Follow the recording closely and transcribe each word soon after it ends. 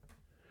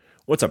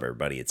What's up,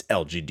 everybody? It's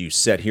LG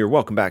Doucette here.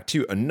 Welcome back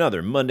to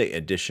another Monday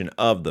edition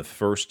of the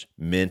First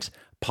Mint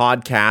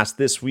podcast.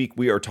 This week,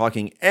 we are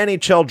talking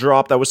NHL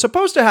drop that was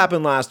supposed to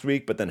happen last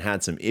week, but then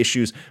had some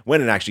issues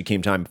when it actually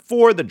came time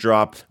for the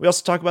drop. We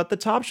also talk about the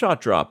Top Shot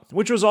drop,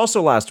 which was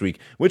also last week,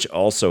 which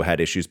also had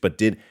issues, but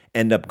did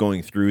end up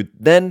going through.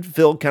 Then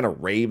Phil kind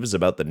of raves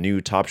about the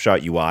new Top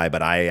Shot UI,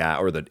 but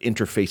or the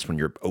interface when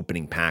you're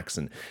opening packs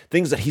and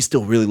things that he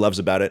still really loves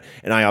about it.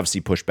 And I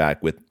obviously push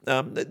back with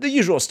the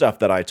usual stuff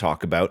that I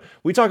talk about.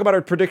 We talk about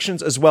our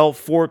predictions as well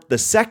for the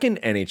second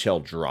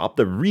NHL drop,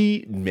 the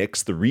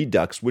remix, the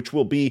Redux, which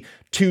will be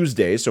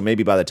Tuesday. So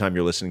maybe by the time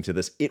you're listening to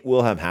this, it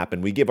will have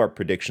happened. We give our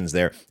predictions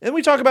there. And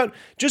we talk about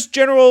just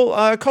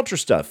general culture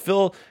stuff.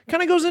 Phil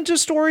kind of goes into a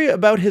story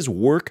about his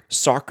work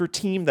soccer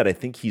team that I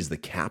think he's the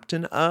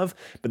captain of.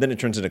 But then it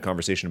turns into a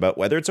conversation about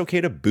whether it's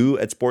okay to boo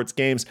at sports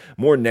games,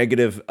 more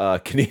negative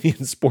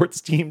Canadian sports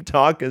team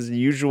talk as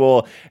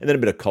usual, and then a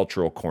bit of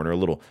cultural corner, a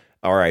little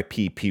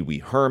R.I.P. Pee Wee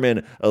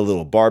Herman, a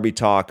little Barbie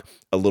talk,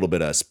 a little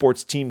bit of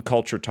sports team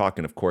culture talk,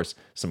 and of course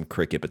some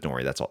cricket. But don't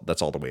worry, that's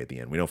all the way at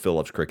the end. We know Phil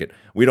loves cricket.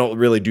 We don't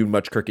really do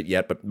much cricket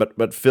yet,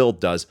 but Phil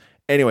does.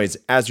 Anyways,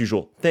 as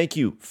usual, thank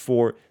you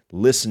for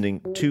listening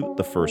to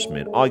the First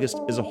Mint. August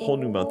is a whole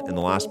new month and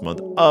the last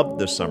month of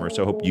the summer,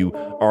 so I hope you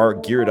are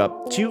geared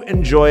up to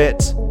enjoy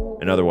it.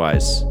 And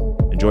otherwise,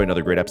 enjoy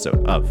another great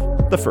episode of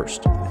the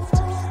First Mint.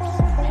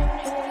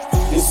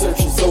 Your search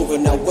is over,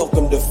 now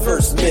welcome to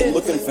First Mint.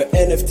 Looking for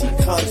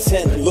NFT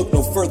content, look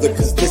no further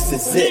cause this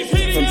is it.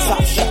 From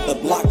Top Shot to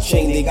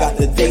blockchain, they got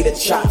the data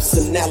chops,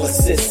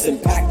 analysis,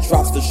 and pack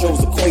drops, the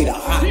show's equator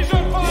hot.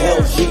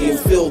 LG and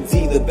Phil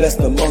D, the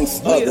best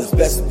amongst others.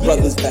 Best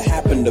brothers that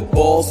happen to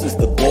ball since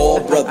the Ball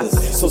Brothers.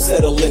 So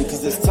settle in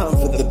cause it's time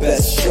for the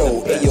best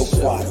show. Ayo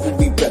Quad, who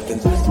we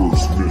reppin'?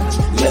 First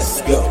Mint.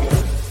 Let's go.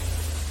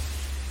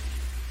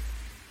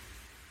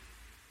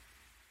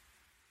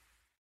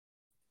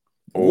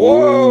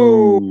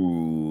 Whoa!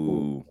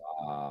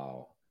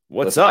 Wow.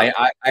 What's Listen,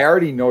 up? I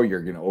already know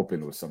you're going to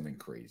open with something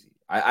crazy.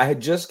 I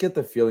just get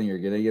the feeling you're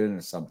going to get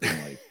into something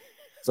like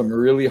some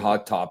really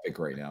hot topic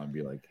right now and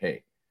be like,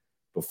 hey,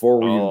 before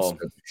we even start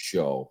the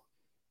show,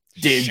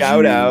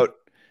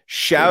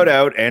 Shout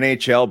out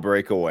NHL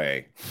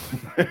breakaway.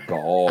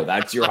 Oh,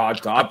 that's your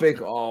hot topic?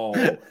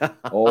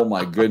 Oh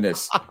my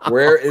goodness.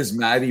 Where is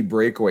Matty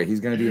breakaway? He's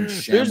going to be in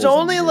shambles. There's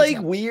only like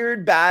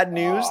weird bad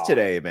news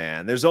today,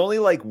 man. There's only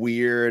like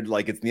weird,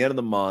 like it's the end of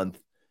the month.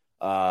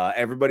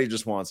 Everybody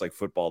just wants like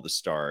football to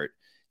start.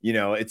 You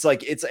know, it's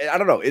like I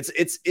don't know.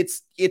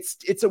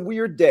 It's a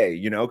weird day,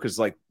 you know, because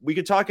like we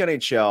could talk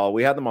NHL.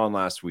 We had them on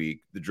last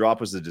week. The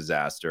drop was a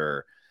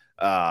disaster.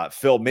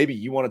 Phil, maybe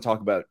you want to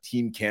talk about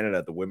Team Canada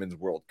at the Women's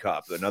World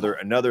Cup,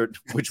 another,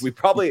 which we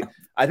probably,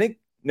 I think,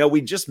 no, we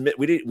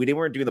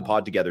weren't doing the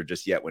pod together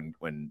just yet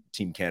when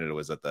Team Canada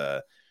was at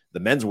the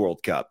Men's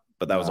World Cup,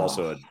 but that was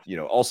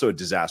also a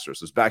disaster.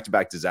 So it's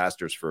back-to-back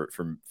disasters for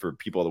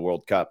people of the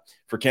World Cup,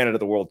 for Canada,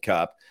 the World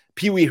Cup.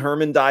 Pee Wee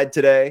Herman died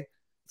today.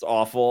 It's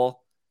awful.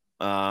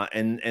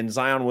 And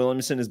Zion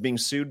Williamson is being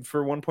sued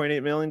for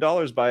 $1.8 million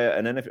by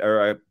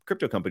a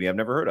crypto company I've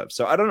never heard of.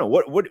 So I don't know.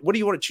 What do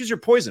you want to choose your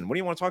poison? What do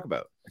you want to talk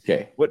about?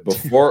 Okay.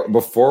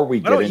 Before we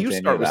get into you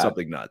start with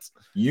something nuts?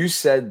 You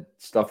said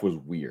stuff was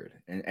weird.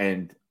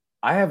 And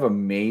I have a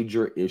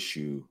major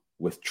issue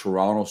with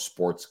Toronto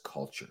sports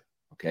culture.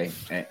 Okay.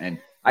 And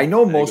I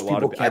know most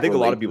people can't. I think a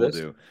lot of people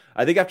do.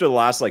 I think after the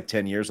last like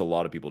 10 years, a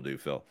lot of people do,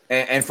 Phil.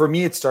 And for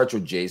me, it starts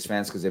with Jays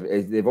fans because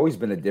they've always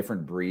been a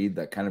different breed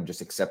that kind of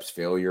just accepts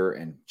failure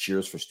and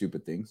cheers for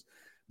stupid things.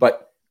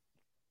 But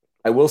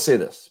I will say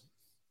this.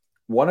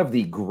 One of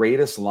the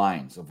greatest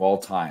lines of all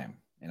time,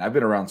 and I've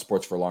been around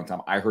sports for a long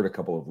time, I heard a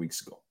couple of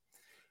weeks ago.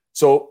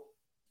 So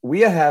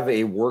we have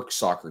a work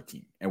soccer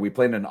team, and we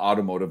play in an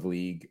automotive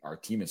league. Our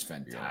team is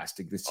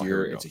fantastic this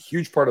year. It's a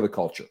huge part of the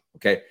culture,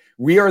 okay?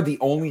 We are the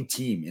only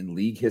team in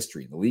league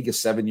history, the league is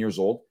 7 years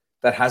old,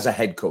 that has a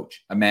head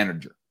coach, a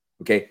manager,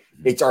 okay?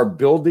 Mm-hmm. It's our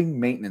building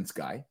maintenance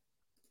guy,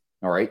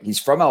 all right? He's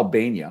from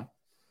Albania.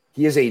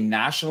 He is a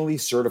nationally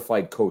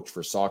certified coach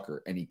for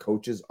soccer, and he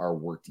coaches our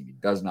work team. He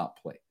does not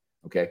play,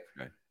 okay?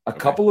 A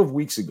couple of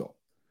weeks ago,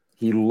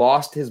 he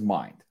lost his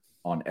mind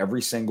on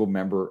every single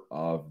member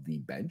of the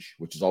bench,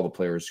 which is all the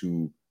players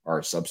who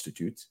are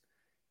substitutes.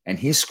 And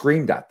he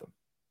screamed at them.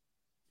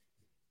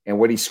 And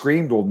what he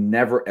screamed will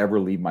never, ever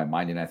leave my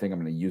mind. And I think I'm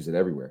going to use it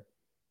everywhere.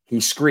 He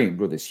screamed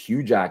with his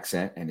huge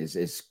accent and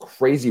his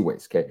crazy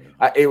ways. Okay.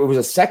 It was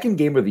a second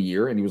game of the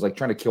year. And he was like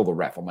trying to kill the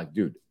ref. I'm like,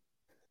 dude,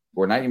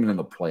 we're not even in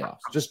the playoffs.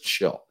 Just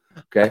chill.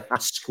 Okay.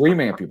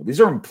 Screaming at people.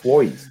 These are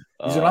employees.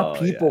 These are not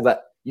people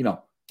that,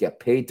 get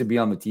paid to be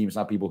on the team. It's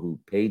not people who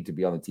paid to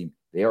be on the team.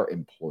 They are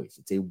employees.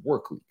 It's a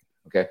work league,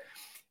 okay?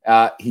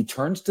 He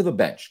turns to the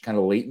bench kind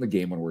of late in the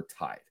game when we're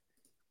tied.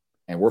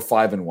 And we're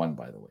 5-1,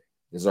 by the way.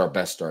 This is our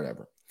best start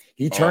ever.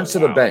 He turns to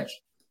the bench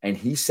and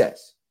he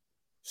says,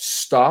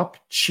 stop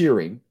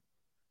cheering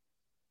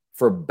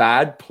for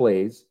bad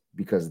plays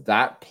because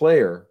that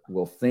player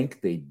will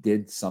think they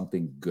did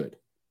something good,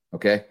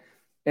 okay?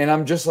 And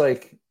I'm just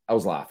like, I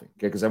was laughing,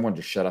 okay? Because everyone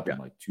just shut up in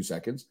like 2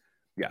 seconds.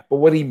 Yeah. But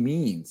what he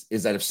means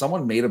is that if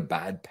someone made a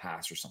bad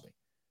pass or something,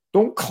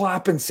 don't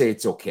clap and say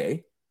it's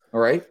okay. All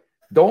right.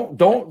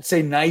 Don't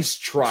say nice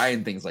try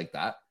and things like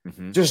that.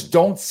 Just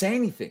don't say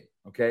anything.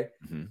 Okay.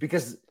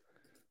 Because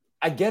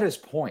I get his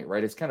point,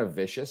 right? It's kind of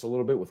vicious a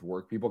little bit with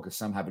work people because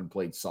some haven't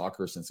played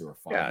soccer since they were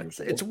 5 years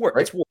old. It's work.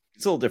 Right? It's work.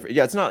 It's a little different.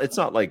 Yeah, it's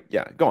not like,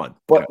 go on.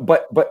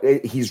 But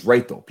he's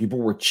right though. People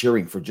were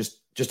cheering for just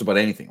about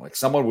anything. Like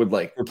someone would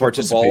like for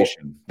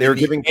participation. They were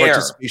giving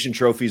participation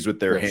trophies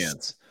with their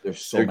hands.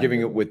 They're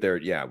giving it with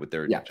their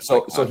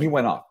So he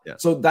went off. Yeah.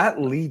 So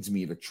that leads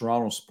me to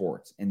Toronto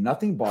sports, and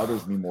nothing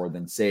bothers me more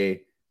than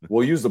say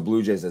we'll use the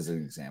Blue Jays as an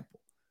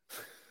example.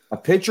 A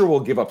pitcher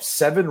will give up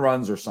 7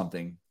 runs or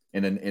something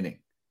in an inning.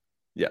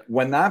 Yeah.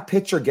 When that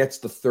pitcher gets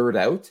the 3rd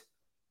out,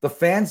 the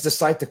fans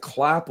decide to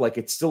clap like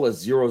it's still a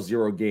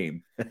 0-0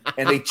 game,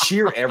 and they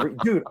cheer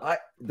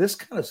this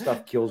kind of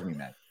stuff kills me,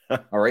 man.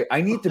 All right,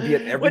 I need to be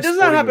at every. Wait, does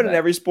that happen in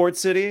every sports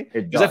city?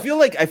 Because I feel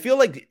like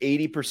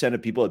 80%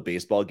 of people at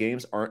baseball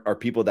games are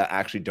people that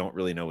actually don't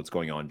really know what's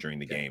going on during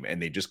the game, and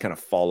they just kind of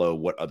follow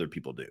what other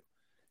people do.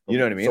 You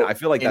know what I mean? So I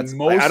feel like that's.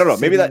 I don't know.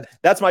 Maybe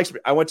that's my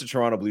experience. I went to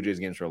Toronto Blue Jays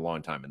games for a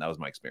long time, and that was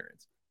my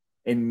experience.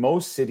 In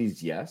most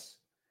cities, yes.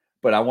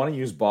 But I want to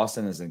use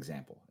Boston as an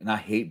example. And I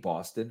hate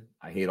Boston.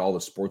 I hate all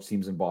the sports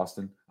teams in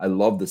Boston. I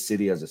love the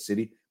city as a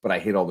city, but I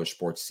hate all their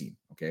sports team.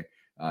 Okay.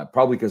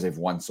 Probably because they've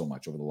won so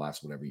much over the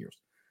last whatever years.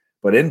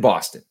 But in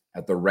Boston,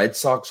 at the Red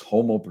Sox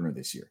home opener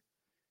this year,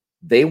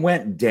 they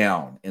went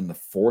down in the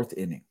 4th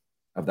inning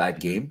of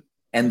that game.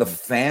 And the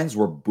fans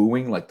were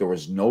booing like there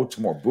was no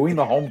tomorrow, booing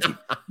the home team,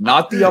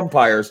 not the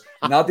umpires,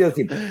 not the other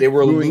team. They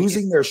were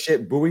losing their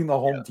shit, booing the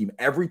home team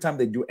every time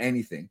they do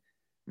anything.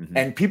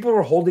 And people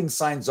were holding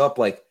signs up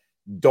like,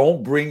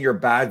 don't bring your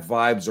bad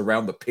vibes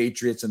around the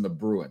Patriots and the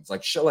Bruins,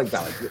 like shit like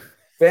that. Like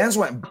fans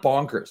went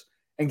bonkers.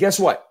 And guess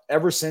what?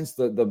 Ever since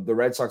the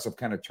Red Sox have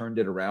kind of turned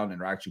it around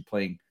and are actually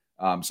playing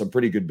some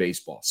pretty good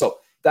baseball. So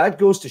that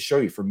goes to show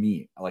you, for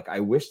me, like I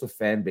wish the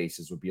fan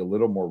bases would be a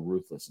little more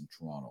ruthless in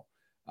Toronto,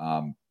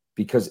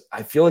 because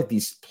I feel like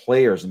these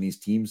players and these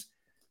teams,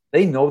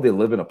 they know they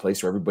live in a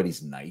place where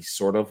everybody's nice,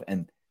 sort of,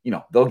 and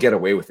they'll get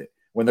away with it.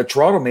 When the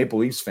Toronto Maple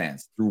Leafs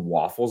fans threw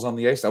waffles on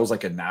the ice, that was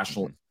like a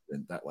national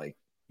incident that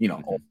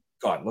oh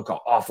God, look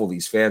how awful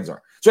these fans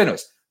are. So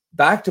anyways,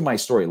 back to my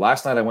story.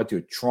 Last night I went to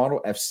a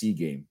Toronto FC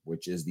game,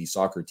 which is the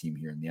soccer team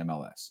here in the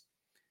MLS.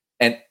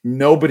 And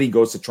nobody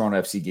goes to Toronto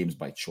FC games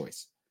by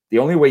choice. The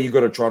only way you go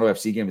to a Toronto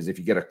FC game is if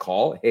you get a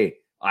call, hey,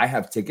 I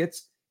have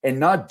tickets, and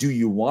not do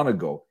you want to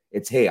go?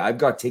 It's, hey, I've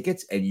got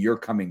tickets and you're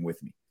coming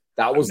with me.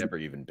 I've never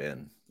even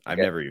been. I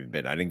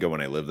didn't go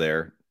when I lived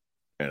there,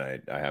 and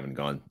I haven't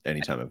gone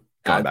anytime I've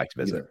gone back to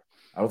visit. Either.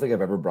 I don't think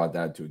I've ever brought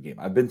Dad to a game.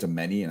 I've been to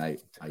many, and I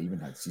even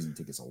had season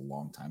tickets a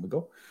long time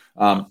ago.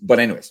 But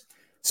anyways,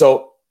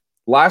 so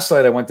last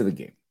night I went to the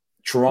game.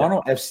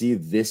 Toronto FC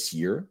this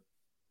year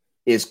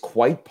is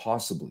quite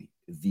possibly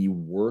the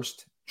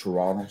worst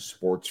Toronto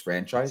sports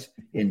franchise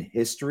in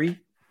history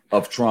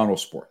of Toronto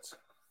sports.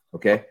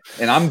 Okay.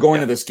 And I'm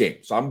going to this game.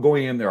 So I'm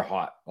going in there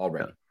hot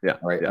already. Yeah.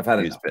 All right. Yeah. I've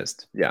had He's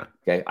pissed. Yeah.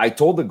 Okay. I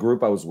told the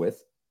group I was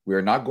with, we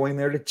are not going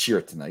there to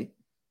cheer tonight.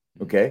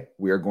 Okay.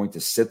 We are going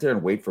to sit there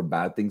and wait for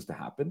bad things to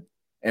happen.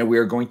 And we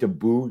are going to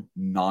boo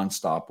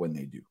nonstop when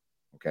they do.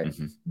 Okay.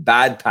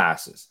 Bad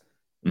passes,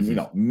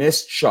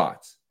 missed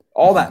shots,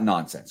 all that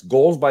nonsense.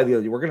 Goals by the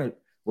other. We're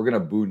gonna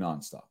boo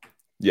nonstop.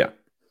 Yeah.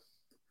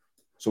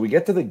 So we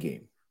get to the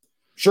game.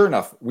 Sure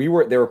enough, they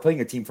were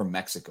playing a team from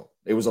Mexico.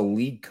 It was a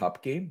League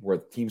Cup game where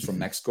teams from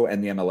Mexico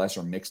and the MLS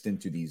are mixed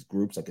into these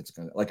groups, like it's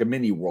like a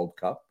mini World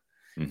Cup.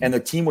 And the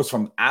team was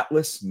from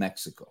Atlas,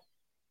 Mexico.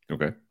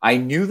 Okay. I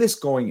knew this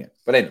going in,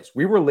 but anyways,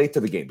 we were late to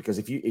the game because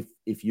if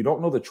you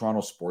don't know the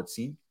Toronto sports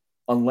scene,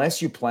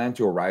 unless you plan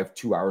to arrive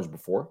 2 hours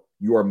before,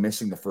 you are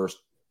missing the first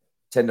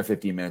 10 to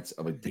 15 minutes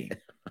of a game.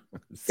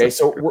 Okay,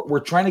 so we're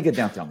trying to get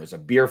downtown. There's a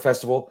beer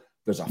festival.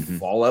 There's a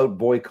Fall Out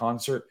Boy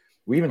concert.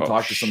 We even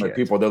talked to some of the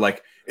people. They're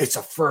like, it's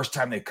the first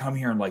time they come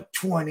here in like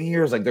 20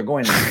 years. Like they're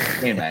going,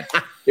 hey man,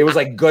 it was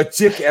like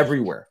gothic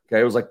everywhere.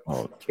 Okay, it was like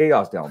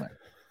chaos down there.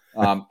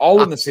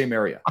 All in the same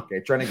area.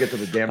 Okay, trying to get to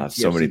the damn.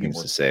 So many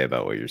things to say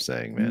about what you're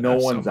saying, man. No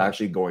one's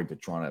actually going to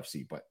Toronto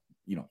FC, but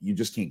you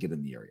just can't get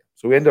in the area.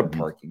 So we end up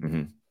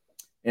parking,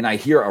 and I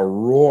hear a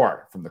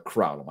roar from the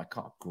crowd. I'm like,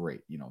 oh,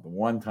 great! The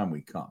one time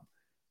we come,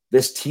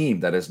 this team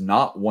that has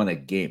not won a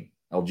game,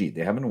 LG,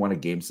 they haven't won a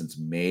game since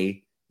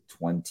May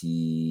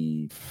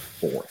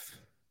 24th.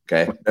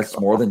 Okay, that's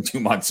more than 2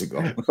 months ago.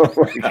 Oh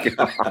my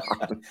God.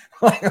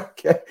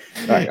 Okay,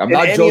 right. I'm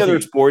not joking. Any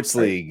other sports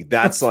league,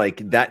 that's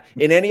like that.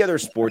 In any other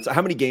sports,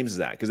 how many games is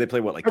that? Because they play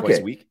what, like twice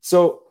a week?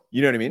 So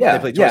you know what I mean? Yeah, they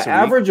play twice a week.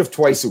 Average of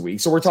twice a week.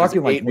 So we're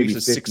talking like maybe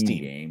 15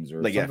 16 games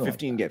or like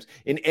 15 games.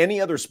 In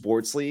any other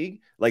sports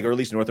league, like or at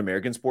least North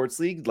American sports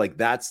league, like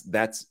that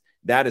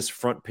is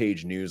front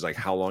page news. Like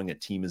how long a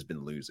team has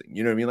been losing.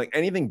 You know what I mean? Like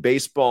anything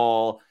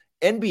baseball.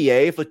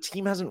 NBA, if a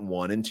team hasn't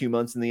won in 2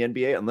 months in the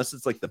NBA, unless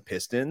it's like the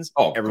Pistons,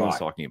 everyone's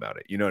talking about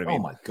it. You know what I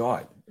mean? Oh my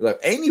God. Like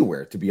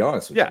anywhere, to be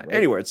honest with you. Right?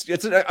 Anywhere.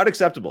 It's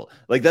unacceptable.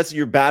 Like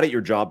you're bad at your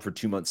job for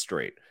 2 months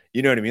straight.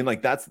 You know what I mean?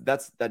 Like that's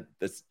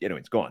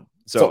anyways, go on.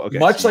 So okay,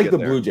 much so like the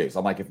there. Blue Jays,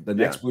 I'm like, if the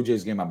next Blue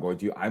Jays game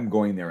I'm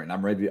going there and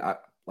I'm ready.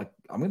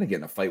 I'm going to get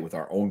in a fight with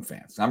our own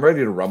fans. I'm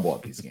ready to rumble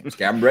at these games.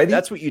 Okay, I'm ready.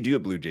 That's what you do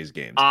at Blue Jays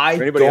games. For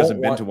anybody who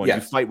hasn't been to one, you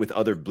fight with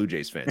other Blue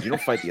Jays fans. You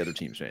don't fight the other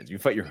team's fans. You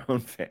fight your own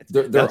fans.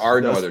 There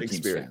are no other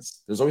teams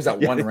fans. There's always that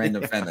one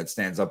random fan that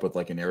stands up with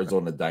like an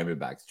Arizona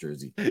Diamondbacks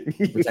jersey.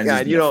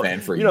 Yeah, you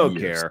don't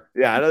care.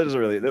 Yeah, that doesn't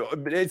really.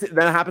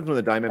 That happens when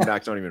the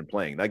Diamondbacks aren't even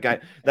playing. That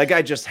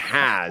guy just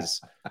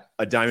has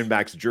a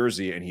Diamondbacks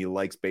jersey and he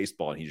likes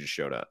baseball and he just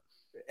showed up.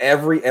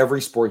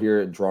 Every sport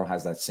here in Toronto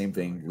has that same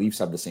thing. Leafs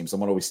have the same.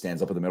 Someone always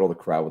stands up in the middle of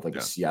the crowd with like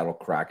a Seattle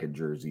Kraken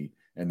jersey,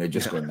 and they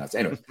just go nuts.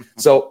 Anyway,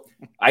 so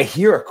I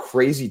hear a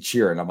crazy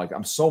cheer, and I'm like,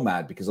 I'm so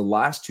mad because the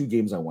last 2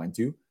 games I went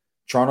to,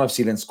 Toronto FC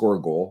didn't score a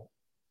goal,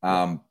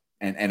 and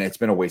it's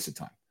been a waste of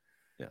time.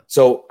 Yeah.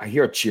 So I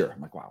hear a cheer.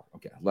 I'm like, wow,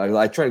 okay.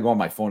 I try to go on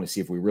my phone to see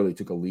if we really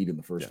took a lead in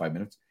the first 5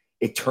 minutes.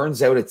 It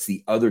turns out it's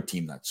the other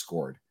team that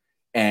scored,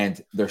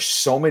 and there's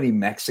so many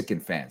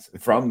Mexican fans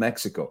from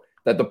Mexico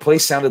that the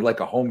place sounded like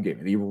a home game.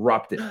 It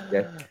erupted.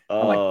 Okay?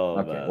 I'm like,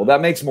 okay, well,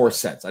 that makes more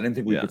sense. I didn't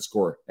think we could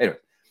score. Anyway,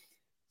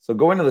 so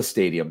go into the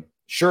stadium.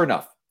 Sure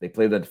enough, they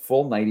play the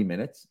full 90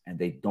 minutes, and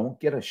they don't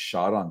get a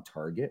shot on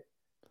target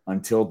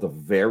until the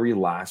very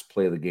last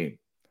play of the game,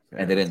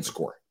 and they didn't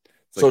score.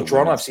 So like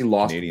Toronto FC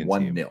lost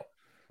 1-0.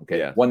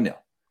 Okay, 1-0.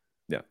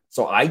 Yeah.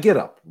 So I get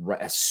up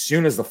as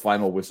soon as the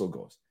final whistle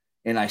goes,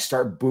 and I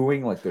start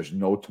booing like there's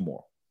no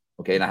tomorrow.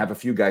 Okay, and I have a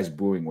few guys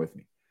booing with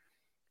me.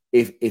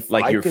 If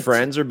like your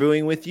friends are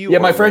booing with you? Yeah,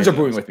 my friends are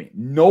booing with me.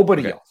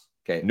 Nobody else.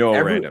 Okay. No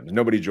randoms.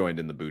 Nobody joined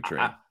in the boo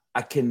train.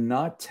 I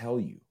cannot tell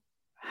you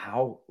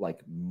how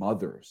like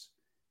mothers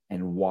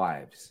and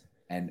wives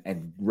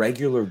and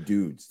regular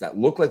dudes that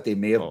look like they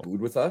may have booed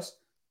with us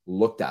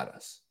looked at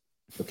us.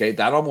 Okay.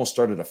 That almost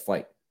started a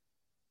fight.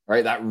 All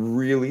right. That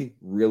really,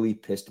 really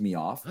pissed me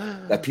off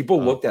that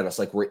people looked at us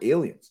like we're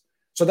aliens.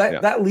 So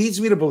that leads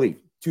me to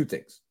believe 2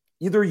 things.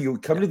 Either you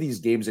come to these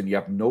games and you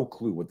have no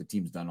clue what the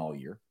team's done all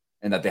year,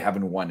 and that they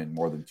haven't won in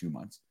more than 2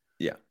 months.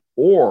 Yeah.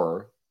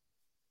 Or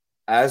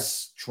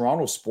as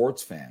Toronto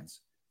sports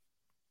fans,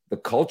 the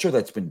culture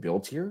that's been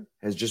built here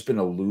has just been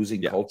a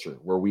losing culture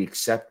where we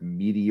accept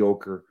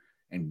mediocre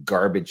and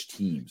garbage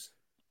teams.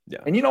 Yeah.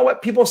 And you know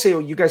what? People say,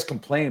 you guys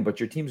complain, but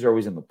your teams are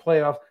always in the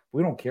playoff.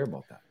 We don't care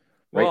about that.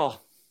 Right? Well,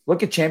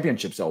 look at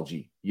championships,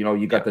 LG.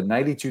 You got the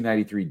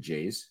 92-93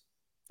 Jays.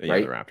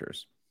 Right? The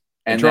Raptors.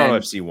 And Toronto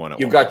FC won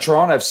it. You've got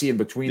Toronto FC in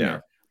between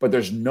there. But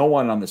there's no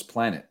one on this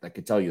planet that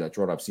could tell you that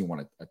Toronto FC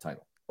won a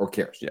title or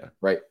cares. Yeah.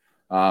 Right.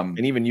 And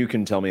even you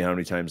can tell me how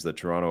many times the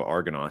Toronto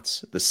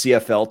Argonauts, the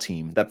CFL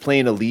team that play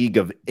in a league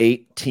of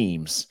 8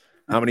 teams,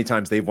 how many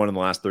times they've won in the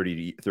last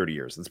 30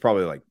 years. It's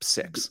probably like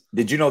 6.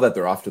 Did you know that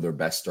they're off to their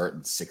best start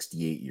in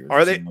 68 years?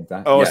 Are they? Like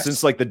that? Oh, yes.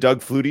 Since like the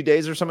Doug Flutie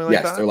days or something like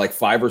that? Yes, they're like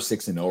 5 or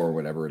 6-0 or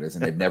whatever it is.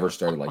 And they've never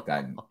started like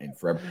that in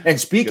forever. And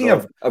speaking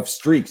of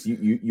streaks,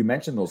 you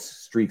mentioned those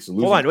streaks.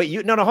 Hold on, wait.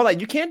 Hold on.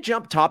 You can't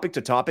jump topic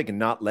to topic and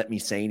not let me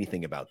say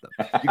anything about them.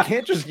 You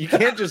can't just you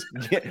have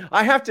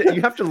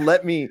to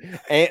let me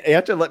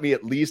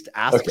at least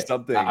ask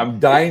something. I'm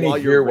dying to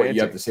hear what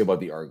you have to say about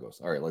the Argos.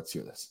 All right, let's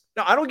hear this.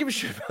 No, I don't give a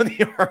shit about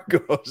the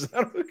Argos.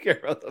 I don't care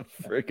about the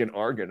freaking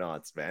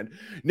Argonauts, man.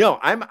 No,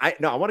 I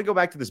want to go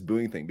back to this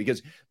booing thing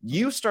because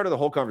you started the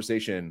whole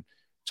conversation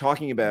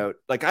talking about,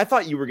 like, I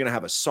thought you were going to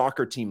have a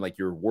soccer team, like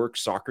your work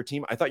soccer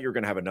team. I thought you were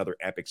going to have another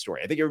epic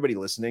story. I think everybody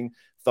listening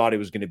thought it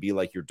was going to be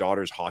like your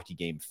daughter's hockey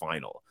game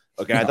final.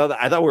 Okay. I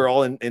thought we were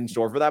all in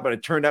store for that, but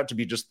it turned out to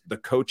be just the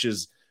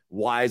coach's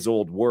wise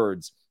old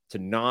words to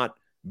not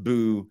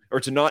boo or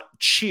to not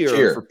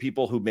cheer for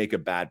people who make a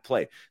bad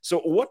play. So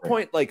at what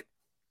point, like,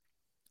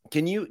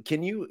 can you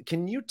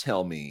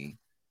tell me,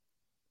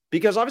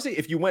 because obviously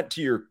if you went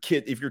to your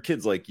kid, if your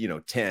kid's like,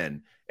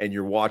 10 and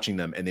you're watching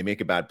them and they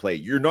make a bad play,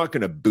 you're not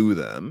going to boo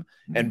them.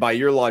 Mm-hmm. And by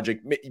your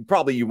logic,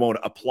 probably you won't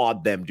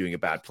applaud them doing a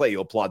bad play.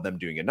 You'll applaud them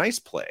doing a nice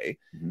play.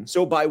 Mm-hmm.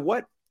 So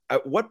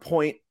at what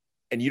point,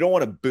 and you don't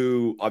want to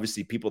boo,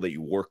 obviously, people that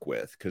you work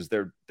with, because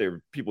they're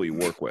people you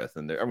work with,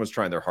 and everyone's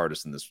trying their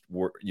hardest in this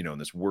work, in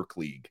this work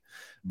league,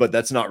 but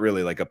that's not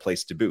really like a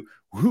place to boo.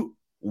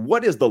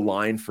 What is the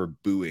line for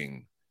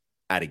booing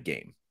at a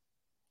game?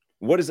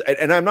 What is,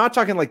 and I'm not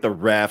talking like the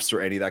refs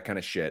or any of that kind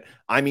of shit.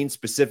 I mean,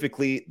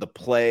 specifically the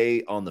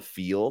play on the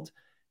field.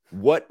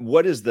 What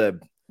is the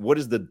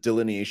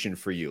delineation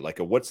for you? Like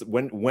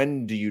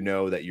when do you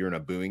know that you're in a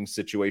booing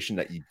situation,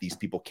 that these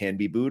people can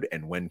be booed,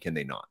 and when can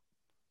they not?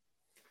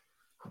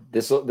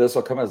 This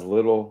will come as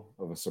little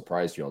of a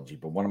surprise to you,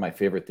 LG, but one of my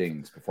favorite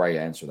things before I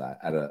answer that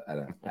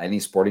at any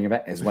sporting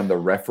event is when the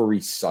referee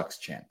sucks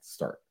chants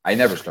start. I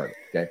never start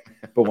it, okay?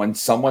 But when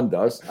someone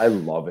does, I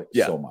love it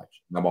so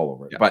much. I'm all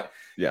over it. Yeah. But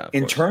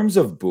in terms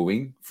of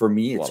booing, for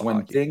me, it's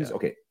when things,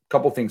 a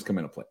couple things come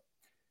into play.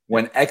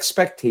 When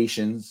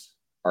expectations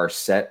are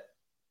set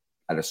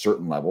at a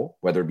certain level,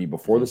 whether it be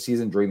before the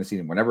season, during the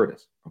season, whenever it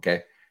is,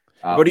 okay?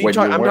 What are you when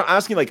talking? you're I'm wear- not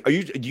asking like, do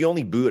you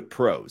only boo at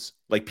pros,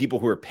 like people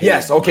who are paid?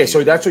 Yes. Okay. money?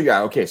 So that's what.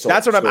 Yeah. Okay. So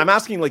That's what I'm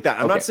asking like that.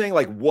 I'm okay. not saying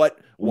like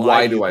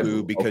why do you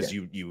boo because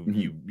Okay.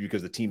 you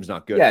because the team's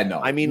not good. Yeah. No.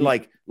 I mean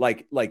like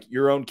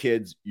your own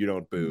kids you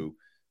don't boo,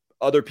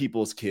 other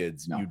people's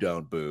kids you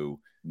don't boo,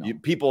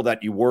 people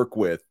that you work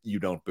with you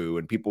don't boo,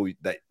 and people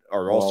that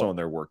are also on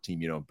their work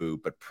team you don't boo,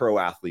 but pro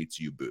athletes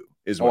you boo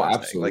is what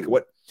I'm saying. Like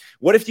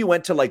what if you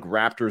went to like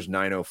Raptors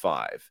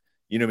 905?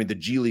 You know what I mean? The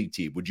G League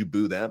team, would you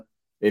boo them?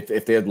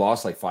 If they had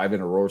lost like 5 in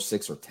a row, or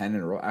 6 or 10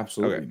 in a row,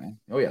 absolutely, man.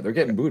 Oh yeah, they're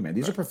getting booed, man.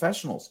 These are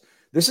professionals.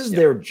 This is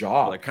their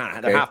job. They're kind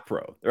of they're half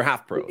pro. They're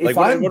half pro. If like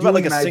what about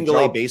like a single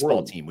A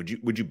baseball team? Would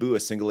you boo a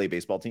single A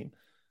baseball team?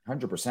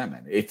 100%,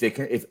 man. If they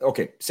can,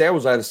 say I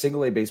was at a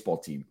single A baseball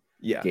team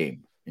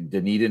game in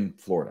Dunedin,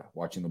 Florida,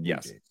 watching the Blue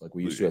Jays, like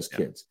we used to as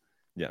kids.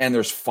 Yeah. And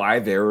there's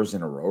 5 errors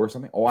in a row or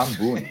something. Oh, I'm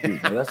booing.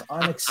 Dude, no, that's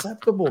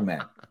unacceptable,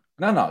 man.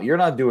 No, you're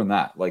not doing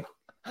that. Like,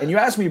 and you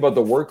asked me about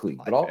the work league,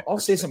 but I'll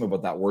say something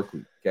about that work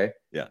league. Okay.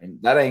 Yeah. And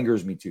that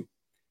angers me too.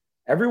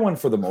 Everyone,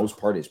 for the most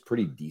part, is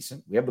pretty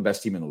decent. We have the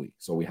best team in the league,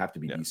 so we have to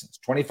be decent. It's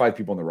 25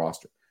 people on the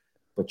roster,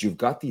 but you've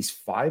got these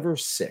 5 or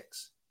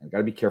 6. I got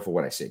to be careful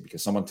what I say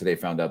because someone today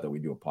found out that we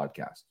do a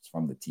podcast. It's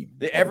from the team.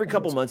 Every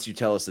couple months, you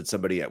tell us that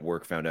somebody at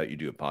work found out you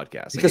do a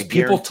podcast because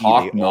people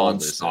talk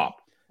nonstop.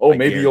 Oh,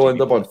 maybe you'll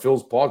end up on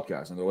Phil's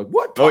podcast, and they're like,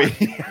 "What?" Oh,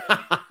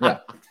 yeah.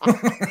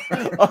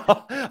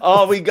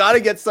 We got to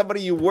get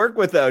somebody you work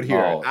with out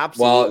here.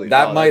 Absolutely. Well,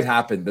 that might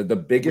happen. The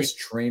biggest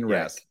train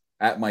wreck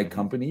at my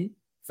company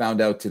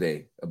found out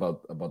today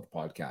about the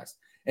podcast,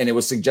 and it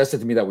was suggested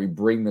to me that we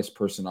bring this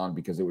person on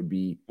because it would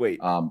be it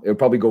would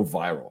probably go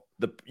viral.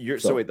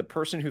 The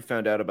person who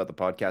found out about the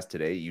podcast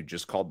today, you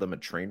just called them a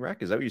train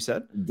wreck? Is that what you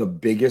said? The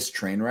biggest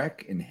train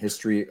wreck in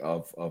history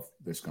of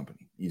this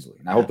company, easily.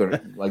 And I hope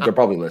they're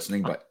probably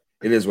listening, but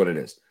it is what it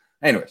is.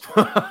 Anyways,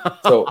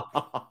 so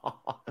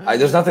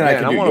there's nothing I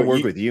can do. I want to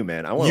work with you,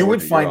 man. You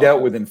would find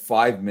out within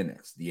 5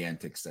 minutes the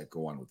antics that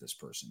go on with this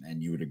person,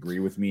 and you would agree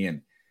with me.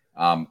 And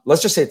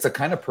let's just say it's the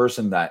kind of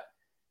person that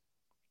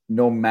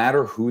no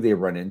matter who they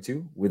run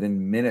into,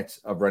 within minutes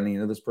of running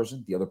into this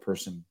person, the other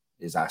person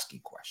is asking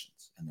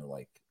questions, and they're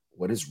like,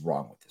 "What is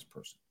wrong with this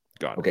person?"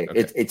 Okay.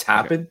 It's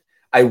happened. Okay.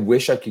 I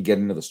wish I could get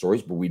into the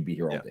stories, but we'd be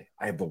here all day.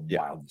 I have the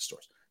wildest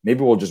stories.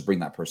 Maybe we'll just bring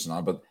that person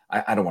on, but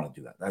I don't want to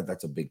do that.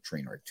 That's a big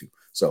train wreck too.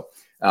 So,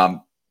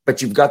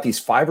 but you've got these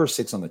 5 or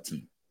 6 on the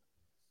team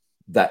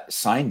that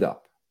signed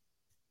up,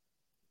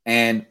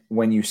 and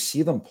when you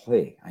see them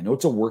play, I know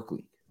it's a work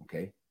league.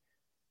 Okay,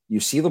 you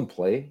see them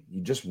play,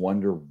 you just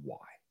wonder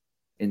why,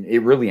 and it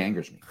really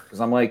angers me because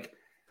I'm like,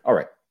 all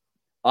right,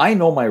 I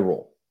know my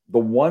role. The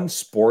one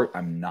sport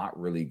I'm not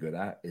really good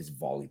at is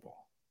volleyball.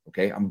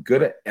 Okay. I'm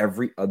good at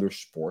every other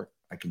sport.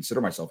 I consider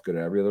myself good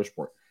at every other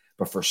sport.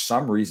 But for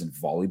some reason,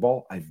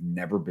 volleyball, I've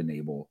never been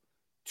able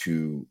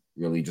to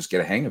really just get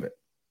a hang of it.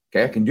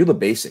 Okay. I can do the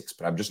basics,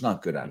 but I'm just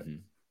not good at it.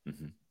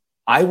 Mm-hmm.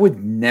 I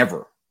would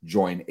never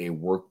join a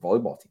work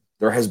volleyball team.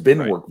 There has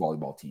been work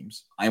volleyball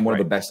teams. I am one of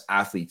the best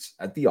athletes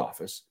at the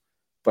office,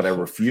 but I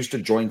refuse to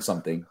join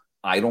something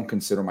I don't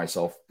consider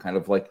myself kind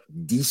of like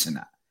decent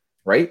at.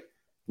 Right.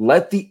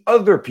 Let the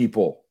other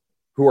people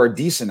who are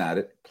decent at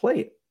it play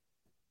it.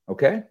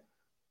 Okay.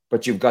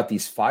 But you've got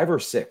these 5 or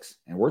 6,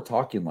 and we're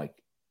talking like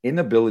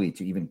inability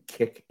to even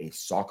kick a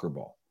soccer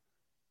ball.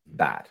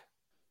 Bad.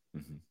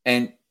 Mm-hmm.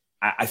 And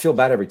I feel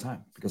bad every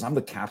time because I'm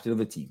the captain of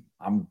the team.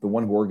 I'm the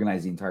one who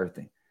organized the entire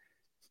thing.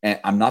 And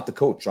I'm not the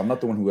coach. I'm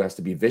not the one who has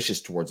to be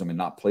vicious towards them and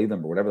not play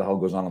them or whatever the hell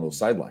goes on those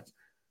sidelines.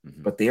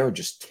 Mm-hmm. But they are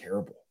just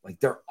terrible.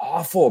 Like, they're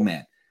awful,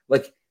 man.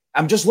 Like,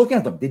 I'm just looking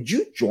at them. Did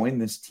you join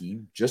this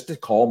team just to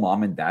call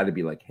mom and dad to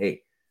be like,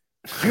 "Hey,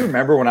 do you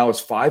remember when I was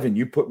 5 and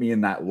you put me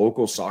in that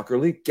local soccer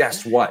league?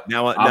 Guess what?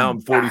 Now I'm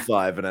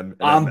 45 and I'm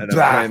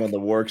playing on the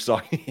work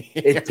soccer."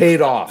 It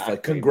paid off.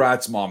 Like,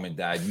 congrats, mom and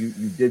dad. You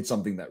did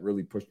something that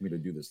really pushed me to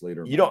do this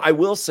later. You know, I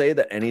will say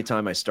that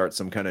anytime I start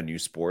some kind of new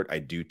sport, I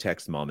do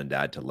text mom and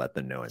dad to let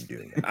them know I'm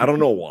doing it. I don't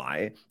know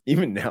why.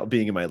 Even now,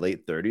 being in my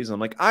late 30s, I'm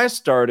like, I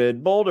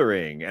started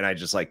bouldering, and I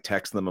just like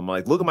text them. I'm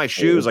like, look at my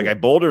shoes. Like, I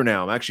boulder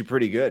now. I'm actually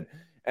pretty good.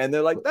 And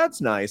they're like,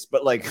 "That's nice,"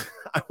 but like,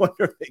 I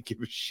wonder if they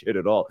give a shit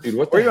at all. Dude,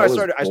 what the hell I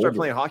started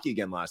playing hockey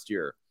again last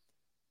year,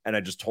 and I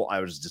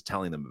was just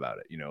telling them about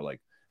it. You know,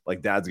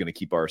 like Dad's gonna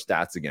keep our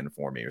stats again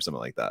for me or something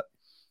like that.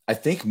 I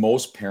think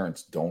most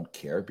parents don't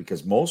care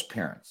because most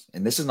parents,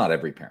 and this is not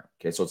every parent.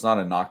 Okay, so it's not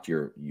a knock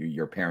to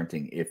your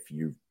parenting if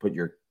you put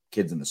your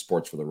kids in the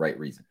sports for the right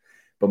reason.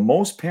 But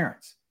most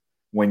parents,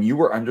 when you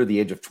were under the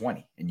age of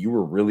 20 and you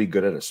were really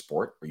good at a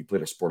sport or you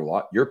played a sport a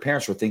lot, your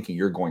parents were thinking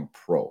you're going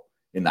pro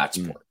in that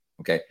sport. Mm-hmm.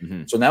 Okay.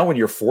 Mm-hmm. So now when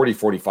you're 40,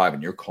 45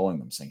 and you're calling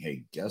them saying,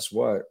 "Hey, guess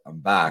what? I'm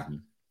back." Mm-hmm.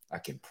 I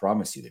can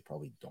promise you they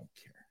probably don't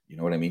care. You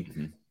know what I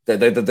mean?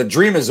 Mm-hmm. The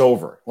dream is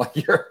over. Like,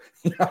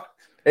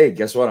 "Hey,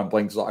 guess what? I'm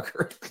playing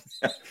soccer."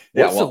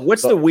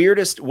 What's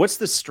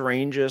the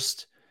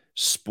strangest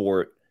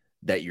sport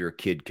that your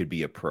kid could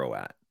be a pro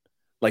at?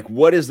 Like,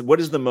 what is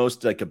the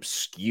most like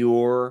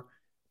obscure,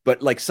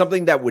 but like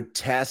something that would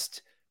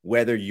test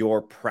whether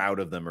you're proud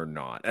of them or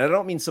not. And I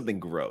don't mean something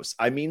gross.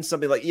 I mean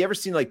something like, you ever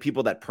seen like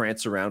people that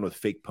prance around with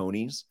fake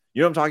ponies?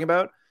 You know what I'm talking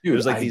about? Dude,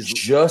 There's like I these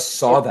just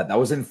saw that. That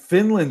was in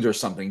Finland or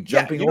something,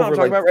 jumping you know over what I'm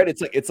talking like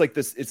about, right? It's like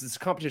this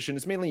competition.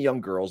 It's mainly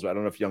young girls, but I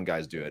don't know if young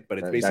guys do it. But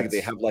it's basically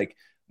they have like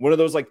one of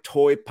those like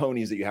toy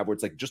ponies that you have where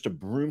it's like just a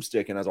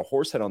broomstick and has a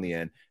horse head on the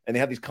end. And they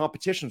have these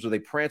competitions where they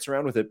prance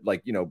around with it,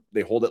 like, you know,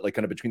 they hold it like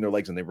kind of between their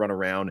legs and they run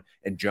around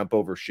and jump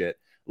over shit.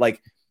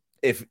 Like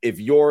if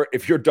your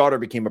daughter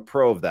became a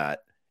pro of that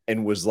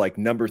and was like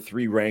number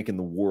 3 rank in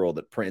the world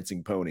at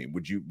prancing pony,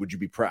 would you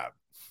be proud?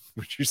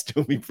 Would you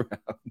still be proud?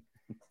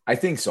 I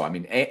think so. I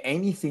mean,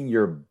 anything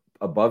you're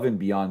above and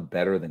beyond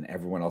better than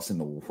everyone else in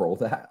the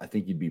world at, I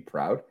think you'd be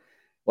proud.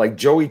 Like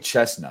Joey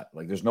Chestnut,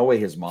 like there's no way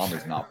his mom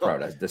is not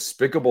proud. As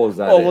despicable as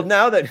that is. Well,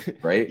 now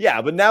that right,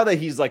 yeah, but now that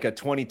he's like a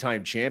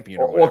 20-time champion,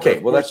 or whatever, okay,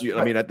 well that's.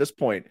 I mean, at this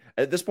point,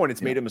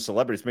 it's made him a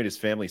celebrity. It's made his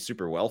family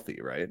super wealthy,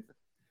 right?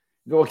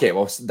 Okay,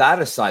 well that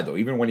aside, though,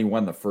 even when he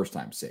won the first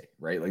time, say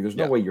right, like there's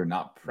no way you're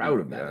not proud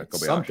of that. Yeah,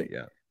 it's something,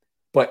 yeah.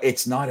 But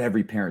it's not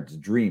every parent's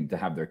dream to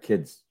have their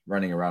kids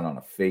running around on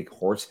a fake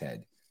horse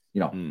head,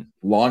 you know,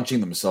 launching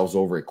themselves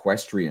over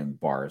equestrian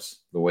bars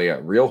the way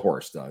a real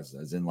horse does,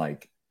 as in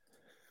like,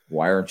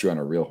 why aren't you on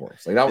a real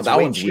horse? Like that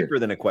way one's cheaper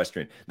weird. than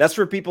equestrian. That's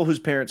for people whose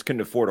parents couldn't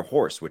afford a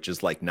horse, which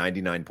is like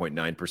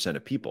 99.9%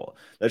 of people.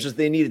 That's just,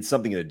 they needed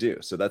something to do.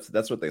 So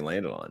that's what they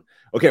landed on.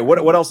 Okay.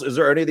 What else? Is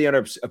there any of the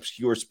other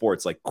obscure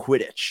sports like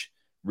Quidditch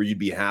where you'd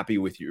be happy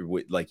with you'd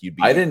be?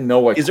 I didn't know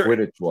what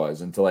Quidditch was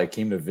until I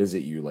came to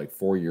visit you like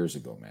 4 years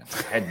ago, man.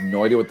 I had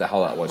no idea what the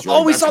hell that was.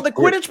 You're we saw the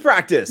Quidditch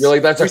practice. You're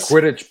like, that's a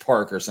Quidditch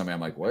park or something.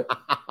 I'm like, what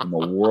in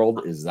the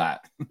world is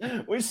that?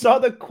 We saw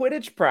the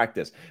Quidditch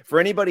practice. For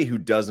anybody who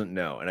doesn't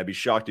know, and I'd be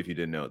shocked if you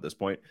didn't know at this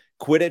point,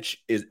 Quidditch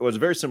was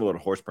very similar to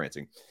horse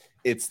prancing.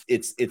 It's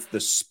the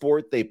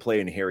sport they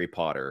play in Harry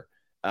Potter,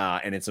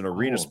 and it's an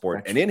arena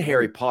sport. And in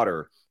Harry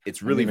Potter,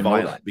 it's really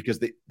violent because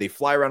they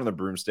fly around on the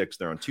broomsticks.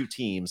 They're on 2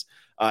 teams.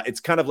 It's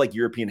kind of like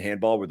European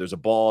handball where there's a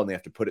ball and they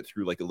have to put it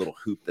through like a little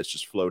hoop that's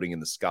just floating in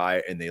the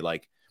sky. And they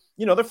like,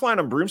 you know, they're flying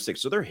on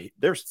broomsticks. So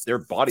they're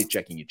body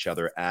checking each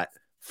other at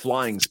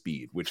flying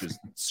speed, which is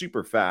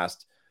super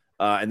fast.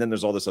 And then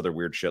there's all this other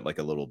weird shit like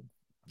a little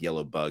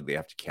yellow bug they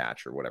have to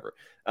catch or whatever.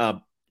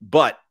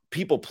 But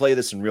people play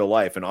this in real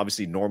life, and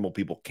obviously normal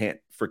people can't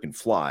freaking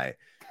fly.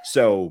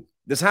 So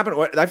this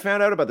happened. I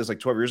found out about this like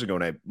 12 years ago,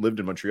 and I lived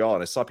in Montreal,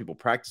 and I saw people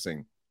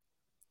practicing,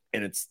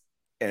 and it's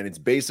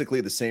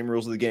basically the same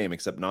rules of the game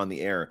except not in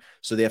the air.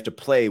 So they have to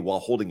play while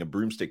holding a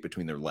broomstick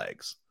between their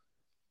legs,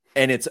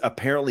 and it's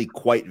apparently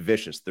quite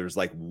vicious. There's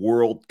like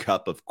World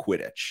Cup of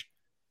Quidditch.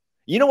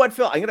 You know what,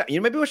 Phil?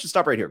 Maybe we should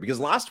stop right here, because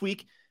last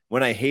week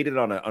when I hated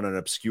on an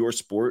obscure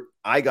sport,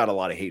 I got a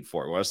lot of hate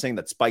for it. When I was saying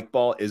that spike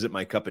ball isn't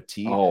my cup of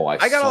tea,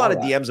 I got a lot of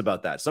DMs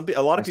about that.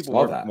 A lot of people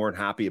weren't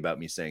happy about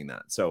me saying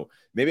that. So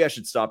maybe I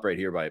should stop right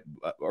here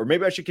or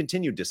maybe I should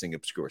continue dissing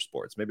obscure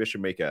sports. Maybe I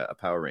should make a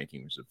power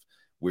rankings of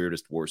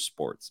weirdest, worst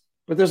sports.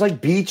 But there's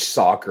like beach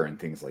soccer and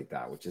things like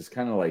that, which is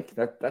kind of like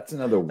that's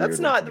another weird.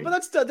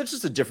 That's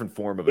just a different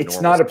form of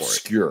it's not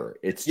obscure.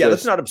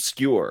 That's not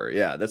obscure.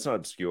 Yeah, that's not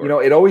obscure. You know,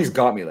 it always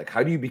got me like,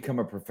 how do you become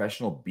a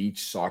professional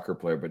beach soccer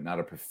player but not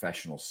a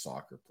professional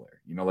soccer player?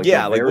 You know, like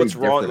like what's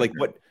wrong? Like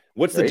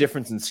what's the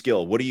difference in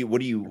skill? What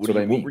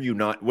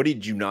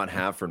did you not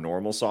have for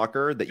normal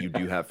soccer that you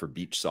do have for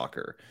beach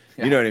soccer?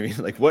 Yeah. You know what I mean?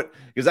 Like what?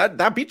 Because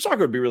that beach soccer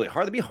would be really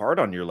hard. It'd be hard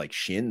on your like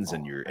shins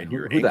and your who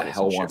ankles. Who the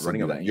hell wants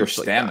running to do that? Your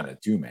stamina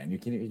too, man.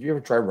 Did you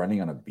ever try running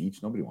on a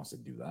beach? Nobody wants to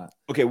do that.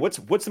 Okay, what's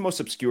the most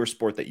obscure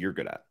sport that you're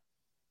good at?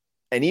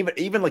 And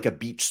even like a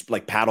beach,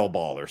 like paddle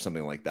ball or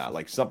something like that,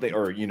 like something,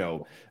 or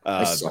the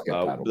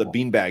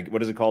beanbag.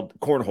 What is it called?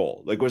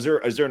 Cornhole. Like, is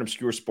there an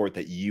obscure sport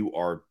that you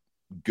are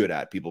good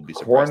at? People be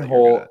surprised.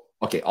 Cornhole.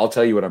 Okay, I'll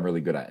tell you what I'm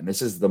really good at, and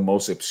this is the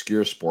most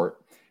obscure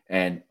sport,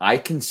 and I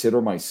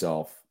consider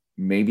myself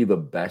maybe the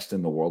best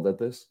in the world at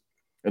this.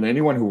 And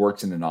anyone who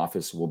works in an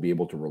office will be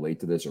able to relate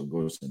to this, or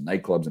goes to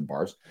nightclubs and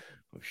bars.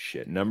 Oh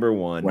shit! Number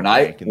one. When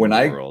I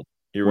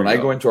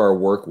go into our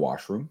work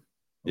washroom,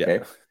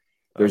 okay,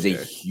 there's a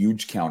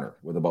huge counter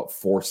with about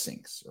 4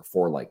 sinks or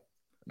 4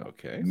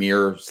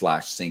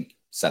 mirror/sink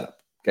setup.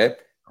 Okay,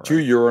 2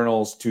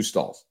 urinals, 2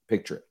 stalls.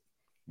 Picture it.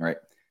 All right,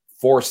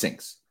 4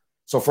 sinks.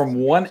 So from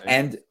one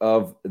end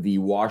of the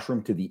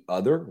washroom to the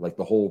other, like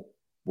the whole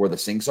where the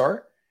sinks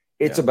are,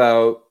 it's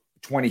about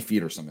 20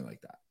 feet or something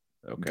like that.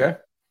 Okay?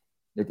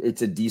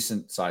 It's a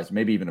decent size,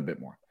 maybe even a bit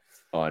more.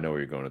 Oh, I know where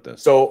you're going with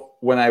this. So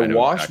when I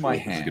wash my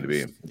hands,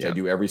 which I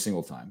do every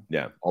single time,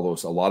 yeah. Although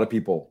a lot of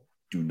people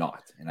do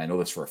not, and I know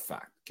this for a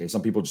fact. Okay,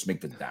 some people just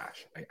make the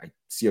dash. I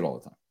see it all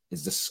the time.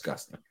 It's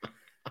disgusting.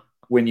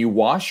 When you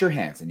wash your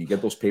hands and you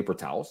get those paper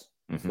towels,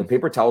 the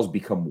paper towels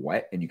become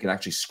wet, and you can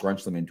actually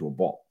scrunch them into a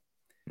ball.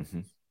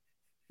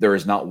 There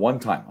is not one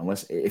time,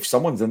 unless if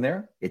someone's in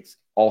there, it's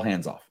all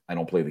hands off. I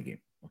don't play the game.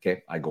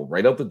 Okay, I go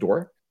right out the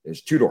door.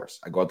 There's 2 doors.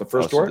 I go out the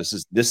first door. This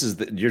is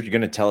you're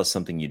going to tell us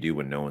something you do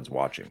when no one's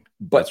watching.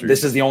 But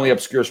this is the only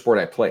obscure sport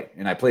I play,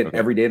 and I play it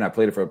every day, and I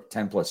played it for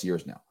 10 plus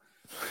years now.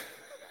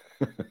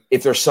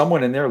 If there's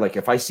someone in there, like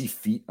if I see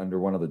feet under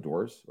one of the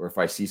doors or if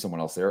I see someone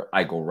else there,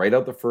 I go right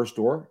out the first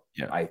door.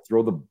 Yeah. I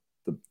throw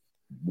the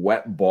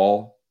wet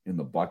ball in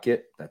the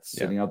bucket that's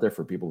sitting out there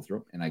for people to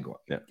throw, and I go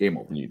up. Yeah. Game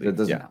over. It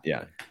doesn't happen.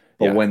 Yeah.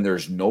 But when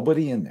there's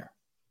nobody in there,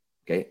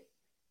 okay,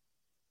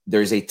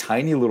 there's a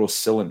tiny little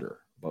cylinder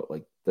about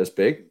like this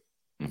big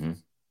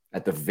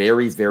at the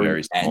very,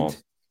 very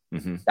end.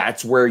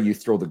 That's where you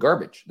throw the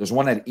garbage. There's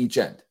one at each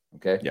end.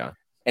 Okay. Yeah.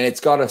 And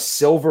it's got a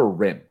silver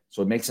rim.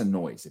 So it makes a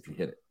noise if you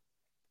hit it.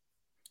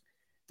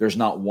 There's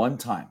not one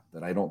time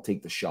that I don't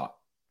take the shot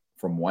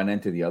from one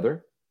end to the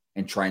other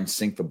and try and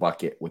sink the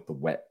bucket with the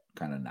wet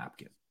kind of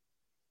napkin.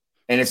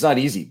 And it's not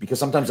easy because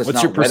sometimes it's what's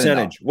not your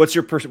percentage? What's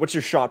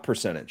your shot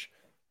percentage?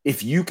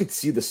 If you could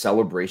see the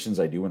celebrations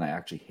I do when I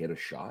actually hit a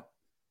shot,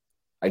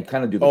 I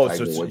kind of do the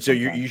Tiger Woods. So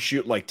you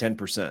shoot like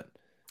 10%.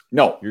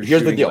 No,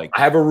 here's the deal.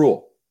 I have a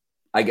rule.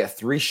 I get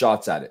 3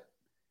 shots at it.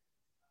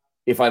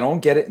 If I don't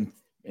get it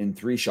in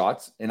 3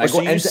 shots, and I go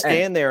end to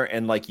stand there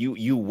and like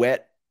you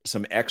wet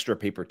some extra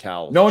paper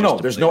towels. No,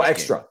 there's no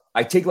extra. Game.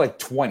 I take like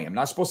 20. I'm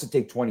not supposed to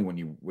take 20 when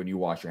you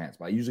wash your hands,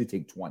 but I usually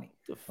take 20.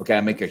 Okay,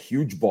 I make a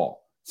huge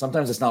ball.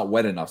 Sometimes it's not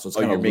wet enough, so it's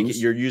kind of loose.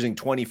 You're using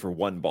 20 for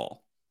one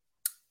ball.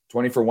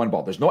 20 for one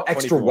ball. There's no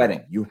extra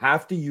wetting. You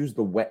have to use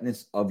the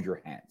wetness of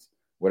your hands,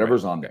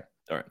 whatever's on there.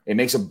 All right. It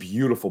makes a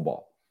beautiful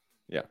ball.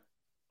 Yeah.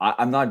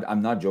 I'm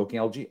not joking,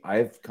 LG.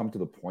 I've come to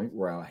the point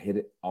where I'll hit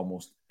it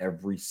almost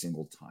every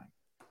single time.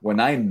 When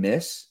I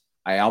miss,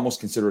 I almost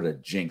consider it a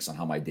jinx on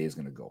how my day is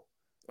going to go.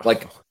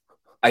 Like,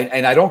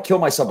 I don't kill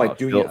myself by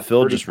doing it.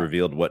 Phil just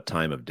revealed what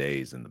time of day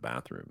is in the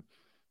bathroom.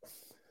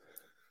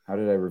 How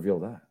did I reveal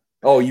that?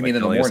 Oh, you mean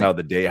in the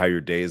morning? How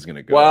your day is going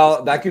to go.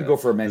 Well, that could go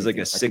for a minute. It's like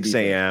a 6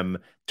 a.m.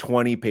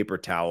 20 paper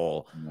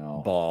towel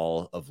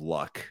ball of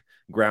luck.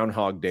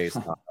 Groundhog Day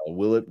style.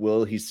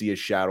 Will he see a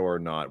shadow or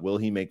not? Will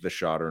he make the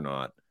shot or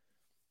not?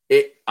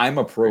 I'm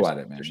a pro at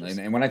it, man.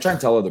 And when I try and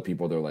tell other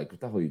people, they're like,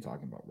 "What the hell are you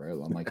talking about?" Right?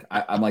 I'm like,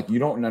 I'm like, you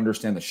don't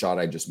understand the shot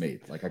I just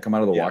made. Like, I come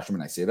out of the washroom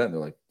and I say that, and they're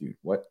like, "Dude,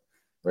 what?"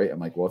 Right? I'm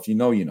like, "Well, if you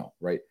know, you know."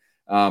 Right?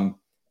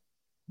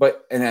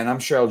 But I'm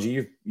sure,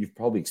 LG, you've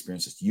probably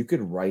experienced this. You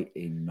could write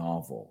a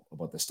novel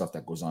about the stuff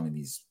that goes on in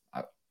these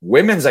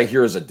women's. I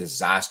hear is a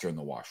disaster in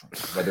the washroom,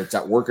 whether it's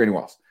at work or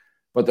anywhere else.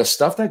 But the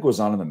stuff that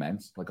goes on in the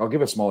men's, like I'll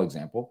give a small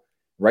example.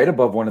 Right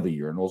above one of the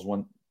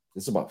urinals,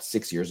 this is about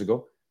 6 years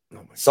ago.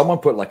 Someone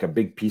put like a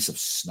big piece of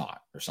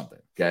snot or something.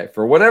 Okay,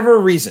 for whatever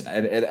reason,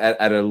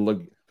 at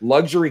a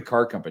luxury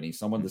car company,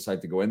 someone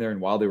decided to go in there,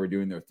 and while they were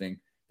doing their thing,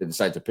 they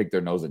decided to pick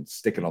their nose and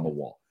stick it on the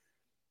wall.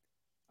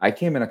 I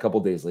came in a couple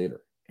days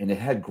later, and it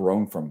had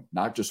grown from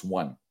not just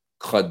one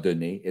crotte de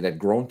nez, it had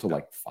grown to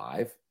like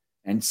 5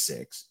 and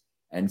 6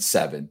 and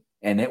 7,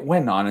 and it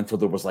went on until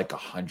there was like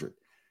 100.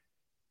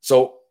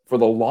 So for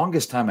the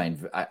longest time,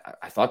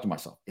 I thought to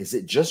myself, is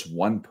it just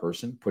one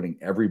person putting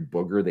every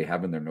booger they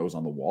have in their nose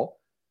on the wall?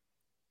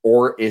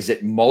 Or is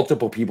it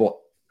multiple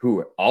people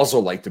who also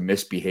like to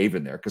misbehave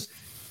in there? Because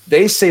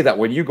they say that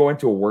when you go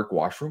into a work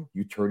washroom,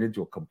 you turn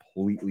into a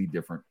completely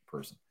different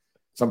person.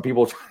 Some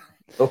people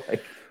are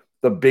like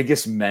the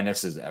biggest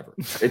menaces ever.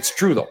 It's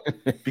true, though,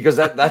 because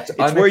that's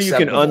it's where you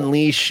can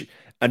unleash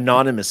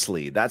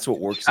anonymously. That's what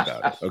works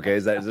about it. Okay.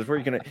 Is this where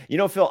you can,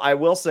 Phil, I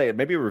will say,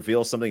 maybe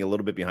reveal something a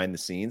little bit behind the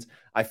scenes.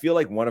 I feel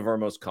like one of our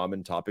most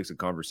common topics of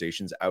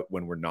conversations out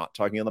when we're not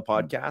talking on the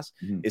podcast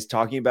is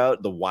talking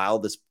about the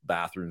wildest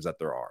bathrooms that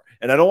there are.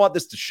 And I don't want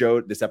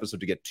this episode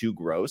to get too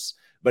gross,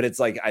 but it's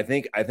like, I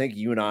think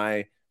you and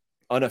I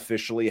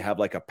unofficially have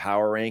like a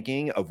power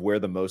ranking of where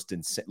the most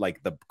insane,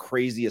 like the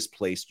craziest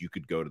place you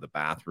could go to the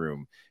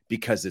bathroom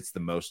because it's the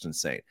most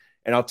insane.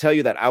 And I'll tell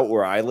you that out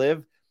where I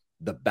live,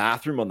 the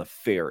bathroom on the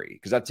ferry,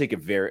 because I take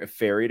a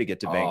ferry to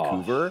get to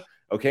Vancouver.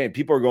 Okay. And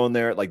people are going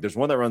there. Like there's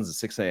one that runs at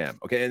 6 a.m.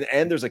 Okay.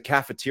 And there's a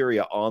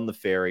cafeteria on the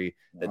ferry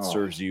that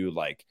serves you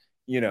like,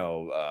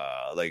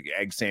 like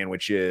egg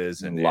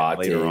sandwiches and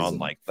later on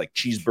like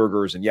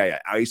cheeseburgers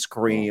and ice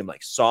cream,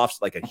 like softs,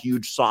 like a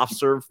huge soft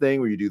serve thing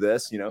where you do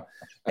this,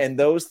 and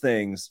those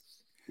things,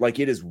 like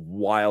it is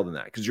wild in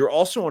that because you're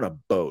also on a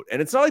boat,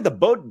 and it's not like the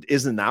boat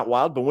isn't that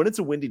wild, but when it's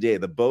a windy day,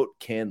 the boat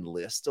can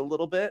list a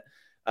little bit.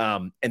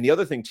 And the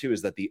other thing too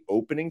is that the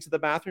opening to the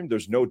bathroom,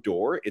 there's no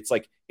door. It's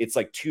like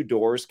 2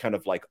 doors kind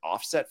of like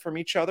offset from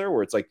each other,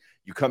 where it's like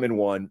you come in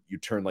one, you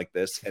turn like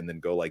this, and then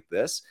go like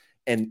this.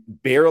 And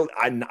barely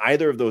on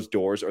either of those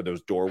doors or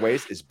those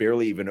doorways is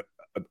barely even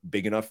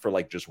big enough for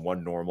like just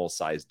one normal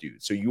sized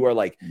dude. So you are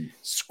like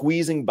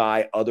squeezing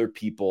by other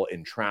people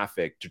in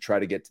traffic to try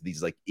to get to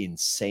these like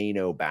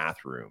insano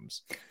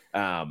bathrooms.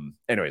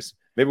 Anyways,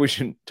 maybe we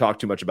shouldn't talk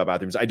too much about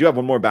bathrooms. I do have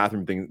one more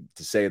bathroom thing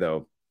to say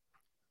though.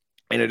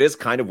 And it is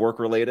kind of work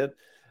related.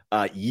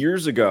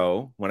 Years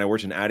ago, when I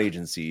worked in ad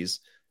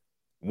agencies,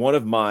 one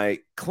of our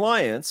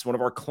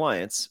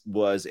clients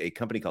was a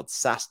company called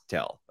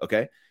SaskTel.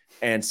 Okay.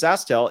 And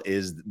SaskTel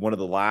is one of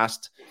the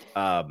last,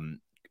 I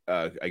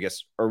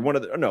guess, or one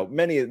of the, no,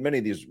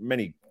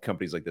 many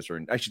companies like this,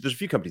 or actually there's a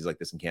few companies like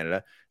this in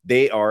Canada.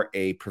 They are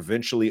a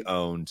provincially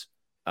owned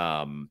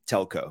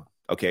telco.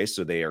 Okay.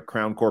 So they are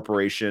Crown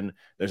Corporation.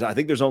 I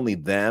think there's only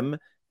them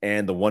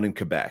and the one in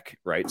Quebec,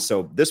 right?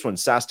 So this one,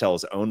 SaskTel,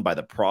 is owned by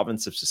the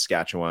province of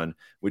Saskatchewan,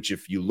 which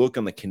if you look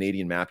on the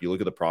Canadian map, you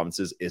look at the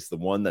provinces, is the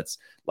one that's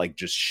like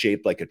just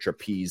shaped like a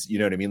trapeze. You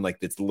know what I mean? Like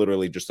it's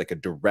literally just like a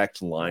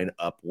direct line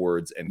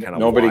upwards and kind of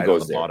Nobody wide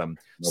goes on the there. bottom,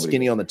 Nobody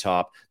skinny goes on the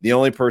top. The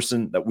only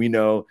person that we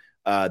know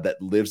that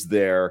lives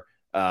there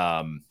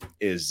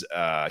is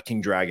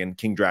King Dragon.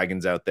 King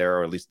Dragon's out there,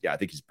 or at least, yeah, I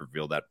think he's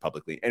revealed that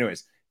publicly.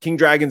 Anyways, King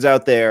Dragon's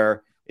out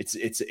there.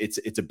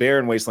 It's a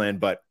barren wasteland,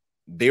 but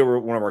they were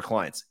one of our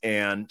clients,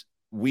 and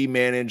we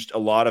managed a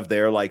lot of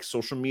their like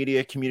social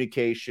media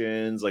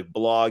communications, like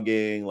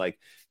blogging, like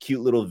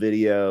cute little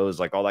videos,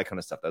 like all that kind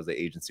of stuff. That was the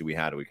agency we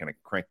had. We kind of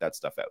cranked that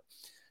stuff out.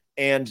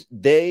 And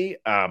they,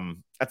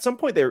 at some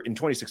point there in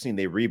 2016,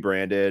 they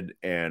rebranded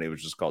and it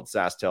was just called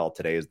SaskTel.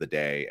 Today is the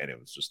day. And it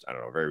was just, I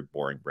don't know, very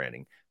boring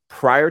branding.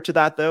 Prior to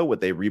that, though,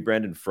 what they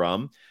rebranded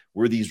from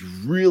were these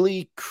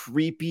really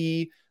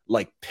creepy,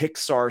 like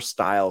Pixar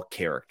style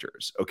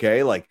characters.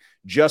 Okay. Like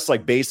just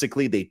like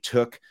basically they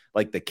took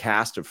like the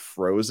cast of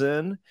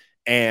Frozen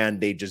and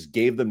they just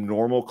gave them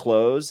normal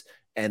clothes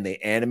and they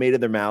animated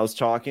their mouths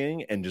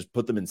talking and just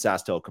put them in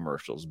SaskTel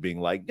commercials being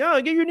like, "Yeah,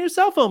 get your new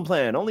cell phone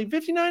plan, only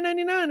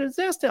 $59.99 in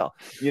SaskTel,"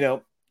 you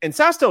know. And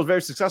SaskTel is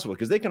very successful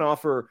because they can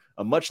offer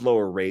a much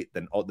lower rate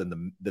than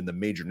the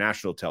major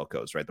national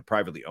telcos, right? The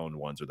privately owned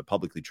ones or the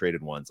publicly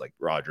traded ones like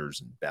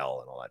Rogers and Bell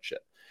and all that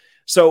shit.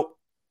 So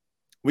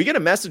we get a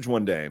message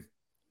one day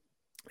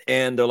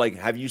and they're like,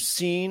 "Have you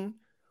seen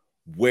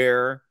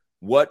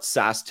what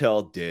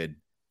SaskTel did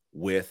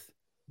with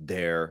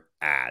their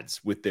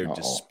ads, with their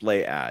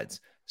display ads,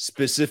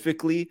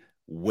 specifically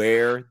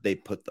where they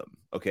put them?"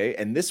 Okay.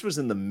 And this was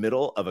in the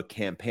middle of a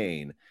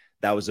campaign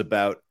that was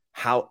about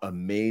how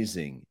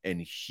amazing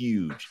and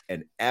huge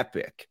and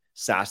epic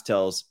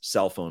SaskTel's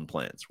cell phone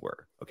plans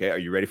were. Okay. Are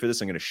you ready for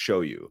this? I'm going to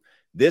show you.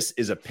 This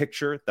is a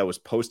picture that was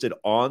posted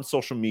on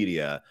social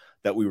media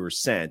that we were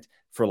sent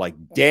for like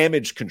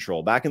damage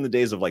control back in the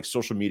days of like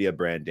social media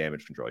brand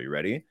damage control. You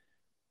ready?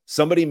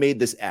 Somebody made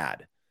this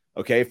ad.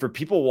 Okay. For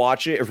people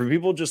watching or for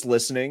people just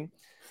listening,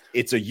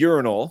 it's a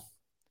urinal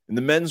in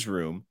the men's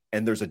room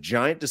and there's a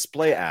giant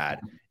display ad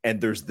and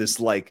there's this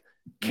like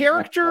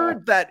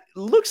character that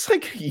looks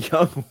like a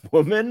young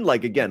woman.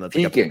 Like, again, that's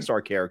like a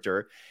Pixar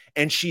character.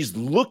 And she's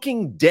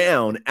looking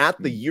down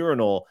at the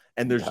urinal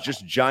and there's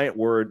just there's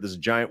a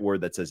giant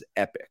word that says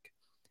epic.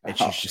 And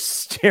she's just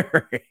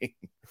staring.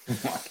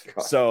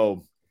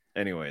 So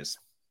anyways,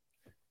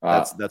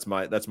 that's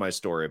my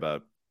story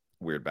about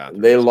weird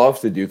bathrooms. They love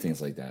to do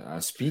things like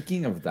that.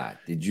 Speaking of that,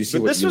 did you see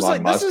what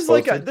Elon Musk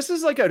posted? This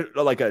is like a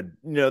you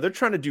know, they're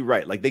trying to do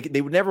right. Like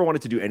they would never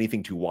wanted to do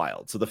anything too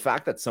wild. So the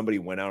fact that somebody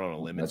went out on a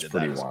limb and did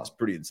that is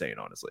pretty insane,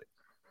 honestly.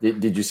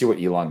 Did you see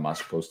what Elon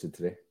Musk posted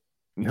today?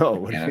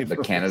 No, the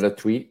Canada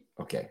tweet.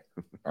 Okay,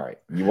 all right.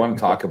 You want to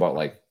talk about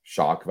like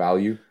shock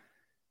value?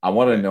 I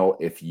want to know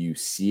if you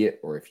see it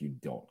or if you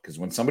don't. Because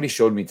when somebody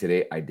showed me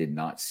today, I did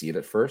not see it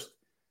at first.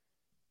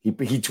 He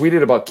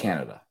tweeted about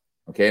Canada.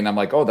 Okay, and I'm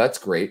like, oh, that's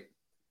great.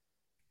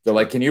 They're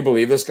like, can you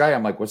believe this guy?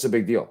 I'm like, what's the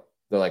big deal?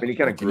 They're like, he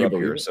kind of grew up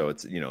here, so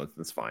it's, you know,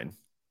 it's fine.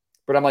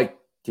 But I'm like,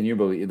 can you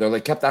believe? They're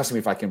like, kept asking me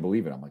if I can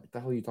believe it. I'm like, what the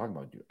hell are you talking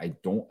about, dude? I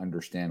don't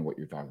understand what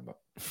you're talking about.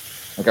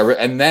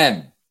 Okay, and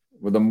then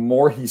the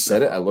more he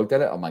said it, I looked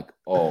at it. I'm like,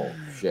 oh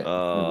shit.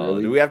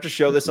 Really? Do we have to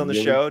show this on the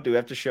show? Do we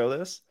have to show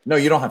this? No,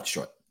 you don't have to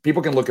show it.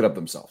 People can look it up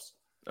themselves.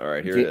 All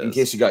right, here it is. In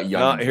case you got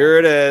young. Here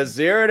it is.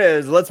 Here it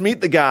is. Let's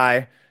meet the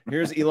guy.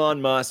 Here's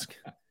Elon Musk.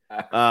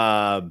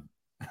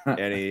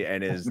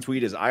 And his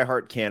tweet is "I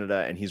Heart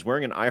Canada," and he's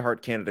wearing an "I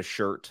Heart Canada"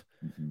 shirt,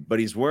 but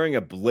he's wearing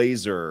a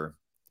blazer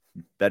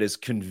that is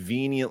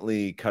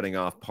conveniently cutting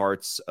off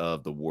parts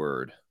of the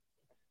word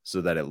so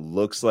that it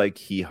looks like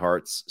he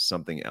hearts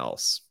something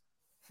else.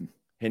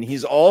 And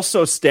he's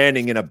also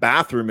standing in a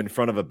bathroom in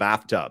front of a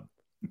bathtub.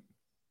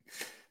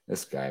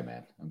 This guy,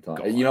 man, I'm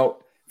telling you, you know,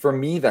 for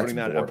me,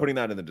 I'm putting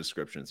that in the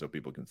description so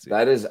people can see.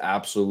 That is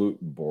absolute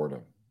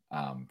boredom.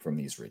 From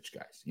these rich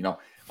guys. You know,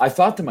 I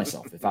thought to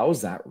myself, if I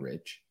was that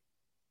rich,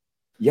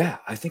 yeah,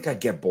 I think I'd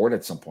get bored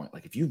at some point.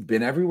 Like if you've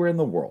been everywhere in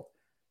the world,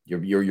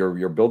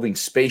 you're building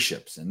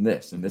spaceships and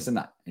this and this and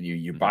that, and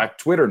you buy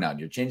Twitter now, and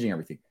you're changing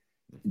everything.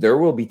 There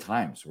will be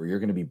times where you're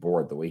going to be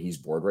bored the way he's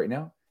bored right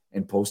now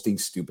and posting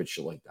stupid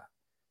shit like that.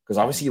 Because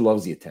obviously he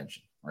loves the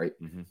attention, right?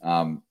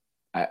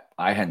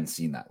 I hadn't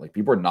seen that. Like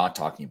people are not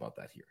talking about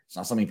that here. It's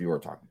not something people are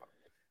talking about.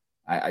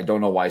 I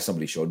don't know why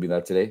somebody showed me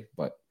that today,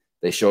 but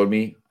they showed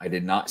me. I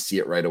did not see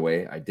it right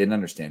away. I didn't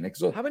understand it.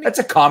 So that's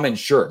a common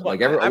shirt. Like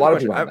a lot of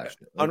people have that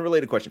shit. Right?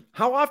 Unrelated question.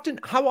 How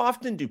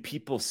often do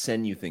people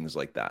send you things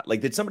like that?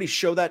 Like, did somebody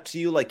show that to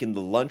you like in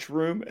the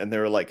lunchroom and they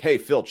were like, "Hey,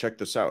 Phil, check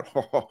this out."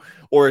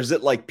 Or is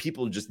it like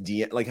people just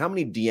DM? Like, how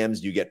many DMs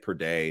do you get per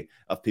day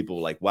of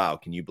people like, "Wow,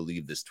 can you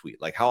believe this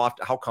tweet?" Like, how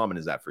common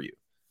is that for you?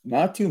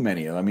 Not too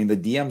many. I mean, the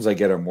DMs I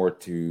get are more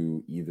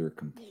to either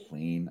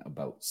complain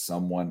about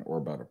someone or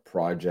about a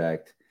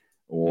project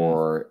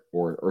or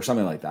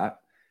something like that.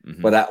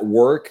 But at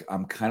work,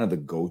 I'm kind of the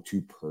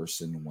go-to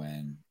person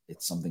when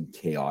it's something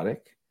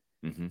chaotic.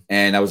 Mm-hmm.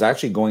 And I was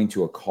actually going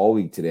to a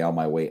colleague today on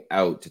my way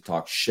out to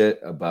talk shit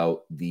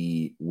about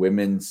the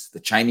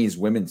Chinese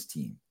women's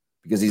team,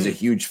 because he's a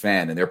huge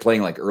fan and they're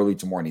playing like early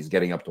tomorrow and he's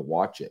getting up to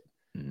watch it.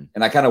 Mm-hmm.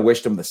 And I kind of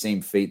wished him the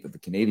same fate that the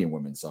Canadian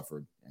women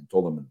suffered and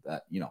told him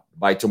that,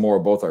 by tomorrow,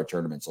 both our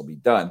tournaments will be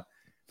done.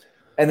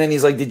 And then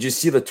he's like, did you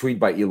see the tweet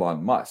by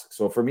Elon Musk?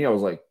 So for me, I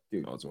was like,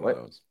 dude, what?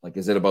 Like,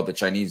 is it about the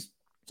Chinese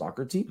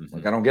soccer team? Mm-hmm.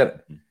 Like, I don't get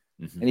it.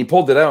 Mm-hmm. And he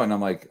pulled it out and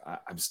I'm like,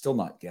 I'm still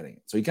not getting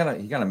it. So he kind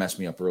of messed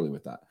me up early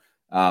with that.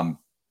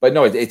 But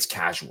no, it's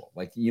casual.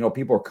 Like,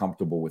 people are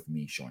comfortable with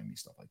me showing me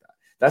stuff like that.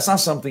 That's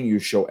not something you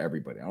show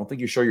everybody. I don't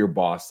think you show your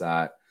boss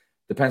that.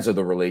 Depends on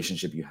the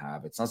relationship you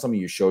have. It's not something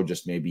you show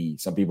just maybe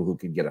some people who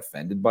can get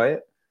offended by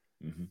it.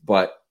 Mm-hmm.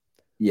 But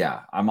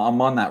yeah, I'm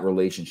on that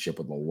relationship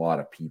with a lot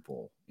of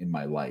people in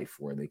my life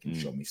where they can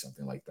show me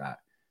something like that.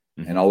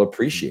 Mm-hmm. And I'll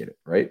appreciate it.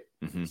 Right.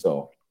 Mm-hmm.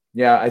 So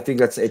yeah, I think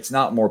it's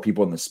not more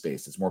people in the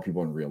space. It's more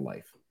people in real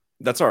life.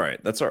 That's all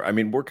right. That's all right. I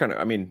mean,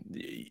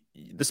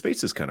 the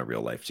space is kind of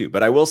real life too,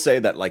 but I will say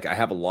that like, I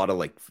have a lot of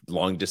like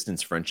long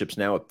distance friendships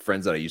now with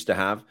friends that I used to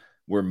have,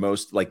 where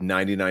most like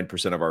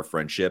 99% of our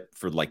friendship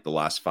for like the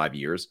last 5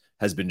 years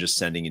has been just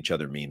sending each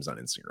other memes on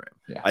Instagram.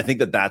 Yeah. I think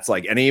that's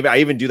like, and I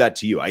even do that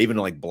to you. I even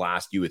like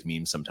blast you with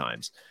memes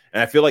sometimes.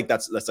 And I feel like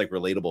that's like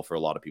relatable for a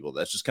lot of people.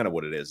 That's just kind of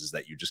what it is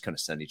that you just kind of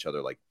send each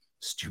other like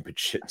stupid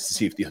shit to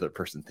see if the other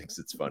person thinks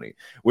it's funny,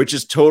 which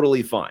is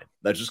totally fine.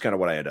 That's just kind of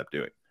what I end up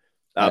doing.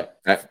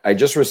 I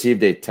just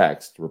received a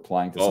text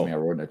replying to something I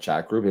wrote in a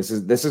chat group. This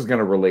is going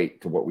to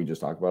relate to what we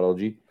just talked about,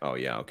 LG. Oh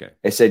yeah, okay.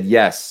 It said,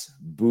 yes,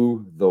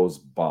 boo those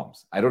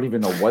bums. I don't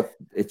even know what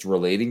it's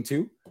relating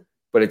to,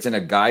 but it's in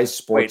a guy's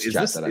sports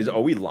chat.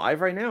 Are we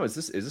live right now? Is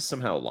this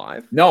somehow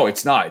live? No,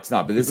 it's not. It's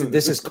not. But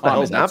this is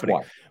common. That's happening.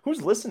 Why.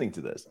 Who's listening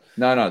to this?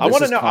 No. I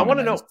want to know. I want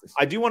to know.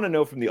 I do want to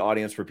know from the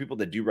audience, for people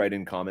that do write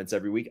in comments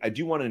every week. I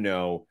do want to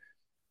know,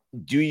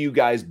 do you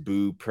guys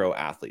boo pro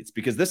athletes?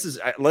 Because this is,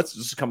 let's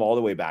just come all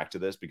the way back to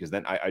this, because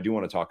then I do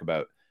want to talk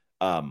about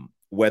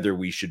whether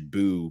we should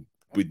boo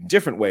with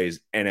different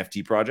ways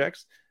NFT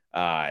projects.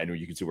 And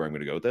you can see where I'm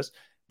going to go with this.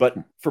 But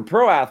for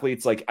pro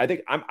athletes, like, I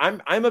think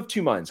I'm of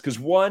two minds, because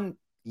one,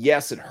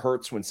 yes, it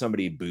hurts when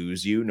somebody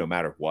boos you no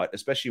matter what,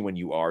 especially when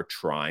you are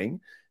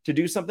trying to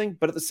do something.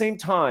 But at the same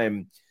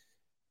time,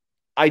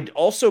 I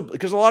also,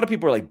 because a lot of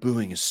people are like,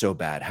 booing is so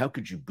bad. How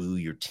could you boo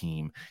your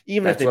team?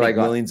 Even if they make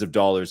millions of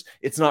dollars,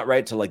 it's not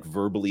right to like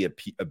verbally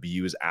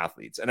abuse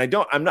athletes. And I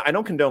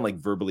don't condone like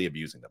verbally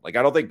abusing them. Like,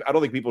 I don't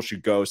think people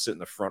should go sit in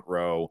the front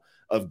row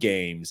of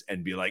games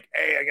and be like,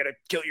 hey, I got to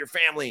kill your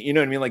family. You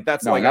know what I mean? Like,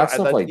 that's not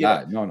stuff like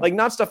that. No, like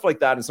not stuff like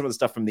that. And some of the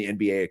stuff from the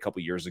NBA a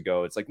couple years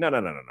ago, it's like, no.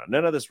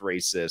 None of this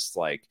racist,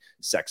 like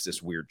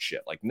sexist, weird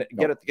shit. Like,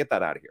 get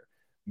that out of here.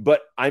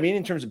 But I mean,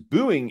 in terms of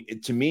booing,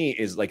 it to me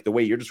is like the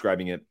way you're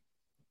describing it,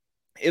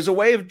 is a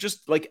way of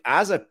just like,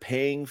 as a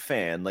paying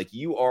fan, like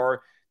you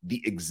are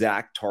the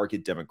exact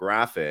target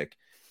demographic.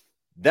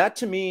 That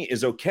to me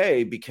is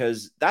okay,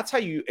 because that's how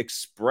you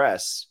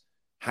express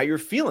how you're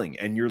feeling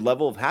and your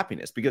level of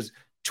happiness, because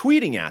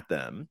tweeting at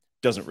them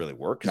doesn't really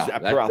work, because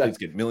pro athletes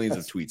get millions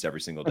of tweets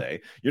every single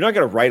day. You're not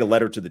going to write a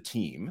letter to the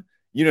team.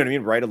 You know what I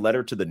mean? Write a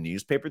letter to the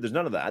newspaper. There's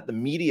none of that. The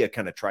media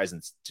kind of tries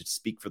to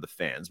speak for the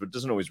fans, but it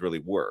doesn't always really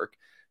work.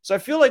 So I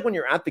feel like when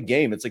you're at the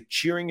game, it's like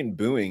cheering and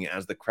booing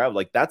as the crowd.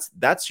 Like that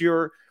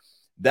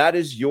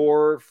is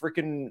your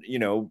freaking,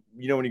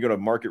 when you go to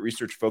market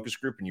research focus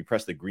group and you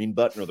press the green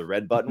button or the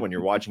red button when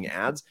you're watching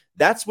ads,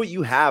 that's what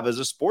you have as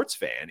a sports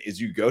fan. Is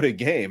you go to a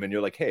game and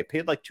you're like, hey, I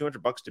paid like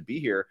 $200 to be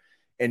here,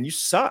 and you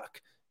suck,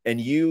 and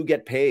you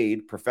get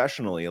paid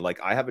professionally. Like,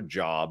 I have a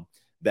job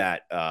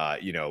that,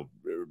 very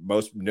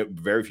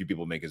few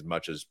people make as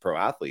much as pro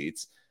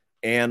athletes.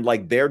 And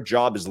like, their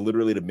job is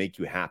literally to make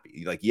you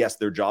happy. Like, yes,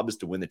 their job is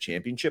to win the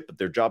championship, but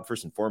their job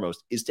first and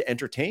foremost is to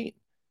entertain.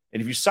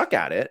 And if you suck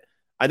at it,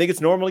 I think it's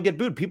normal to get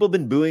booed. People have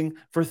been booing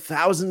for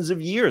thousands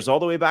of years,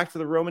 all the way back to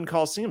the Roman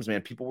Colosseums,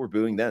 man. People were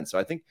booing then. So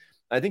I think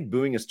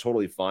booing is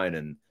totally fine.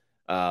 And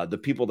the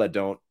people that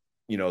don't,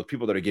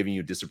 people that are giving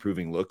you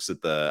disapproving looks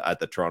at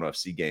the Toronto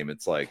FC game,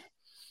 it's like,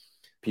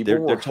 people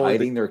were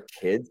hiding their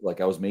kids. Like,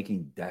 I was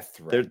making death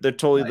threats. They're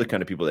totally the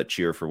kind of people that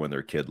cheer for when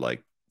their kid,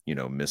 like,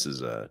 misses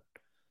the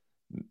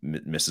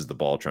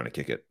ball trying to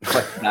kick it.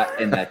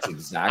 And that's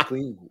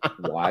exactly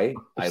why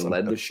I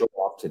led the show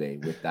off today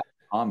with that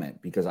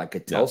comment, because I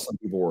could tell some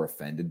people were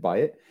offended by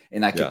it.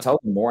 And I could tell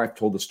the more I've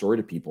told the story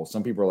to people,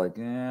 some people are like,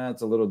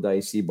 it's a little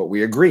dicey, but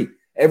we agree.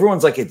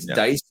 Everyone's like, it's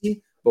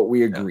dicey, but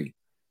we agree.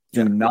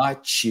 Do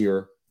not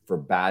cheer for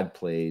bad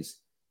plays,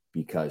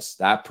 because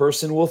that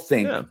person will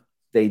think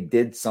they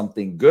did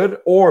something good,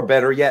 or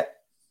better yet,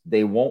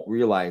 they won't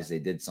realize they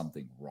did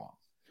something wrong.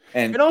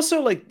 And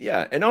also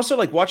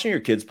like watching your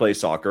kids play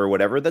soccer or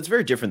whatever, that's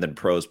very different than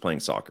pros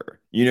playing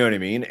soccer. You know what I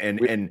mean?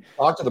 And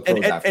talk to the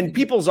pros and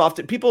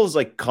people's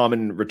like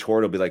common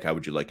retort will be like, how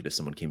would you like it if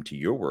someone came to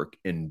your work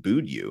and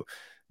booed you?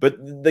 But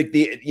like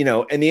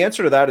and the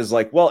answer to that is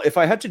like, well, if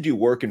I had to do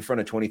work in front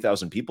of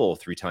 20,000 people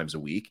 3 times a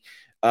week,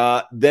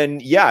 then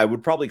yeah, I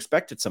would probably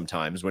expect it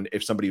sometimes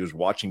if somebody was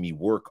watching me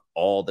work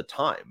all the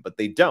time, but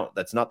they don't.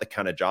 That's not the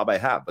kind of job I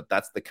have, but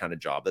that's the kind of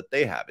job that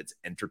they have. It's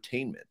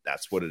entertainment.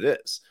 That's what it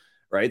is.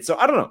 Right. So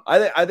I don't know.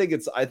 I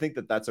think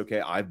that's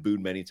okay. I've booed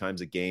many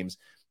times at games,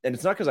 and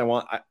it's not because I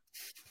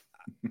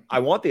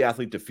want the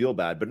athlete to feel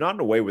bad, but not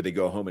in a way where they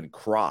go home and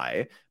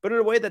cry, but in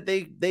a way that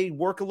they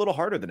work a little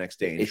harder the next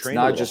day and it's train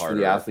not just harder. For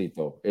the athlete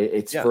though.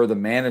 It's for the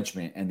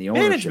management and the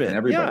ownership and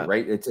everybody,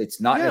 right? It's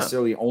not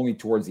necessarily only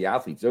towards the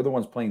athletes. They're the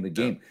ones playing the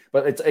game.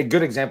 But it's a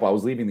good example. I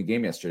was leaving the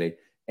game yesterday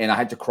and I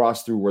had to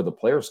cross through where the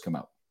players come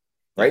out,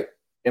 right?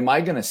 Am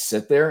I going to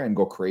sit there and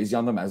go crazy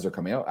on them as they're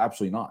coming out?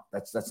 Absolutely not.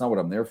 That's not what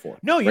I'm there for.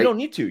 No, you don't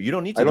need to. You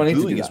don't need to. I don't need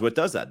to do that. Is what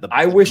does that.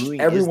 I wish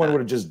everyone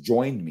would have just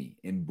joined me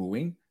in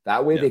booing.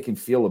 That way they can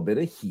feel a bit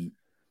of heat,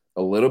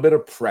 a little bit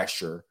of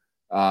pressure,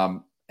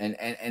 and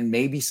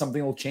maybe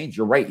something will change.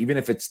 You're right. Even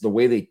if it's the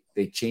way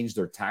they change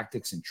their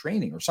tactics and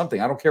training or something,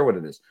 I don't care what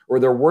it is,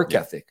 or their work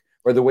ethic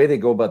or the way they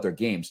go about their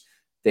games,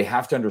 they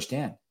have to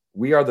understand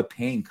we are the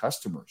paying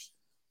customers.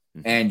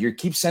 Mm-hmm. And you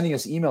keep sending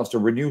us emails to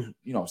renew,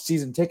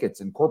 season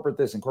tickets and corporate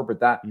this and corporate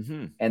that.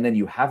 Mm-hmm. And then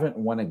you haven't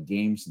won a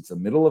game since the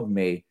middle of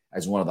May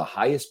as one of the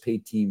highest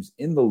paid teams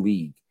in the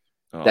league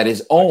that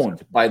is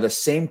owned by the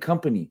same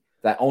company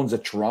that owns the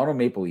Toronto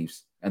Maple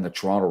Leafs and the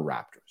Toronto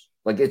Raptors.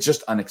 Like, it's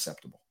just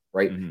unacceptable,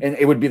 right? Mm-hmm. And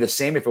it would be the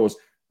same if it was,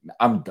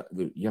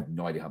 you have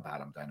no idea how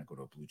bad I'm dying to go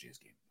to a Blue Jays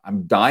game.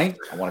 I'm dying.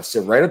 I want to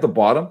sit right at the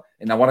bottom,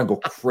 and I want to go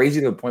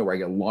crazy to the point where I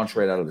get launched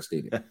right out of the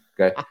stadium,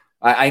 okay?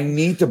 I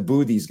need to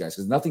boo these guys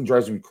because nothing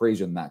drives me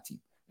crazier than that team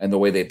and the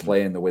way they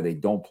play and the way they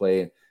don't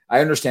play.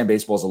 I understand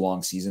baseball is a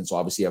long season, so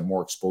obviously you have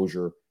more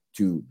exposure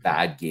to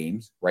bad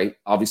games, right?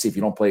 Obviously, if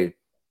you don't play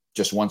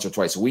just once or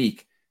twice a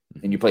week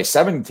and you play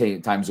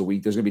 7 times a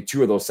week, there's going to be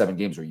 2 of those 7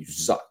 games where you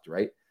sucked,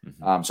 right?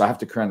 Mm-hmm. So I have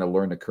to kind of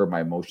learn to curb my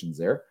emotions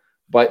there.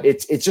 But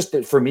it's just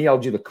that for me,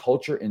 LG, the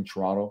culture in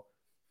Toronto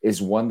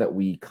is one that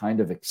we kind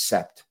of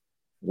accept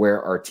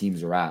where our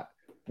teams are at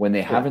when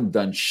they haven't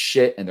done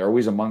shit and they're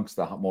always amongst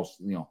the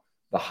most,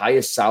 the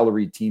highest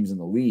salaried teams in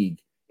the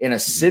league in a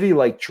city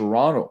like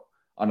Toronto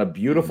on a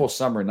beautiful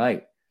summer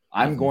night.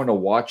 I'm going to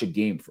watch a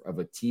game of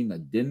a team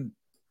that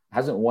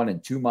hasn't won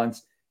in 2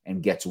 months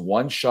and gets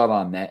one shot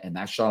on net. And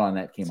that shot on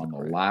net came on the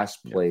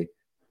last play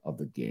of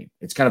the game.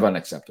 It's kind of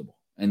unacceptable.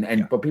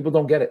 But people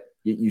don't get it.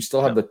 You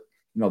still have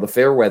the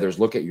fair weathers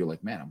look at you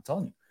like, man, I'm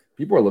telling you,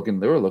 they were looking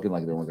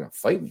like they weren't going to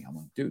fight me. I'm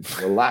like, dude,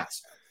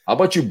 relax. How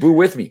about you boo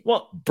with me?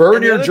 Well,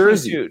 burn your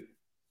jersey.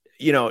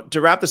 Too,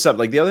 to wrap this up,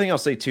 like the other thing I'll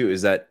say too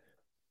is that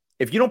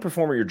if you don't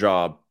perform at your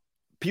job,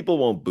 people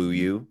won't boo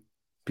you.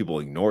 People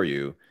will ignore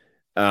you.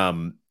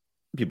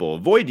 People will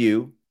avoid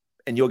you,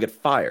 and you'll get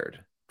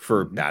fired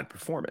for bad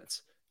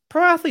performance.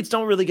 Pro athletes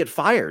don't really get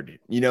fired.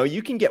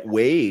 You can get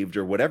waived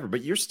or whatever,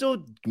 but you're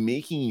still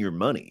making your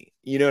money.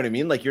 You know what I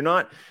mean? Like, you're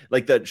not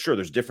like that. Sure,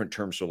 there's different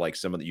terms for like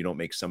some of the, you don't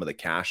make some of the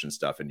cash and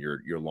stuff, and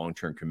your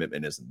long-term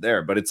commitment isn't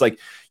there. But it's like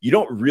you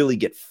don't really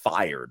get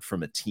fired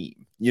from a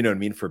team. You know what I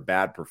mean? For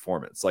bad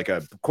performance, like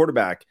a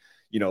quarterback.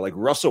 Like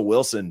Russell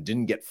Wilson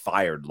didn't get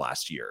fired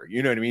last year.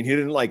 You know what I mean? He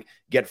didn't like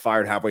get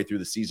fired halfway through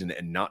the season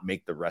and not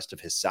make the rest of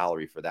his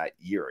salary for that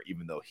year,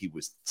 even though he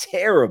was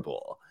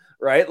terrible.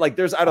 Right? Like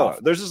there's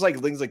just like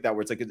things like that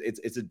where it's like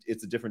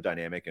it's a different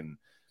dynamic. And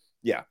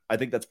yeah, I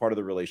think that's part of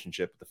the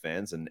relationship with the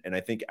fans. And I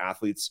think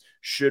athletes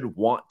should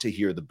want to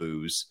hear the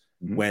boos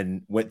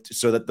when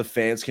so that the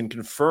fans can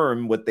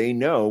confirm what they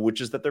know, which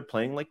is that they're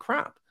playing like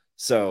crap.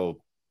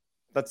 So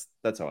that's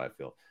how I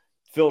feel.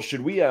 Phil,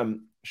 should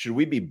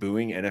we be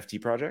booing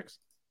NFT projects?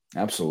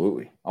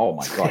 Absolutely. Oh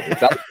my God. If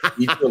that was a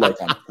feature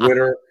like on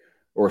Twitter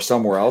or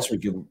somewhere else where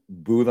you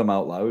boo them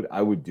out loud,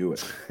 I would do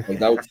it. Like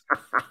that would,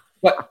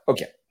 but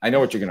okay. I know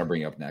what you're going to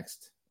bring up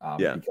next.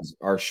 Because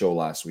our show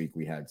last week,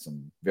 we had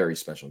some very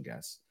special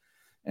guests.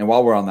 And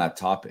while we're on that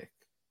topic,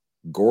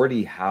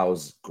 Gordie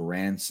Howe's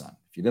grandson,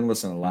 if you didn't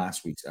listen to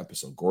last week's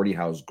episode, Gordie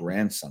Howe's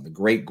grandson, the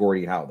great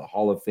Gordie Howe, the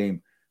Hall of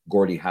Fame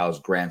Gordie Howe's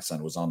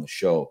grandson was on the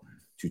show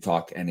to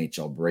talk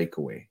NHL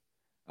breakaway.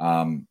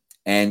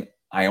 And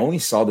I only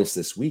saw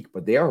this week,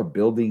 but they are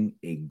building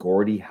a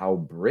Gordie Howe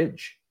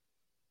bridge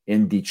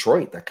in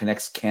Detroit that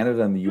connects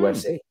Canada and the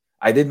USA.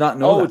 I did not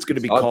know. Oh, it's going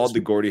to be called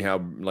the Gordie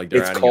Howe. Like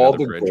they're adding called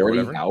the bridge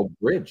Gordie Howe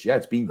Bridge. Yeah,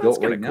 it's being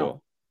built right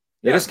now.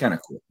 It is kind of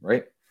cool,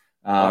 right?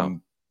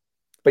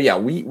 But yeah,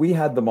 we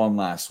had them on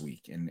last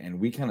week, and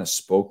we kind of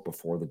spoke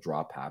before the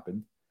drop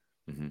happened,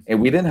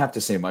 and we didn't have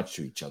to say much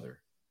to each other.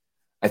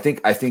 I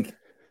think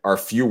our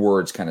few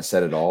words kind of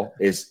said it all.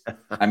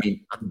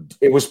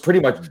 It was pretty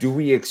much, do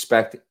we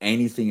expect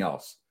anything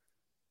else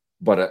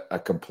but a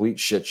complete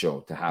shit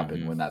show to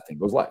happen when that thing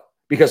goes live?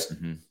 Because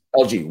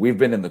LG, we've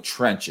been in the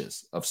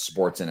trenches of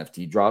sports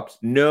NFT drops.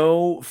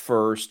 No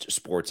first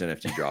sports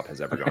NFT drop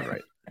has ever gone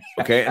right.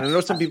 Okay. And I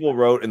know some people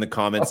wrote in the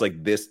comments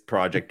like this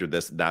project or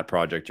that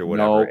project or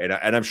whatever. No.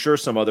 And I'm sure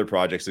some other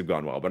projects have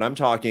gone well, but I'm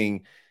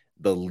talking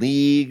the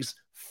league's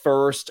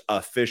first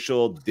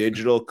official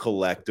digital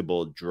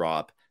collectible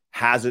drop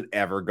Has it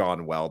ever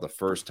gone well the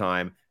first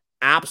time?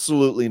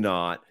 Absolutely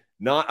not.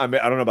 I mean,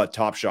 I don't know about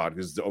Top Shot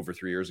because it's over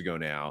 3 years ago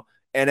now.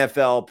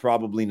 NFL,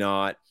 probably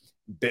not.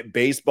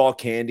 Baseball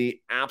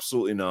candy,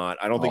 absolutely not.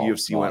 I don't think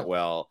UFC went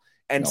well.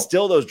 And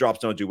still those drops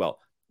don't do well.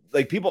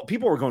 Like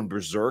people were going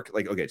berserk.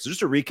 Like, okay, so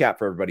just a recap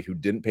for everybody who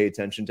didn't pay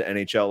attention to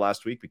NHL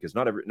last week, because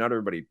not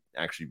everybody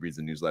actually reads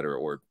the newsletter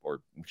or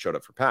showed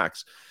up for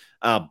PAX.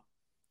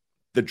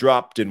 The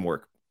drop didn't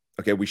work.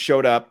 Okay, we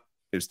showed up.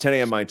 It was 10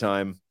 a.m. my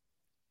time.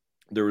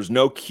 There was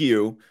no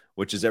queue,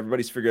 which is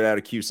everybody's figured out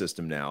a queue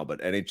system now, but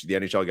the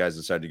NHL guys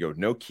decided to go with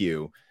no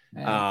queue.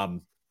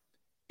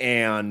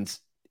 And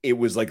it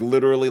was like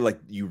literally like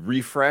you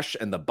refresh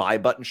and the buy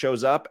button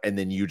shows up, and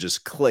then you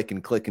just click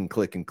and click and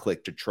click and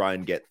click to try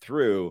and get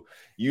through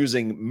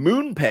using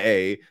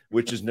MoonPay,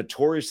 which is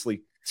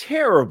notoriously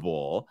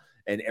terrible.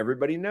 And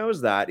everybody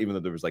knows that, even though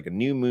there was like a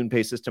new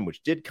MoonPay system,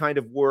 which did kind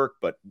of work,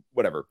 but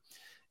whatever.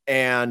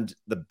 And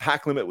the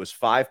pack limit was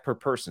 5 per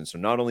person. So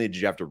not only did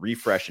you have to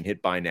refresh and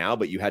hit buy now,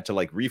 but you had to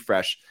like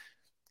refresh,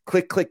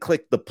 click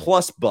the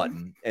plus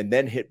button, and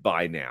then hit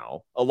buy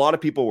now. A lot of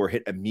people were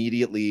hit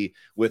immediately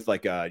with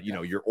like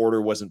your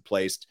order wasn't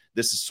placed.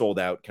 This is sold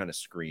out kind of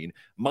screen.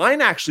 Mine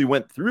actually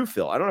went through,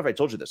 Phil. I don't know if I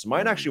told you this.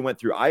 Mine actually went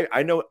through.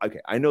 I know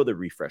the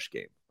refresh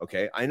game.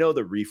 Okay. I know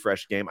the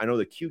refresh game. I know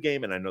the queue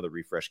game, and I know the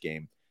refresh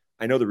game.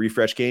 I know the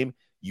refresh game.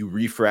 You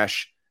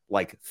refresh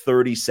like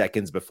 30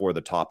 seconds before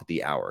the top of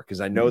the hour. Cause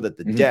I know that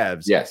the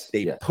devs,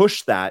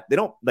 push that. They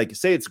don't like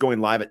say it's going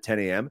live at 10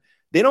 a.m.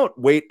 They don't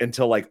wait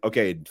until like,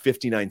 okay,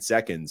 59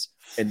 seconds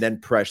and then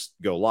press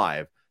go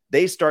live.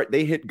 They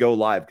hit go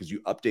live because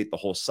you update the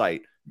whole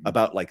site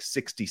about like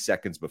 60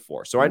 seconds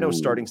before. So I know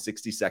starting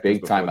 60 seconds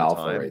big time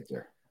alpha right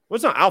there. Well,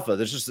 it's not alpha.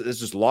 It's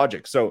just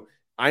logic. So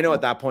I know at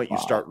that point you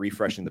start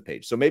refreshing the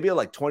page. So maybe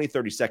like 20,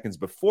 30 seconds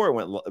before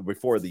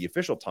the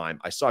official time,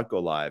 I saw it go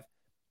live.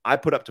 I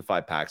put up to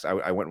 5 packs.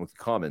 I went with the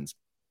commons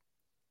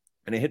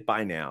and I hit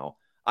buy now.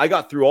 I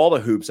got through all the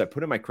hoops. I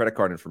put in my credit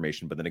card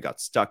information, but then it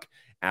got stuck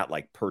at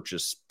like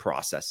purchase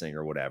processing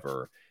or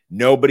whatever.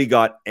 Nobody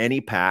got any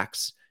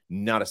packs.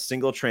 Not a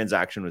single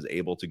transaction was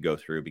able to go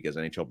through because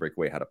NHL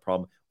Breakaway had a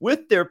problem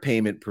with their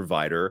payment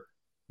provider,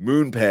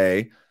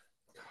 MoonPay.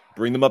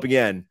 Bring them up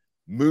again.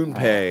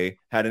 MoonPay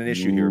had an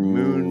issue here.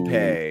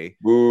 MoonPay.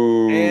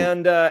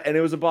 And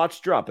it was a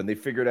botched drop, and they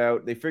figured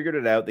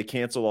it out. They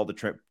canceled all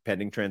the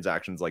pending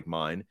transactions like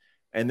mine,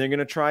 and they're going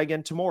to try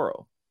again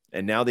tomorrow.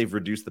 And now they've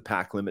reduced the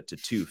pack limit to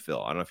 2,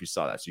 Phil. I don't know if you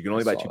saw that. So you can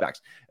only buy 2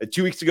 packs.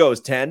 2 weeks ago it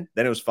was 10,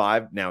 then it was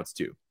 5, now it's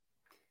 2.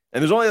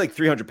 And there's only like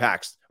 300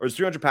 packs, or there's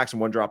 300 packs in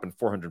one drop and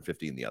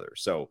 450 in the other.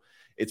 So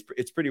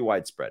it's pretty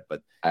widespread.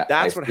 But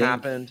that's what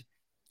happened,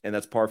 and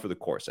that's par for the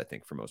course, I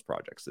think, for most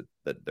projects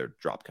that their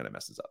drop kind of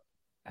messes up.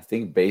 I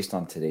think based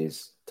on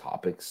today's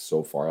topics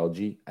so far,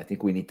 LG, I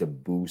think we need to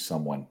boo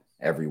someone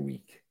every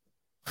week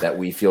that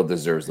we feel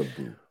deserves a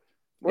boo.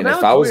 Well, and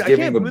if I was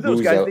giving the those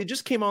guys, they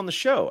just came on the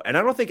show, and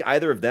I don't think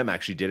either of them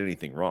actually did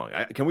anything wrong.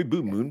 Can we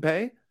boo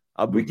MoonPay?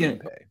 I'll boo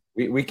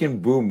MoonPay. We can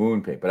boo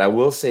MoonPay, but I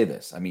will say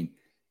this. I mean,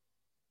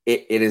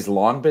 it has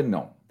long been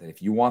known that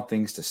if you want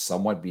things to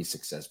somewhat be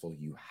successful,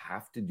 you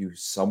have to do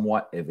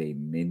somewhat of a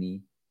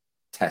mini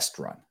test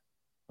run.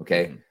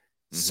 Okay. Mm-hmm.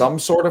 Some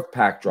sort of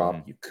pack drop.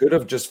 Mm-hmm. You could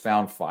have just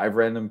found 5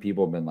 random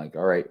people and been like,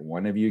 all right,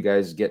 one of you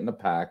guys getting a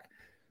pack.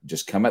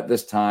 Just come at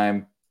this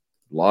time,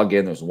 log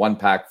in. There's 1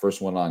 pack.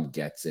 First one on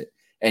gets it.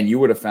 And you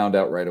would have found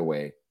out right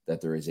away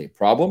that there is a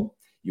problem.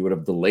 You would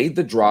have delayed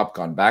the drop,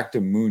 gone back to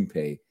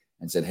MoonPay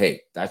and said,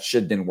 hey, that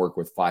shit didn't work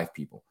with 5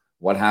 people.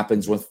 What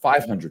happens when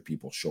 500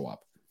 people show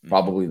up?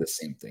 Probably the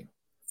same thing.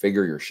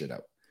 Figure your shit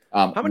out.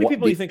 How many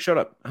people do you think showed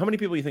up? How many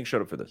people do you think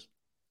showed up for this?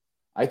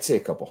 I'd say a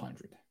couple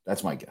hundred.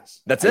 That's my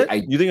guess. That's it?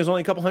 You think it's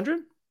only a couple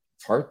hundred?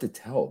 It's hard to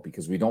tell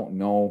because we don't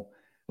know.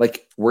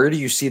 Like, where do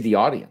you see the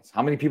audience?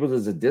 How many people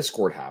does the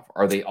Discord have?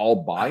 Are they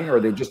all buying, or are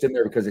they just in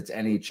there because it's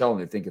NHL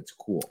and they think it's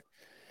cool?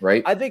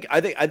 Right. I think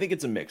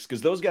it's a mix,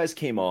 because those guys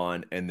came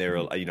on and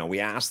they're, we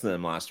asked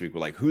them last week,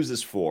 we're like, who's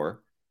this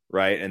for?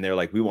 Right. And they're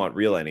like, we want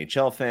real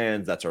NHL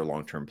fans. That's our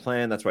long-term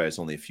plan. That's why it's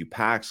only a few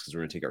packs, because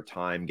we're going to take our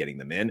time getting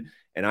them in.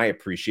 And I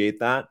appreciate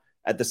that.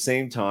 At the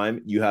same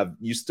time,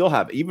 you still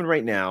have, even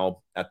right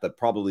now, at the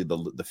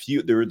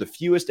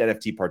fewest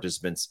NFT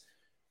participants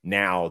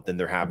now than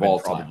there have been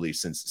probably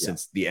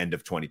since the end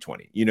of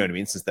 2020. You know what I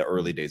mean? Since the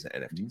early days of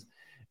NFTs.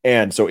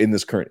 And so in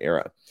this current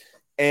era.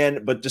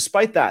 But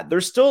despite that,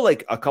 there's still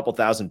like a couple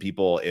thousand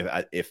people,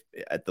 if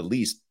at the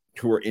least,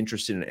 who are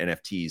interested in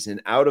NFTs.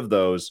 And out of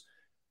those,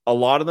 a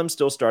lot of them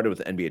still started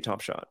with NBA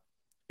Top Shot.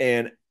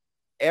 And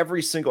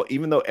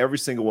even though every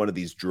single one of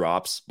these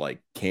drops,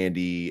 like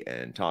Candy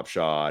and Top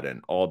Shot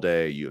and All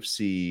Day,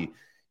 UFC,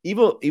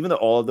 even though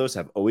all of those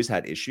have always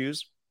had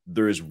issues,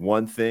 there is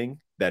one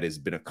thing that has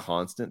been a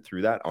constant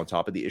through that, on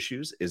top of the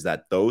issues, is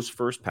that those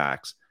first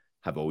packs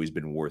have always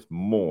been worth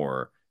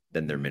more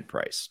than their mint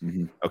price.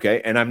 Mm-hmm.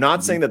 Okay. And I'm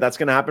not saying that that's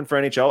going to happen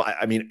for NHL.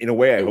 I mean, in a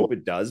way, I hope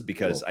it does,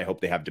 because I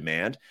hope they have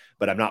demand,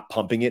 but I'm not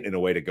pumping it in a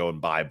way to go and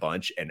buy a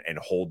bunch and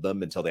hold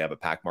them until they have a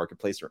pack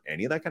marketplace or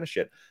any of that kind of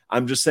shit.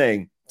 I'm just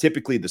saying,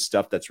 typically the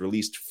stuff that's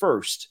released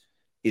first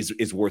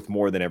is worth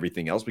more than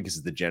everything else because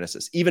it's the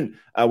Genesis. Even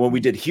when we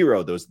did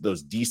Hero, those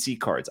DC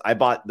cards, I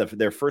bought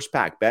their first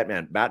pack,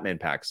 Batman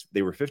packs.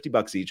 They were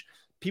 $50 each.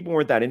 People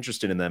weren't that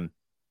interested in them.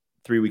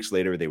 3 weeks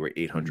later, they were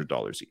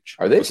 $800 each.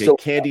 Are they still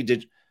Candy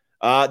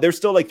they're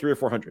still like 300 or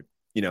 400.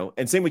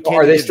 And same with Candy.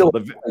 Are they Digital.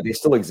 They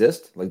still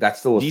exist? Like that's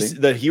still a thing?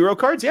 The Hero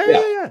cards? Yeah.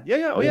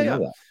 Oh yeah.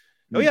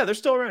 Oh yeah, they're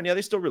still around. Yeah,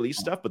 they still release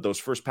stuff, but those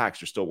first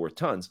packs are still worth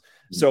tons.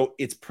 So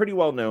it's pretty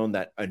well known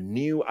that a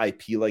new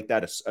IP like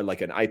that, like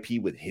an IP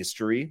with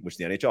history, which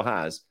the NHL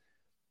has,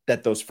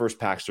 that those first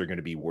packs are going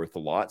to be worth a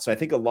lot. So I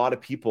think a lot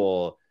of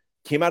people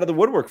came out of the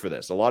woodwork for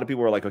this. A lot of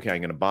people were like, okay,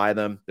 I'm going to buy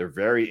them. They're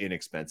very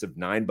inexpensive.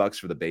 $9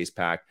 for the base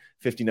pack,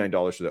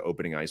 $59 for the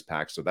opening ice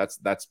pack. So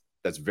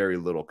that's very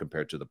little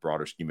compared to the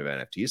broader scheme of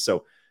NFTs.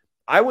 So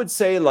I would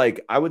say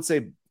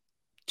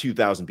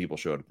 2,000 people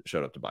showed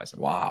up to buy some.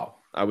 Wow.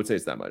 I would say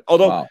it's that much.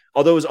 Although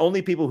it was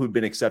only people who'd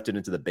been accepted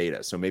into the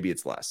beta, so maybe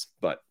it's less.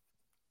 But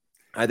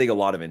I think a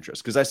lot of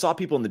interest because I saw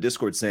people in the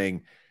Discord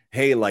saying,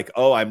 "Hey, like,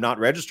 oh, I'm not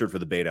registered for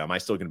the beta. Am I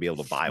still going to be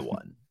able to buy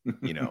one?"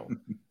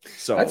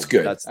 So that's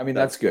good.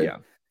 That's good.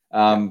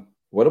 Yeah.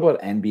 What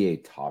about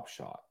NBA Top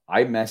Shot?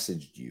 I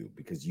messaged you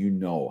because you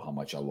know how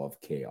much I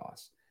love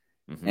chaos,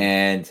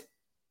 and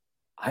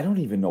I don't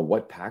even know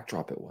what pack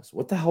drop it was.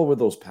 What the hell were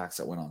those packs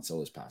that went on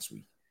sale this past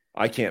week?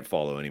 I can't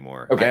follow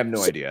anymore. Okay. I have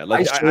no idea.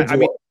 Like, I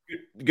mean,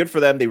 good for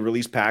them. They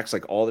release packs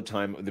like all the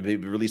time. They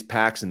release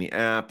packs in the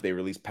app. They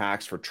release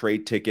packs for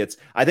trade tickets.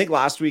 I think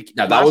last week.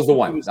 Yeah, that was the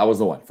one. That was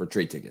the one for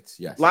trade tickets.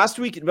 Yes. Last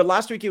week it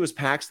was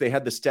packs. They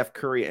had the Steph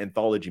Curry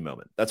anthology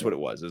moment. That's what it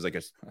was. It was like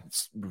a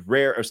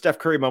rare Steph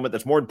Curry moment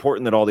that's more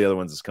important than all the other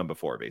ones that's come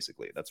before.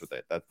 Basically, that's what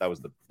that was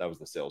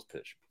the sales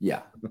pitch.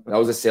 Yeah, that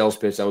was a sales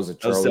pitch. That was a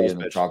Charlie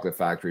and the Chocolate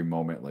Factory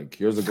moment. Like,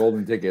 here's a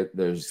golden ticket.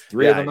 There's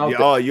 3 of them out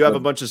there. Oh, you have a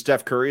bunch of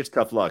Steph Curry. It's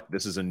tough luck.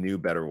 This is a new,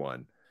 better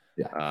one.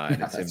 Yeah,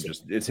 and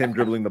it's him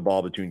dribbling the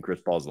ball between Chris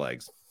Paul's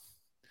legs.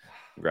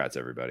 Congrats,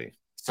 everybody.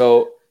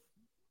 So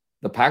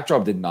the pack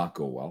drop did not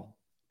go well.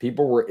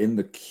 People were in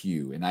the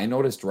queue, and I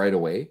noticed right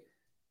away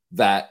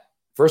that,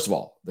 first of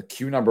all, the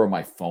queue number on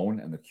my phone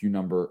and the queue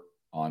number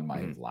on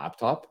my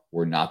laptop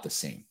were not the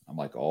same. I'm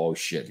like, oh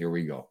shit, here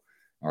we go.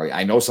 All right,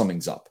 I know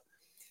something's up.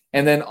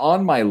 And then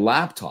on my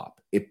laptop,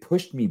 it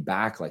pushed me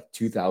back like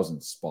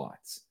 2,000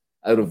 spots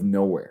out of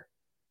nowhere.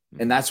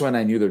 And that's when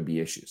I knew there'd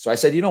be issues. So I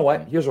said, you know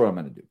what? Here's what I'm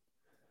going to do.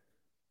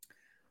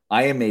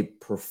 I am a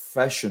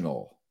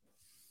professional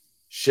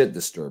shit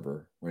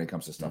disturber when it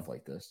comes to stuff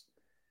like this.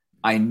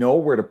 I know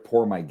where to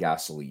pour my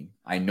gasoline.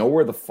 I know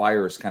where the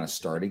fire is kind of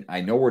starting. I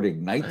know where to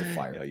ignite the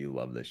fire. Oh, you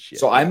love this shit.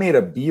 So I made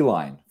a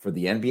beeline for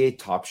the NBA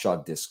Top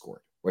Shot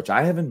Discord, which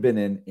I haven't been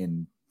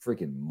in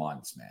freaking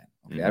months, man.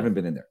 Okay, I haven't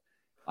been in there.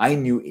 I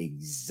knew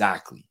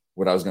exactly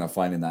what I was going to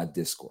find in that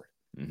Discord.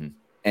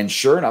 And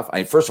sure enough,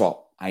 first of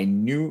all, I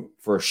knew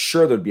for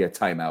sure there'd be a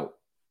timeout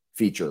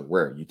feature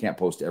where you can't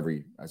post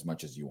as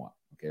much as you want,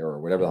 okay, or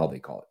whatever the hell they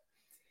call it.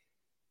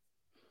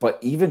 But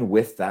even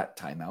with that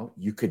timeout,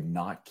 you could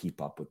not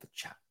keep up with the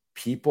chat.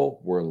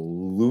 People were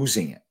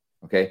losing it,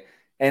 okay?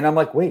 And I'm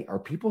like, wait, are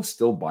people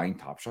still buying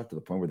Top Shot to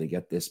the point where they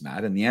get this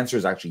mad? And the answer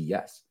is actually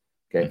yes,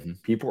 okay?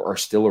 People are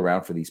still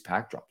around for these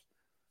pack drops.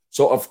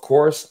 So, of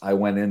course, I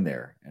went in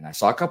there and I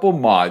saw a couple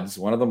mods.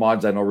 One of the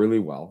mods I know really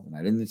well, and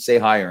I didn't say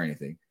hi or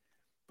anything.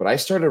 But I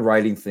started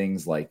writing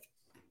things like,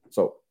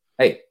 so,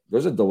 hey,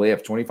 there's a delay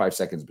of 25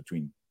 seconds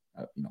between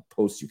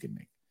posts you can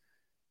make.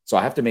 So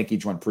I have to make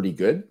each one pretty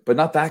good, but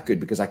not that good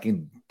because I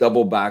can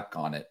double back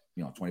on it,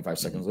 25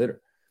 seconds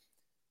later.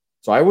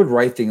 So I would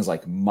write things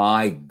like,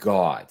 my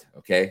God,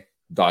 okay, ...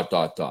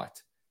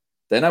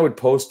 Then I would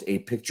post a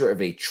picture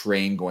of a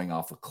train going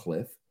off a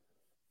cliff.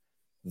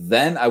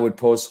 Then I would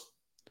post,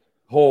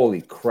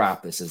 holy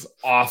crap, this is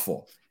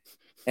awful.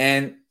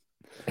 And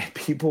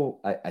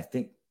people, I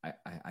think,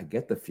 I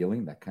get the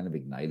feeling that kind of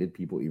ignited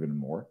people even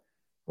more,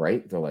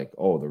 right? They're like,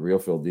 oh, the real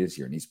Phil D is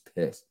here and he's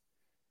pissed.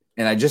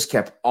 And I just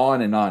kept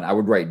on and on. I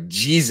would write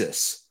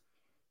Jesus ...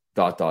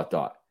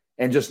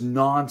 and just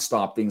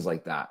nonstop things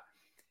like that.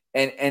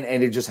 And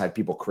it just had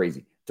people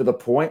crazy to the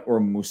point where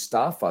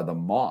Mustafa, the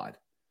mod,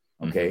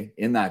 okay,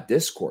 in that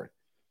Discord,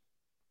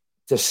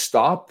 to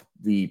stop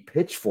the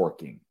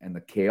pitchforking and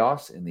the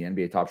chaos in the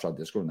NBA Top Shot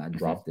Discord, and that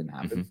drop didn't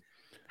happen,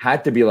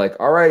 had to be like,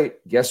 all right,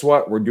 guess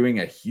what? We're doing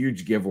a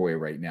huge giveaway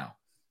right now.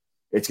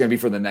 It's going to be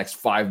for the next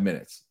 5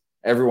 minutes.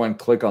 Everyone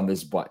click on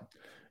this button.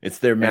 It's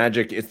their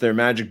magic. It's their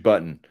magic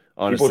button.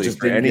 Honestly,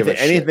 for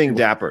anything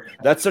dapper.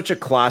 That's such a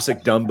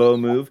classic Dumbo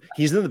move.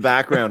 He's in the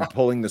background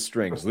pulling the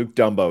strings. Luke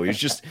Dumbo.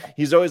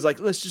 He's always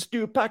like, let's just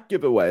do a pack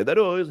giveaway. That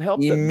always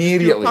helps.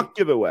 Immediately. Pack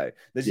giveaway.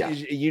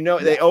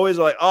 They always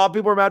are like, oh,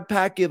 people are about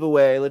pack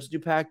giveaway. Let's do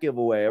pack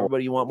giveaway.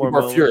 Everybody, you want more?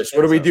 People are furious.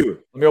 What do we do?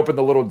 Let me open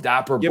the little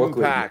dapper give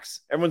booklet. Them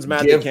packs. Everyone's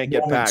mad they can't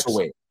get packs.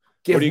 Away.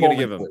 What are you going to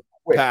give them?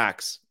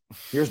 Packs.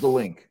 Here's the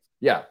link.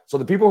 Yeah. So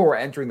the people who are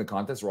entering the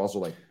contest were also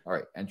like, all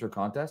right, enter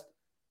contest.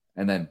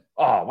 And then,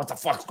 oh, what the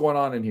fuck's going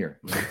on in here?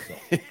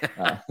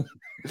 So,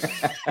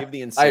 Give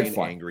the I had insane,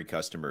 fun. angry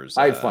customers.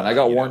 I had fun. I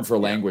got warned for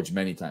language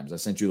many times. I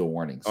sent you the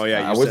warnings. Oh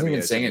yeah, I wasn't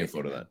even saying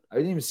anything. I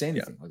didn't even say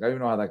anything. Like I don't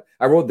even know how that.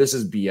 I wrote this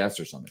is BS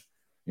or something.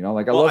 You know,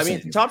 like I love. I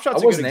mean, Top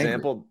Shot's a good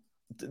example.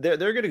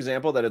 They're a good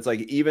example that it's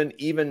like even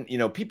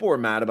people were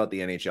mad about the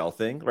NHL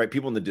thing, right?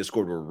 People in the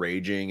Discord were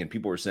raging, and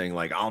people were saying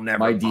like, "I'll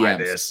never buy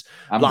this.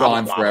 I'm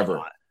gone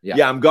forever."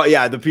 Yeah, I'm gone.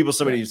 Yeah, the people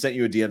who sent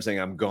you a DM saying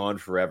I'm gone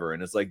forever,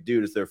 and it's like,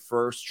 dude, it's their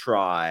first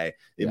try.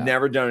 They've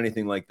never done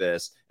anything like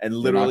this, and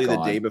literally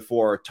the day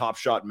before, Top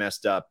Shot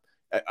messed up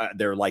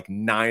their like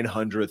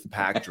 900th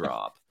pack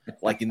drop,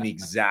 like in the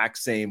exact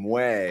same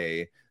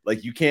way.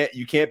 Like you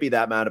can't be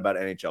that mad about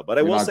NHL. But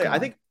I will say, I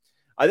think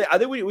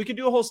we could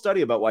do a whole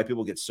study about why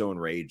people get so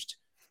enraged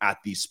at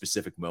these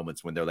specific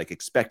moments when they're like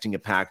expecting a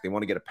pack, they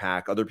want to get a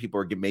pack. Other people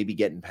are maybe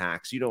getting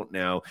packs. You don't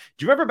know.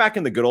 Do you remember back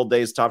in the good old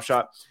days, Top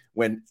Shot,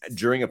 when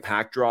during a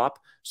pack drop,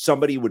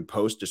 somebody would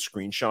post a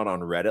screenshot on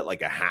Reddit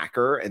like a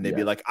hacker, and they'd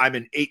be like, "I'm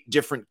in 8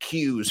 different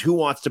queues. Who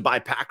wants to buy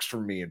packs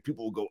from me?" And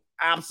people will go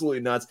absolutely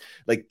nuts.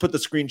 Like put the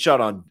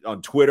screenshot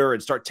on Twitter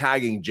and start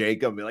tagging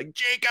Jacob and be like,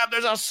 "Jacob,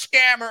 there's a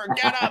scammer.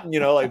 Get up!"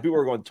 Like people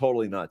were going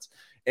totally nuts.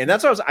 And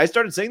that's what I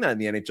started saying that in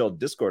the NHL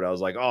Discord. I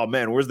was like, "Oh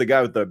man, where's the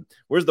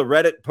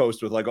Reddit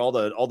post with like all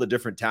the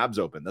different tabs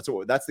open?"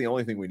 That's the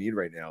only thing we need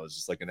right now is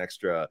just like an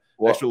extra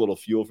little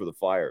fuel for the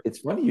fire. It's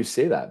funny you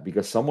say that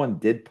because someone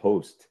did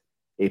post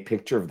a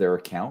picture of their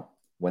account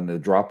when the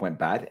drop went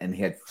bad, and they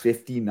had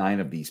 59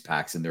 of these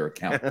packs in their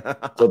account.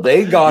 So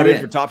they got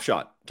in for Top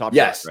Shot.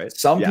 Yes, Shot, right?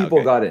 Some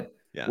people got in.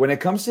 Yeah. When it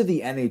comes to the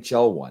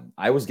NHL one,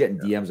 I was getting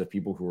DMs of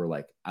people who were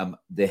like,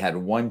 they had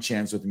one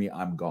chance with me,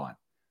 I'm gone.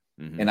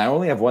 Mm-hmm. And I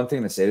only have one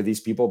thing to say to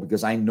these people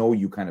because I know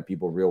you kind of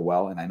people real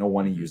well. And I know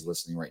one of you is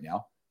listening right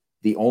now.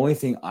 The only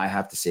thing I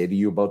have to say to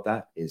you about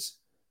that is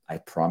I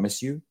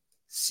promise you,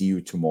 see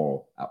you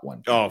tomorrow at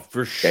 1 p.m. Oh,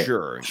 for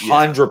sure.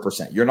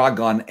 100%. You're not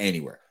gone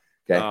anywhere.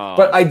 Okay.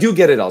 But I do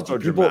get it, LG. So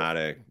people,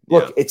 dramatic.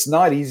 Look, it's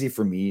not easy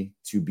for me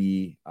to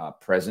be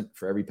present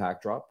for every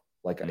pack drop.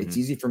 Like it's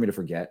easy for me to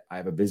forget. I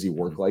have a busy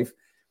work life.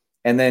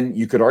 And then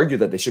you could argue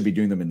that they should be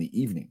doing them in the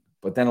evening.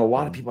 But then a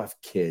lot of people have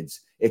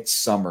kids. It's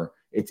summer.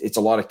 It's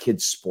a lot of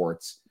kids'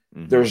 sports.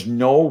 There's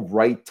no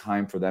right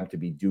time for them to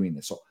be doing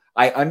this. So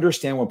I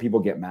understand when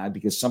people get mad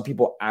because some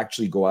people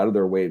actually go out of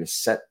their way to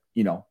set,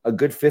 a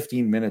good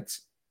 15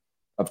 minutes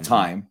of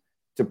time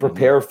to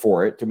prepare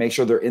for it, to make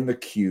sure they're in the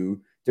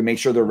queue, to make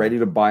sure they're ready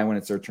to buy when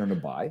it's their turn to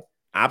buy.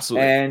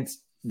 Absolutely. And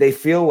they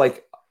feel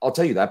like, I'll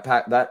tell you,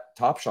 that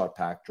Top Shot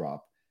pack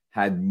drop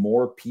had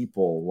more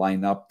people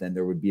line up than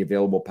there would be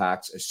available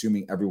packs,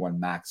 assuming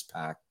everyone max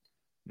pack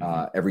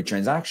every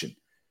transaction.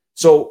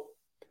 So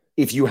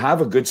if you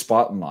have a good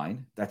spot in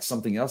line, that's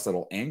something else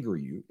that'll anger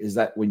you, is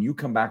that when you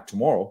come back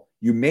tomorrow,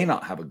 you may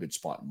not have a good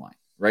spot in line,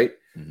 right?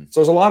 So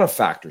there's a lot of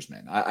factors,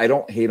 man. I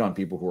don't hate on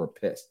people who are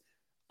pissed.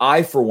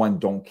 I, for one,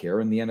 don't care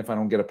in the end if I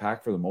don't get a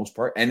pack for the most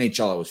part.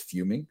 NHL, I was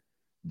fuming,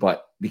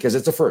 but because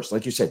it's a first,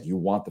 like you said, you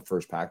want the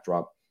first pack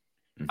drop.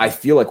 I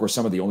feel like we're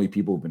some of the only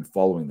people who've been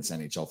following this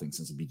NHL thing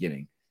since the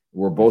beginning.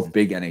 We're both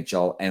big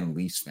NHL and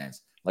Leafs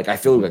fans. Like, I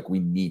feel like we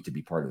need to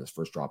be part of this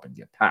first drop and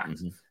get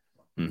packs.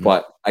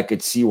 But I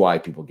could see why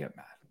people get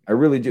mad. I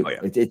really do.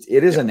 It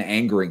is an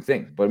angering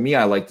thing. But me,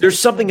 I like there's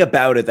something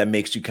about it that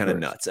makes you kind of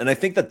nuts. And I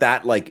think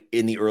that like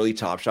in the early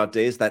Top Shot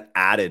days, that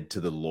added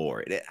to the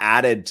lore. It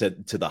added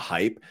to the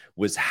hype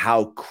was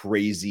how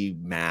crazy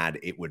mad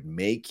it would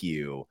make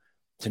you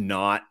to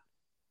not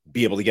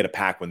be able to get a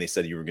pack when they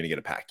said you were going to get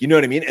a pack. You know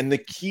what I mean? And the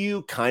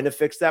queue kind of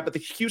fixed that, but the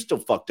queue still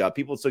fucked up.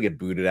 People still get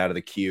booted out of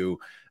the queue.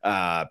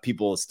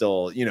 People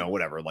still,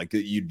 whatever. Like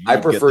I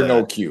prefer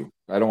no queue.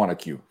 I don't want a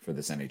queue for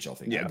this NHL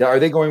thing. Yeah. Are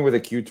they going with a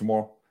queue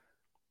tomorrow?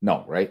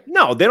 No, right?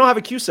 No, they don't have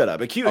a queue set up.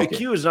 A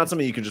queue is not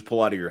something you can just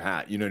pull out of your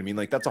hat. You know what I mean?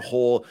 Like that's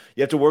you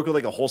have to work with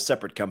like a whole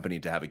separate company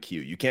to have a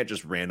queue. You can't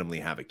just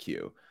randomly have a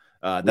queue.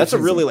 That's a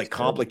really like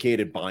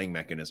complicated buying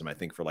mechanism, I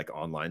think, for like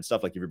online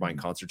stuff. Like if you're buying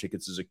concert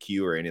tickets as a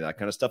queue or any of that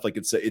kind of stuff, like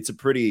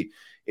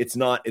it's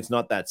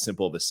not that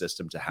simple of a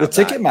system to have.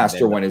 The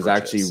Ticketmaster one is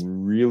actually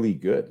really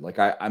good. Like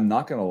I'm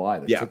not gonna lie,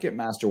 the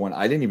Ticketmaster one,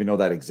 I didn't even know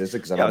that existed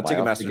because I don't buy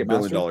Ticketmaster is a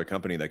 $1 billion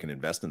company that can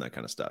invest in that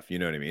kind of stuff. You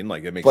know what I mean?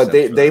 Like it makes. But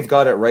they've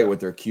got it right with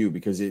their queue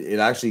because it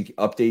actually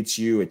updates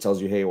you. It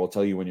tells you, hey, we'll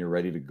tell you when you're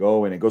ready to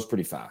go, and it goes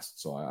pretty fast.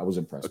 So I was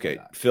impressed. Okay,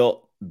 by that.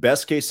 Phil,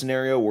 best case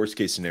scenario, worst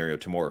case scenario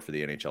tomorrow for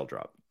the NHL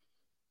drop.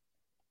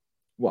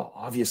 Well,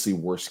 obviously,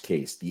 worst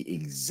case, the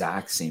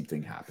exact same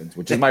thing happens,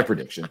 which is my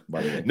prediction,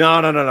 by the way.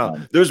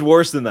 No. There's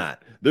worse than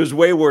that. There's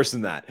way worse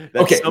than that.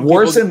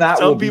 Worse than that.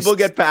 Some people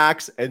get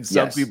packs and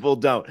some people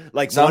don't.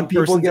 Like some one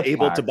person's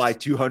able to buy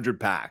 200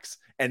 packs.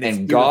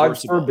 And God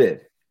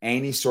forbid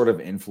any sort of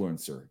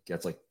influencer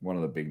gets like one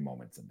of the big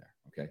moments in there.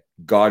 Okay.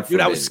 God forbid.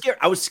 Dude,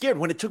 I was scared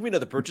when it took me to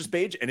the purchase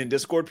page and in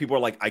Discord, people are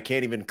like, I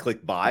can't even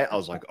click buy. I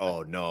was like,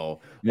 oh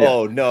no. Yeah.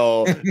 Oh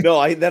no.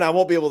 Then I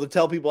won't be able to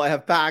tell people I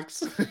have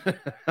packs.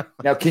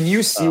 Now, can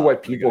you see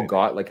what people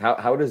got? Like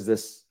how does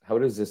this how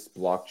does this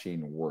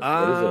blockchain work?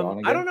 What is it on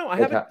again? I don't know. I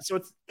haven't. So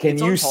can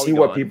it's you on see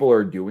what Polygon. people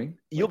are doing?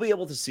 You'll be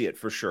able to see it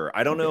for sure.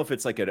 I don't know if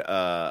it's like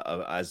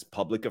as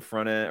public a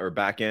front end or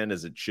back end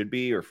as it should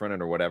be, or front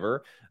end or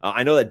whatever.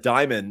 I know that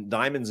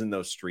Diamond's in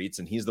those streets,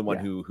 and he's the one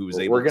who was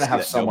able. We're gonna to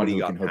have someone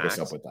who can hook us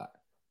up with that.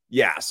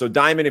 Yeah. So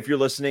Diamond, if you're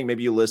listening,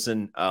 maybe you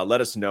listen. Let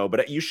us know.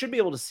 But you should be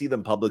able to see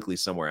them publicly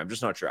somewhere. I'm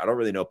just not sure. I don't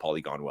really know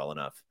Polygon well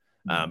enough.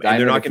 And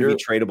they're not going to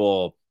be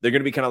tradable. They're going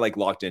to be kind of like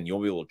locked in. You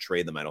won't be able to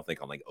trade them, I don't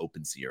think, on like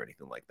OpenSea or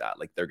anything like that.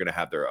 Like they're going to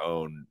have their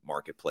own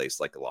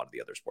marketplace, like a lot of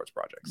the other sports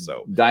projects.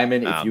 So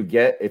Diamond,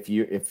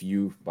 if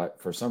you,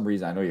 but for some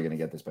reason, I know you're going to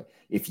get this, but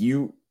if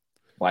you,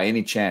 by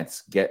any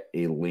chance, get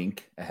a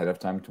link ahead of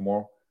time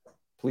tomorrow,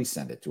 please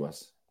send it to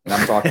us. And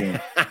I'm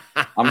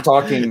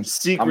talking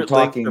secret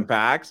link for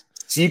packs,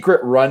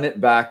 secret run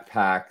it back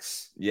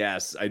packs.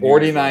 Yes, I do.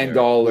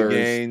 $49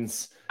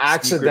 gains.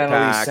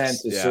 Accidentally sent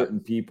to certain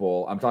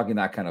people. I'm talking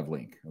that kind of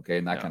link, okay,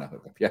 and that kind of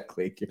hookup. Yeah,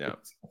 Clay Gaines. Yeah.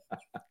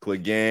 Clay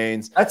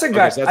Gaines. That's a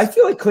guy. So I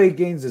feel like Clay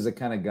Gaines is a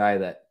kind of guy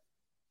that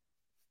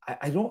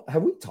I don't.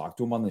 Have we talked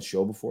to him on the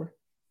show before?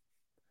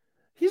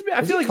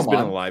 I feel like he's been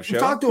on a live show.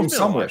 We've talked to him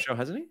somewhere. Show,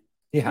 hasn't he?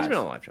 He's been on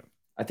a live show.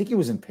 I think he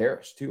was in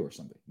Paris too, or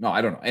something. No,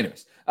 I don't know.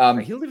 Anyways,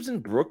 he lives in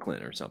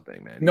Brooklyn or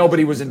something, man. No, but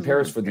he was in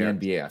Paris for the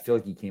NBA. I feel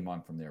like he came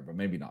on from there, but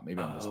maybe not.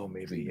 Maybe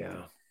maybe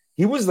yeah.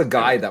 He was the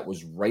guy that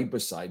was right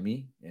beside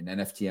me in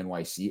NFT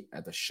NYC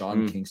at the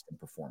Sean Kingston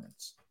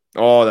performance.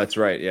 Oh, that's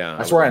right. Yeah.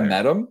 That's where I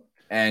met him.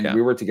 And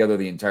we were together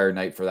the entire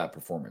night for that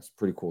performance.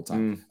 Pretty cool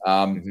time.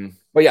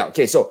 But yeah,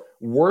 okay. So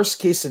worst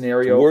case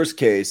scenario.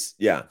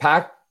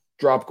 Pack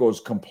drop goes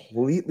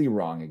completely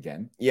wrong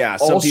again. Yeah.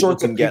 All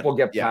sorts of people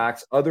get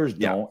packs. Others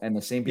don't. And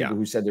the same people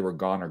who said they were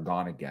gone are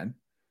gone again.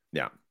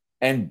 Yeah.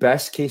 And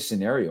best case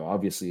scenario,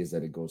 obviously, is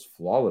that it goes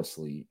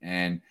flawlessly.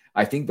 And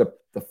I think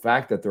the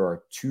fact that there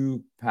are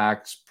 2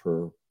 packs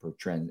per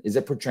trend, is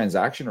it per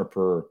transaction or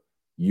per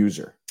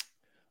user?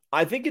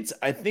 Can you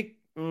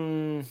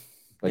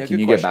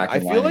get back? I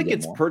feel like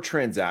it's per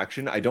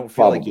transaction. I don't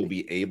feel like you'll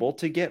be able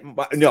to get.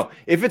 No,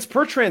 if it's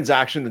per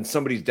transaction, then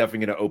somebody's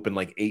definitely going to open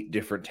like 8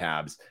 different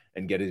tabs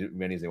and get as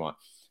many as they want.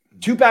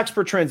 2 packs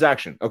per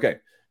transaction. Okay.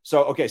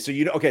 So here's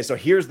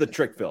the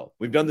trick, Phil.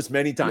 We've done this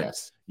many times.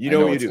 Yes, you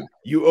know what you do.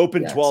 You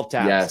open 12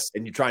 tabs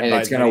and you try and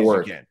buy it's going to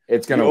work.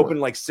 It's going to open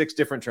like 6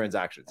 different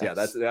transactions. Yes. Yeah,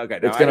 that's okay.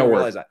 It's going to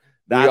work. That.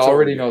 We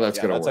already know that's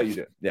going to work. That's how you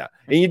do it. Yeah.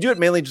 And you do it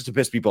mainly just to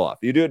piss people off.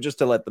 You do it just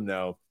to let them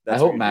know. I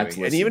hope Matt's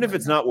listening. And even if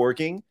it's not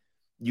working,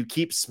 you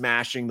keep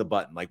smashing the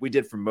button like we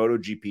did for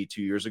MotoGP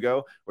 2 years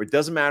ago, where it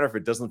doesn't matter if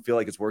it doesn't feel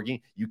like it's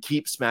working. You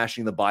keep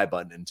smashing the buy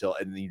button and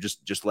then you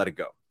just let it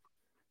go.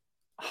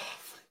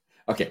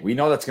 Okay, we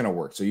know that's going to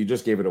work. So you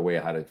just gave it away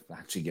how to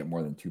actually get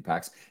more than 2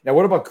 packs. Now,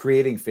 what about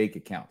creating fake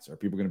accounts? Are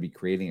people going to be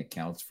creating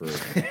accounts for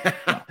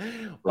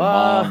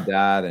mom,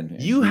 dad, and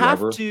you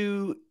whoever? have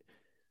to?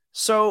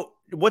 So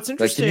what's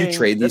interesting? Can you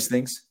trade these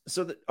things?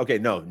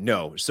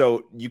 No.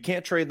 So you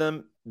can't trade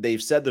them.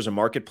 They've said there's a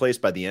marketplace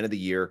by the end of the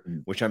year,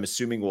 which I'm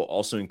assuming will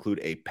also include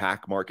a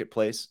pack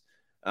marketplace.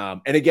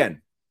 And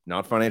again,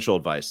 not financial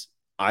advice.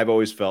 I've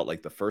always felt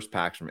like the first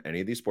packs from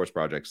any of these sports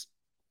projects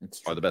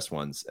are the best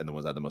ones and the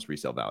ones that have the most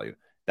resale value.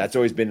 That's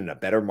always been in a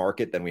better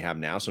market than we have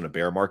now. So in a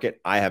bear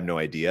market, I have no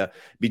idea.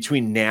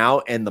 Between now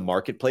and the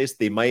marketplace,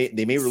 they may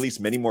release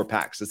many more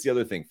packs. That's the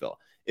other thing, Phil,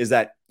 is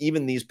that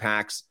even these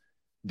packs,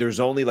 there's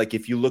only like,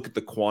 if you look at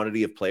the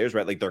quantity of players,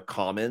 right? Like their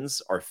commons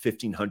are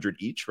 1,500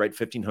 each, right?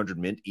 1,500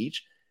 mint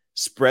each.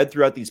 Spread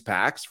throughout these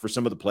packs for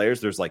some of the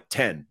players, there's like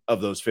 10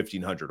 of those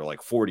 1,500 or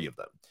like 40 of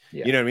them.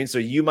 Yeah. You know what I mean? So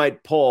you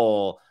might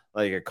pull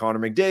like a Connor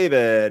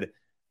McDavid,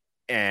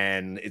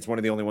 and it's one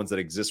of the only ones that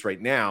exists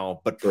right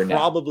now. But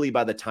probably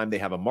by the time they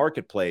have a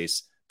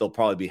marketplace, they'll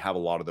probably have a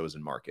lot of those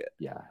in market.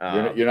 Yeah,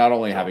 you're not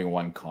only having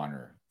one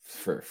Connor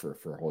for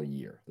a whole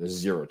year. There's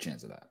 0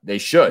 chance of that. They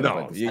should.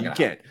 No, you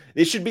can't.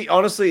 It should be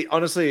honestly.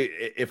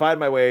 If I had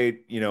my way,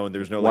 and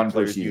there's no like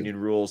players union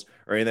rules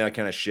or anything that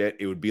kind of shit,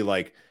 it would be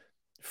like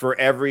for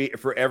every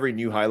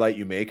new highlight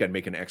you make, I'd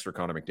make an extra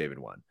Connor McDavid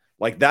one.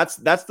 Like that's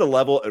the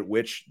level at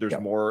which there's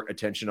more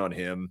attention on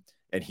him.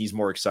 And he's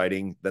more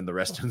exciting than the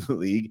rest of the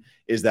league,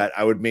 is that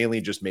I would mainly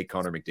just make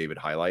Connor McDavid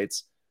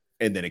highlights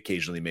and then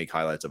occasionally make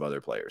highlights of other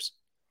players.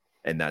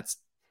 And that's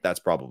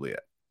probably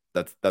it.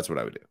 That's what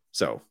I would do.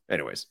 So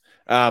anyways,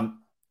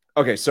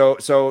 okay.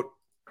 So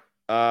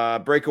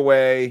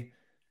breakaway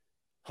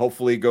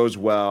hopefully goes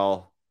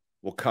well.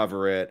 We'll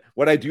cover it.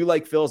 What I do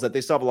like, Phil, is that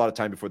they still have a lot of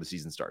time before the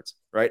season starts,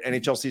 right?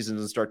 NHL season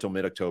doesn't start till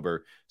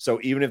mid-October. So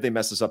even if they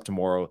mess this up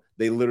tomorrow,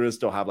 they literally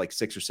still have like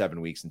 6 or 7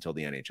 weeks until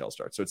the NHL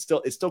starts. So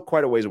it's still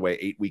quite a ways away,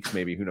 8 weeks,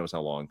 maybe, who knows how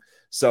long.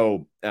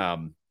 So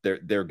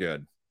they're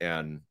good.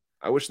 And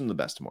I wish them the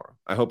best tomorrow.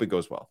 I hope it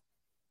goes well.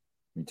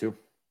 Me too.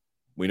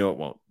 We know it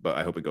won't, but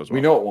I hope it goes well.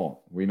 We know it won't.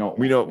 We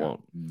know it won't.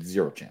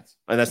 0 chance.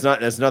 And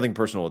that's nothing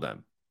personal with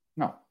them.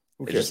 No.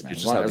 Who cares, man?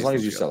 As long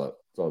as you sell it,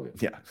 it's all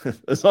good. Yeah.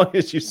 As long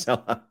as you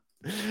sell it.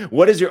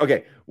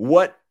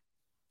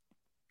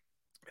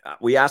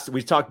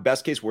 We talked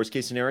best case, worst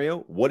case scenario.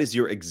 What is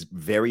your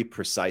very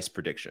precise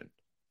prediction?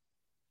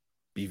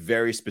 Be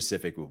very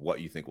specific with what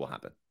you think will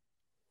happen.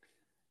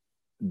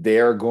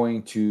 they're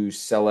going to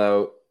sell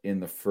out in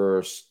the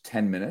first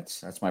 10 minutes.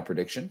 That's my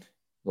prediction.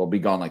 They'll be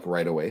gone like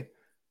right away.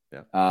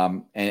 Yeah.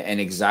 And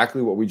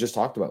exactly what we just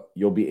talked about.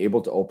 You'll be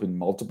able to open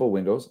multiple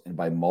windows and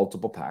buy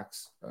multiple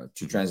packs,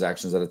 2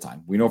 transactions at a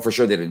time. We know for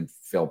sure they didn't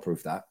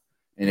fail-proof that.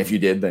 And if you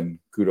did, then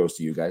kudos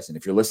to you guys. And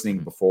if you're listening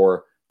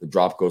before the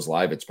drop goes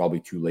live, it's probably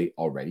too late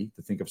already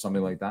to think of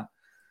something like that.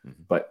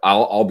 But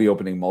I'll be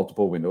opening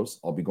multiple windows.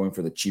 I'll be going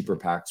for the cheaper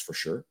packs for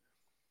sure.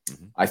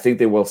 I think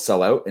they will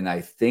sell out, and I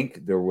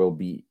think there will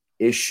be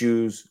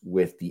issues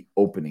with the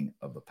opening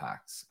of the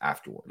packs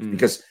afterwards.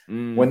 Because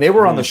when they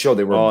were on the show,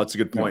 they were. Oh, it's a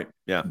good point.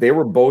 Yeah, they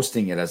were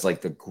boasting it as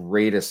like the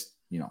greatest,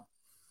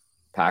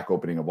 pack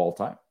opening of all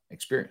time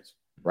experience,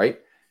 right?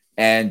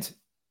 And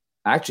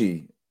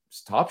actually,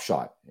 Top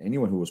Shot,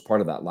 anyone who was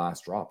part of that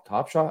last drop,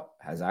 Top Shot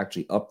has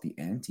actually upped the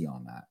ante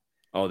on that.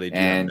 Oh, they do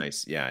have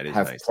nice. Yeah, it is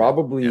have nice.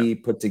 Probably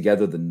put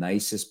together the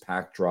nicest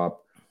pack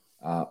drop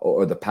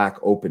or the pack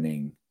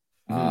opening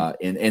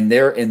in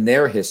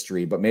their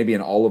history, but maybe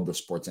in all of the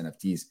sports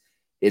NFTs,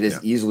 it is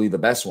easily the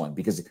best one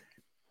because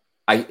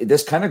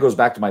this kind of goes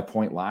back to my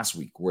point last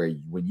week where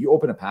when you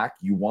open a pack,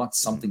 you want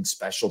something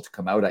special to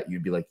come out at you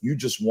and be like, you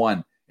just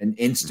won an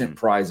instant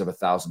prize of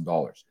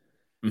 $1,000.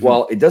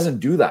 Well, it doesn't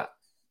do that,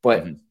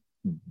 but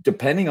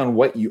depending on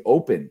what you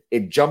open,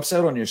 it jumps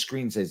out on your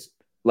screen, says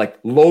like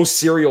low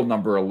serial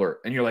number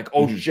alert. And you're like,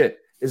 oh shit,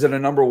 is it a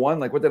number 1?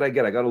 Like, what did I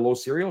get? I got a low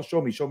serial. Show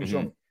me.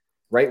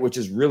 Right. Which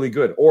is really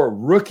good. Or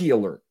rookie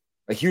alert,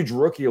 a huge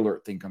rookie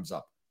alert thing comes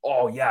up.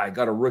 Oh yeah, I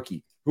got a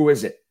rookie. Who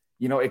is it?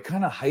 It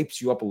kind of hypes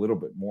you up a little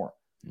bit more.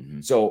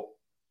 So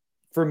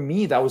for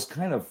me, that was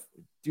kind of,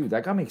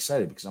 that got me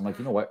excited because I'm like,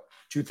 you know what?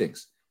 2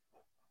 things.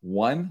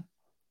 1,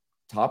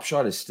 Top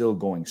Shot is still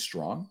going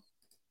strong.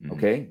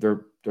 Okay.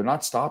 They're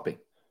not stopping,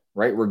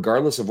 right?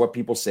 Regardless of what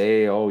people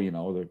say,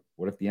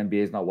 what if the NBA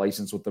is not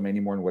licensed with them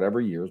anymore in whatever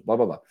years, blah,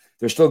 blah, blah.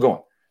 They're still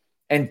going.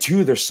 And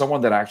 2, there's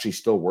someone that actually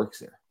still works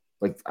there.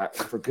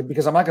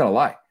 Because I'm not going to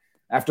lie.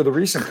 After the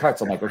recent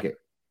cuts, I'm like, okay,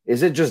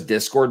 is it just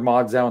Discord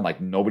mods now and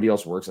like nobody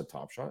else works at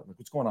Top Shot? Like,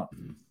 what's going on?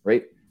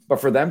 Right. But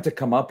for them to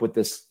come up with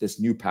this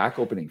new pack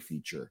opening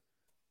feature,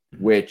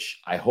 which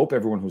I hope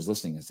everyone who's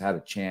listening has had a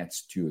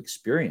chance to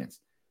experience,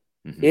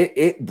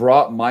 it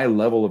brought my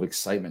level of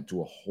excitement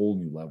to a whole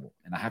new level.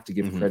 And I have to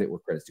give credit where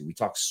credit's due. We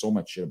talk so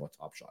much shit about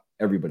Top Shot.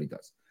 Everybody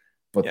does.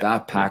 But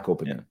that pack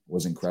opening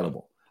was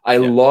incredible. I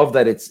love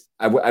that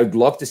I'd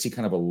love to see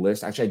kind of a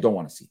list. Actually, I don't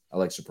want to see. I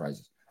like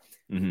surprises.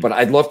 But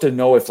I'd love to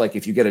know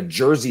if you get a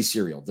jersey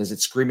cereal, does it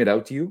scream it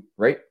out to you?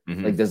 Right?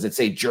 Like, does it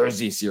say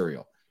jersey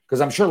cereal?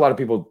 Because I'm sure a lot of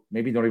people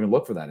maybe don't even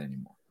look for that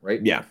anymore. Right?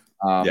 Yeah.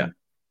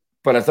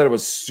 But I thought it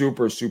was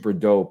super, super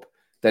dope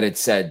that it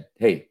said,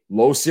 hey,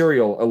 low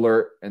cereal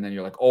alert. And then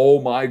you're like,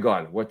 oh my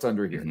God, what's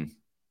under here?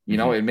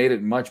 It made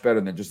it much better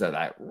than just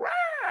that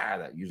rah,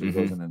 that usually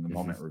goes in the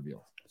moment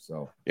reveal.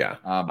 So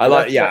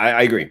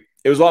I agree.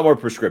 It was a lot more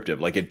prescriptive.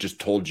 Like it just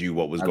told you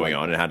what was going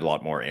on and it had a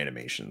lot more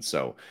animation.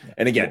 So,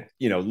 and again,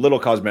 little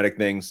cosmetic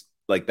things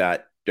like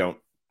that don't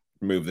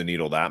move the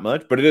needle that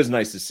much, but it is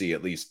nice to see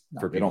at least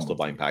for people still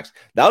buying packs.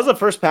 That was the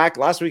first pack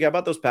last week. I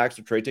bought those packs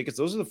with trade tickets.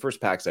 Those are the first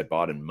packs I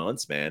bought in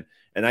months, man.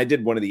 And I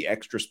did one of the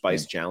extra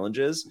spice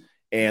challenges.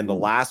 And the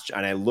last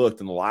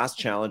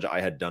challenge I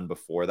had done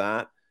before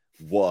that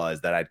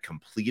I'd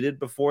completed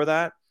before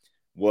that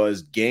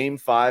was Game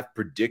 5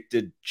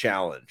 predicted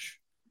challenge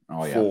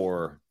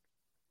for,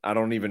 I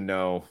don't even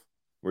know,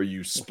 where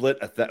you split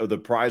the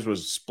prize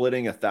was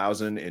splitting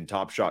 1,000 in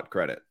Top Shot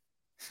credit.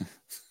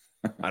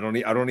 I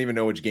don't even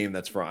know which game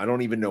that's from. I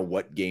don't even know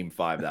what Game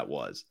 5 that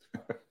was.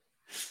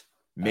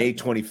 May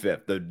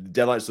 25th, the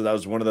deadline. So that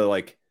was one of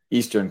the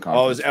Eastern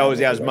Conference.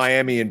 It was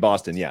Miami and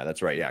Boston. Yeah,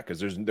 that's right. Yeah, because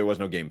there was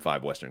no Game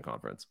 5 Western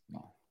Conference.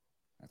 No,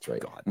 that's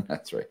right. God,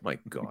 that's right. My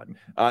God.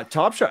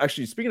 Top Shot.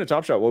 Actually, speaking of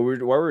Top Shot, while we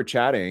were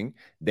chatting,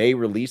 they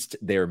released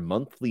their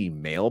monthly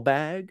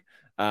mailbag.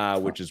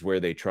 Which is where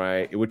they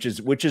which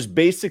is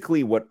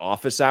basically what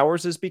Office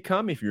Hours has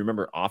become. If you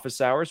remember Office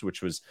Hours,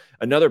 which was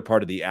another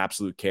part of the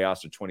absolute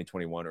chaos of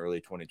 2021, early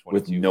 2022.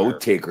 With note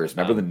takers.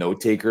 Remember the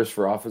note takers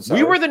for Office Hours?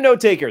 We were the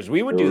note takers.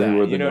 We would do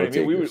that. You know what I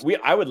mean?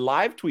 I would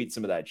live tweet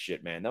some of that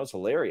shit, man. That was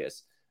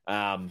hilarious.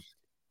 But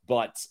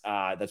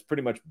that's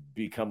pretty much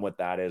become what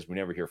that is. We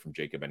never hear from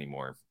Jacob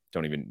anymore.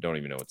 Don't even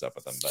know what's up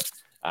with them.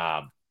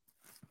 But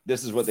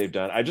this is what they've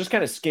done. I just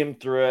kind of skimmed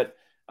through it.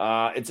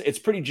 It's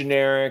pretty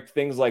generic.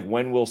 Things like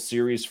when will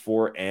Series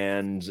 4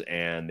 end?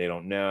 And they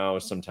don't know,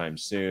 sometime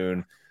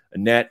soon. A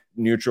net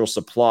neutral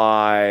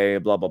supply,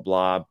 blah, blah,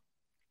 blah.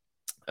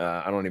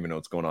 I don't even know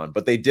what's going on.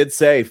 But they did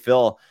say,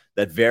 Phil,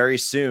 that very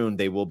soon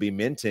they will be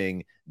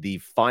minting the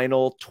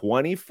final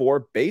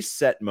 24 base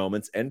set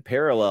moments and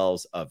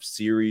parallels of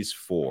Series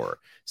 4.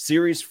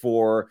 Series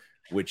 4,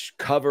 which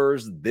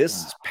covers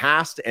this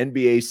past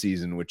NBA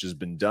season, which has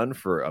been done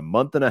for a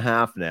month and a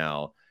half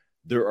now.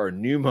 There are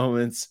new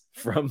moments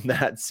from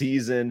that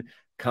season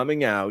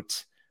coming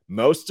out,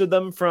 most of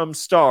them from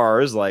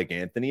stars like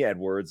Anthony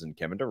Edwards and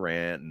Kevin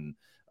Durant and,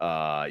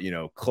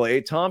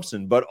 Klay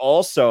Thompson, but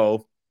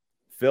also,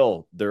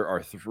 Phil, there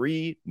are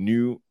 3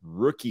 new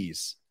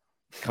rookies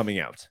coming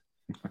out.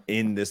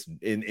 in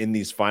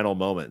these final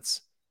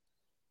moments.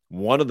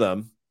 One of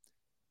them,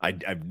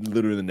 I've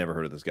literally never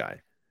heard of this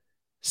guy.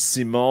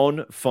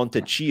 Simone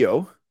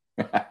Fontecchio.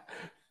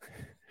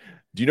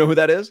 Do you know who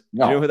that is?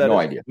 No, Do you know who that no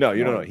is? idea. No,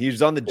 you don't know.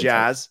 He's on the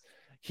Jazz.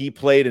 He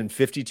played in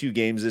 52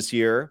 games this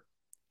year,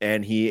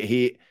 and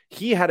he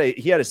had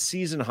a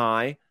season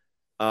high.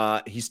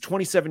 He's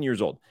 27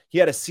 years old. He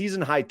had a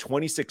season high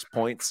 26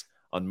 points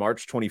on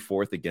March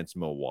 24th against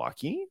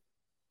Milwaukee.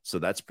 So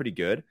that's pretty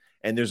good.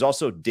 And there's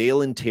also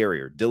Dylan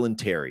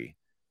Terry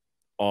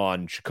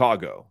on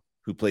Chicago,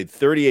 who played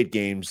 38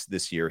 games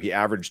this year. He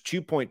averaged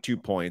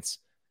 2.2 points,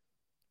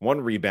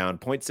 1 rebound,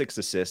 0.6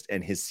 assist,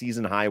 and his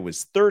season high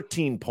was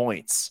 13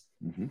 points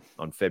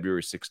on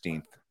February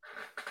 16th.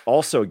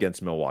 Also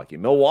against Milwaukee.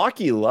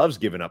 Milwaukee loves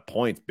giving up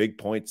points, big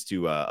points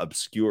to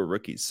obscure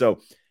rookies. So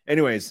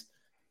anyways,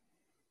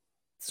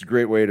 it's a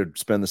great way to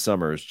spend the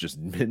summer is just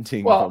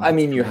minting. Well, I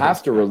mean, you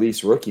have to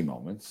release rookie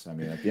moments. I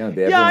mean, at the end of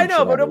the day, yeah, I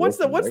know, but what's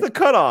the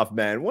cutoff,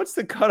 man? What's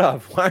the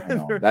cutoff? Why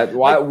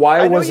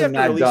wasn't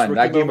that done?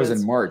 That game was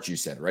in March, you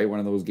said, right? One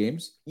of those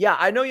games. Yeah,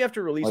 I know you have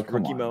to release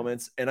rookie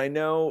moments, and I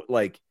know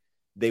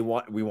we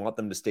want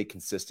them to stay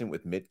consistent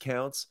with mid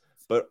counts.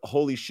 But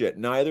holy shit,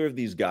 neither of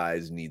these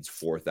guys needs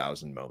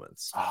 4,000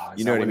 moments. Oh,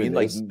 you know what I mean?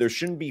 Like there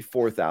shouldn't be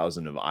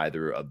 4,000 of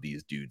either of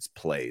these dudes'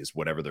 plays,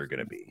 whatever they're going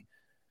to be.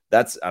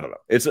 That's, I don't know.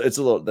 It's a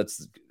little,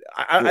 that's,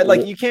 I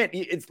like, you can't,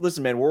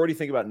 listen, man, we're already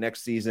thinking about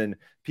next season.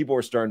 People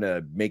are starting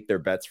to make their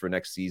bets for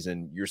next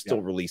season. You're still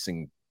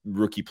releasing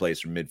rookie plays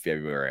from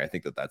mid-February. I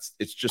think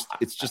it's just,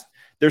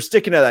 they're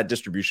sticking to that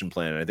distribution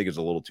plan. And I think it's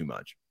a little too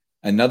much.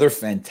 Another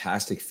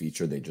fantastic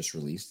feature they just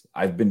released.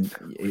 I've been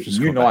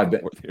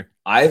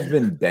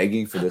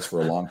begging for this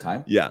for a long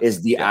time.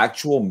 Is the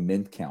actual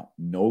mint count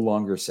no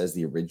longer says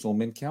the original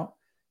mint count.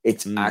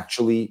 It's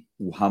actually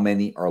how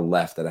many are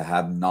left that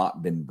have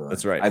not been burned.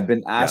 That's right. I've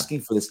been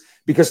asking for this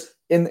because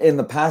in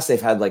the past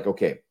they've had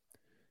okay,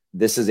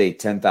 this is a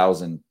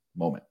 10,000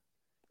 moment.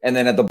 And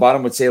then at the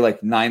bottom would say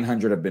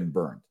 900 have been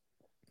burned.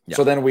 Yeah.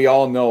 So then we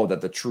all know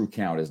that the true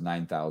count is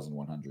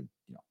 9,100,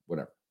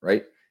 whatever,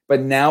 right?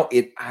 But now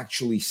it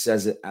actually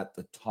says it at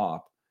the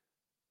top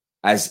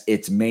as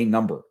its main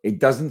number. It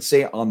doesn't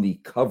say on the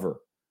cover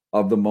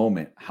of the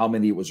moment how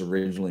many it was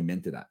originally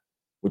minted at,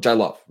 which I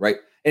love, right?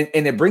 And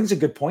it brings a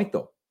good point,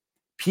 though.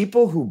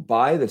 People who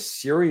buy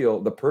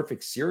the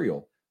perfect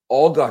cereal,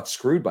 all got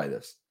screwed by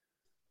this.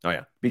 Oh,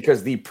 yeah.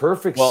 Because the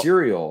perfect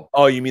cereal.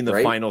 Oh, you mean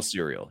the final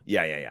cereal?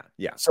 Yeah.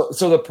 So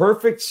the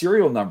perfect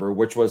cereal number,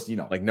 which was,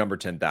 number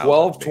 10,000.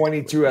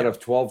 1222 out of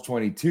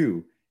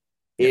 1222.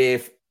 Yeah.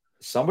 If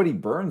somebody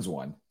burns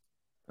one,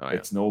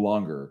 it's no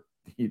longer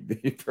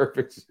the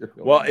perfect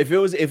cereal. Well, if it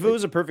was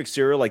a perfect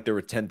cereal, there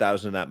were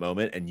 10,000 in that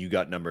moment and you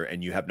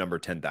have number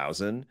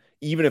 10,000,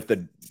 even if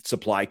the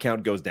supply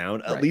count goes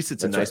down, at least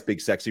it's a nice big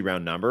sexy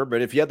round number.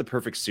 But if you had the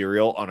perfect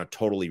cereal on a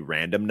totally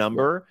random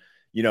number,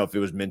 if it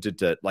was minted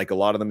to a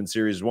lot of them in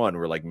series 1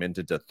 were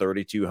minted to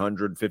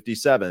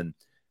 3,257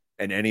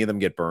 and any of them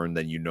get burned,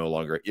 then you no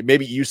longer,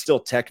 maybe you still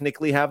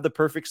technically have the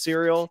perfect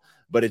cereal,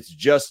 but it's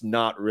just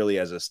not really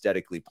as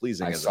aesthetically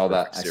pleasing. I saw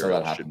that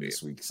happen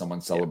this week.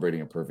 Someone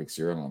celebrating a perfect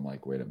cereal. And I'm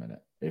like, wait a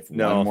minute. If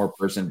one more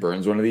person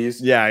burns one of these.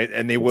 Yeah.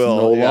 And they will.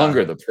 No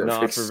longer the perfect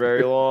not for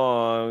very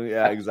long.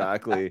 Yeah,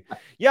 exactly.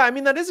 Yeah. I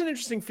mean, that is an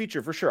interesting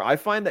feature for sure. I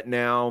find that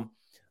now,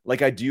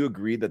 I do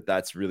agree that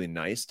that's really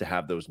nice to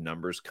have those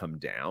numbers come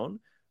down.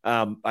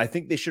 I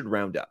think they should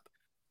round up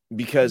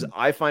because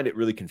I find it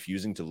really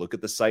confusing to look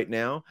at the site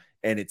now.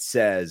 And it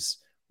says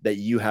that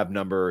you have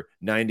number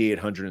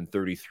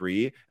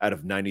 9,833 out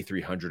of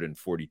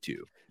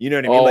 9,342. You know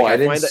what I mean? I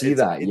didn't see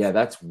that. Yeah,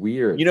 that's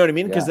weird. You know what I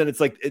mean? Because then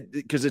it's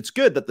because it's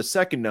good that the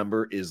second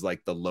number is the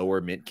lower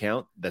mint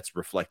count that's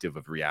reflective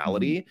of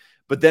reality.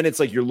 But then it's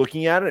you're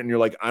looking at it and you're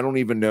like, I don't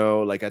even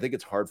know. I think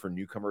it's hard for a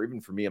newcomer,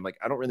 even for me. I'm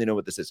I don't really know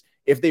what this is.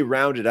 If they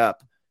round it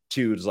up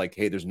to it's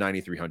hey, there's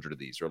 9,300 of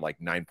these or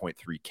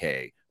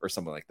 9.3K or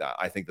something like that.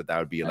 I think that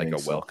would be a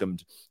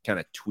welcomed kind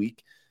of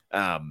tweak.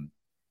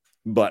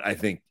 But I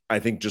think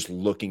just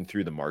looking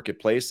through the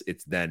marketplace,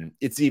 it's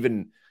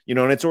even,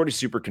 and it's already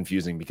super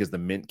confusing because the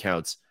mint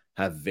counts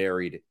have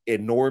varied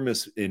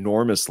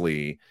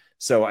enormously.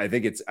 So I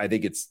think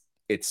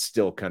it's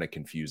still kind of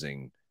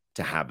confusing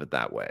to have it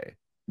that way.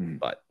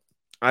 But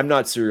I'm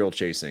not serial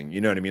chasing.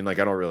 You know what I mean? I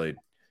don't really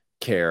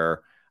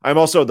care. I'm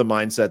also the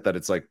mindset that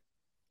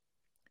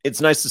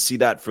it's nice to see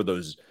that for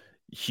those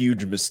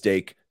huge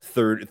mistake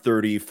 30,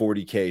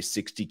 40K,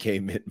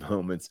 60K mint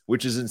moments,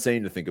 which is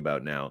insane to think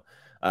about now.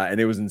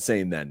 And it was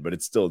insane then, but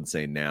it's still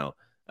insane now.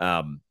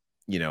 Showing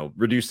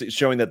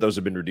that those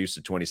have been reduced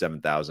to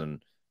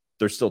 27,000.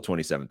 There's still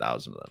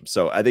 27,000 of them.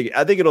 So I think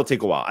it'll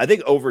take a while. I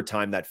think over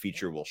time that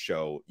feature will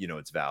show,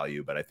 its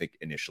value, but I think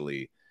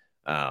initially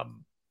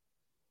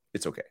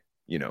it's okay.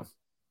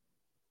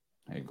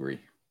 I agree.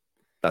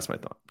 That's my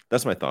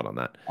thought on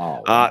that.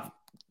 Oh,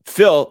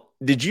 Phil,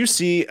 did you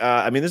see,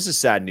 this is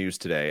sad news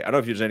today. I don't know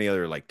if there's any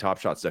other Top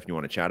Shot stuff you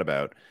want to chat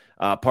about.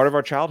 Part of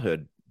our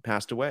childhood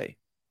passed away.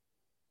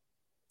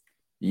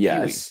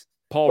 Yes.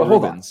 Paul But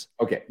hold on. Rubens.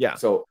 Okay. Yeah.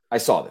 So I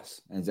saw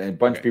this, and a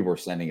bunch of people were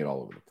sending it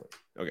all over the place.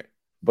 Okay.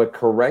 But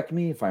correct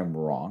me if I'm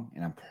wrong,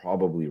 and I'm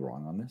probably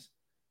wrong on this.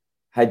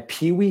 Had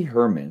Pee Wee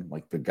Herman,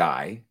 like the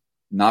guy,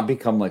 not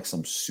become like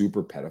some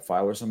super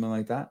pedophile or something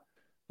like that?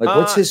 Like,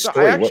 what's his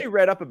story? I actually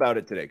read up about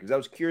it today because I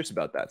was curious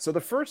about that. So the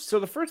first thing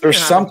that happened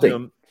something to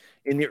him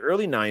in the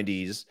early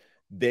 90s,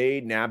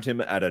 they nabbed him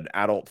at an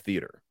adult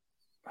theater.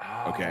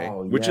 Okay.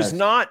 Which is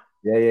not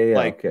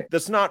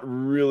that's not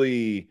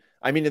really,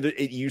 I mean,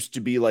 it used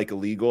to be like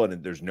illegal,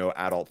 and there's no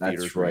adult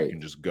theaters where you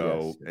can just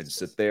go and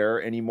sit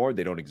there anymore.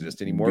 They don't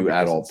exist anymore. Do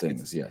adult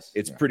things.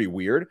 It's pretty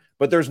weird,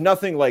 but there's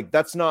nothing like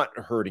that's not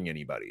hurting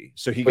anybody.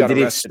 So did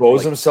he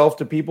expose himself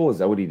to people? Is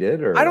that what he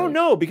did? Or I don't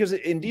know, because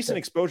indecent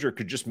exposure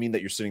could just mean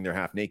that you're sitting there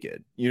half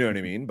naked. You know what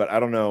I mean? But I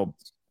don't know.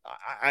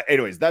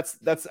 Anyways, that's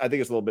I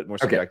think it's a little bit more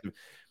subjective.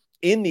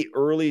 In the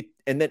early,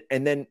 and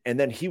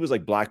then he was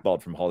like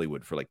blackballed from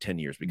Hollywood for like 10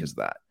 years because of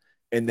that.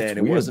 And then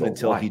it wasn't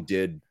until he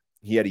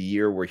had a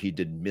year where he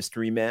did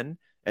Mystery Men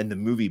and the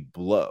movie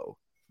Blow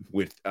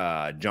with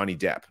Johnny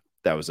Depp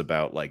that was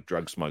about like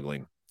drug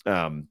smuggling.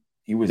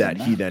 He's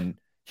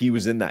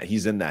in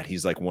that.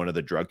 He's like one of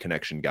the drug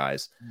connection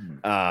guys.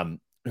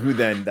 Who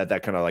then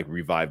that kind of like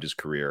revived his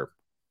career.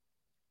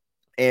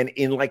 And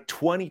in like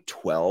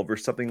 2012 or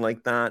something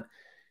like that,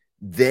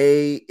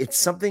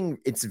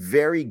 it's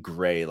very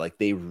gray. Like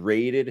they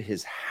raided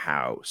his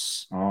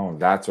house. Oh,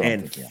 that's what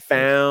and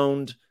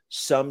found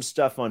some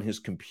stuff on his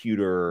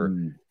computer.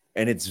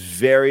 And it's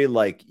very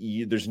like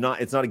it's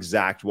not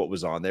exact what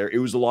was on there. It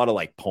was a lot of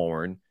like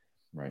porn,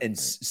 and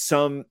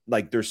some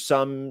like there's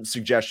some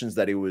suggestions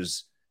that it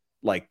was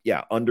like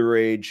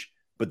underage.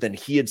 But then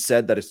he had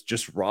said that it's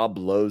just Rob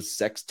Lowe's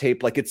sex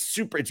tape. Like it's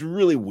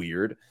really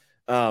weird.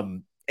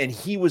 And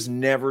he was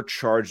never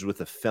charged with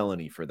a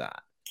felony for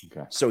that.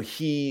 Okay. So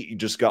he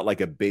just got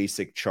like a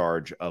basic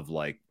charge of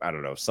like, I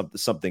don't know,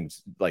 something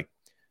like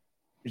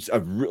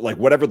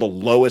whatever the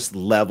lowest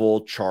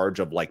level charge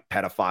of like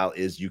pedophile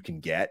is you can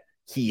get.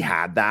 He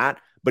had that,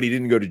 but he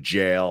didn't go to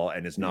jail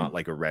and is not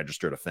like a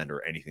registered offender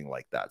or anything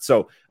like that.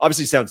 So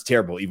obviously sounds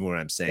terrible even when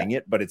I'm saying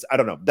it, but I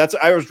don't know.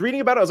 I was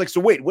reading about it. I was like, so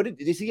wait,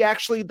 is he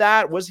actually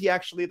that? Was he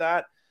actually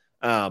that?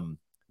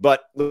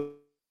 But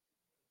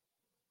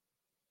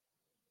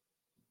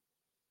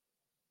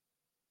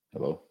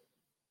hello,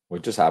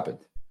 what just happened?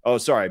 Oh,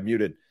 sorry, I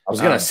muted. I was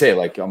gonna say,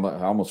 like, I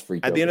almost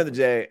freaked out. At the end of the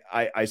day,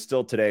 I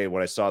still today,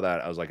 when I saw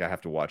that, I was like, I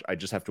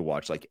just have to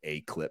watch like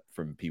a clip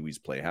from Pee Wee's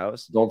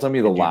Playhouse. Don't tell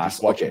me the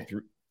last.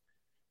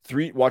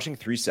 Watching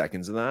 3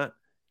 seconds of that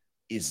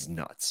is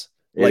nuts.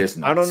 It is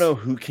nuts. I don't know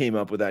who came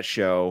up with that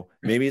show.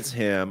 Maybe it's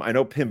him. I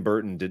know Tim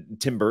Burton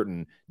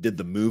did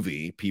the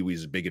movie Pee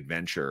Wee's Big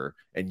Adventure,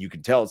 and you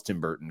can tell it's Tim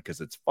Burton because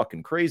it's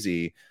fucking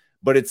crazy.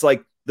 But it's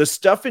like the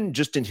stuff in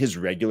his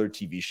regular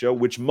TV show,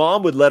 which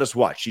mom would let us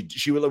watch.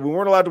 We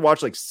weren't allowed to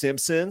watch like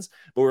Simpsons,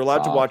 but we were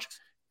allowed to watch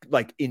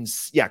like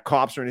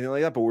Cops or anything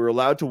like that. But we were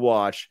allowed to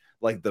watch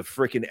like the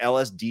freaking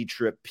LSD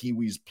trip Pee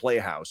Wee's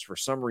Playhouse for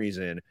some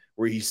reason,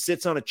 where he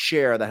sits on a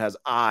chair that has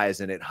eyes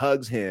and it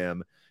hugs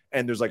him.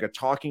 And there's like a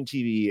talking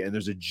TV and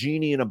there's a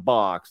genie in a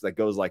box that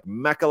goes like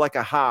Mecca like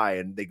a high,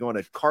 and they go on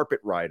a carpet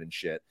ride and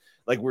shit.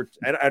 Like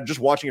I'm just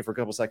watching it for a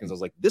couple seconds. I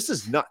was like, this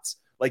is nuts.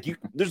 Like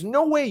there's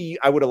no way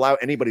I would allow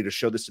anybody to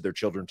show this to their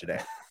children today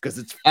because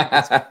it's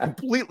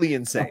completely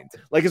insane.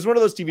 Like it's one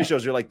of those TV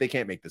shows you're like, they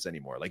can't make this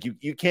anymore. Like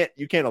you can't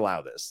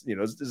allow this. You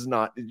know, this is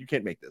not, you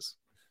can't make this.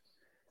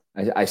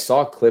 I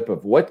saw a clip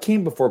of what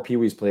came before Pee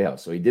Wee's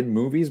Playhouse. So he did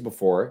movies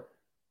before,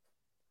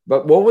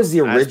 but what was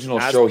the original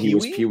show? He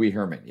was Pee Wee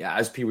Herman. Yeah,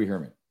 as Pee Wee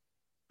Herman.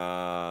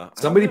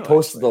 Somebody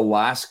posted the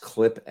last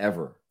clip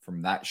ever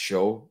from that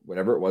show,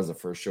 whatever it was, the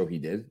first show he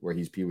did, where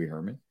he's Pee Wee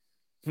Herman.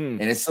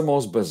 And it's the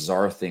most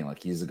bizarre thing.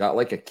 Like he's got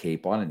like a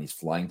cape on and he's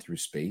flying through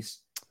space,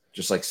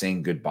 just like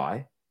saying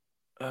goodbye.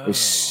 It was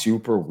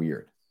super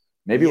weird.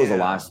 Maybe it was the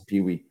last Pee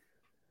Wee.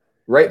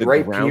 Right. Is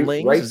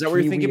that what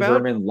you're thinking about?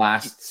 Herman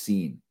last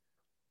scene.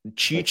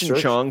 Cheech and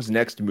Chong's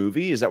next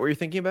movie? Is that what you're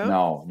thinking about?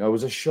 No, it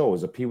was a show. It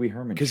was a Pee Wee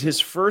Herman. Because his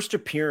first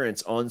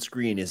appearance on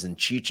screen is in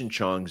Cheech and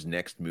Chong's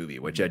next movie,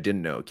 which I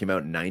didn't know. It came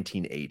out in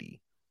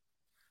 1980.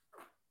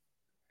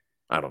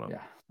 I don't know.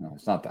 Yeah, no,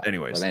 it's not that.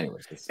 Anyways,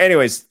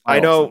 I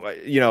know.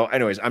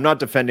 Anyways, I'm not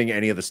defending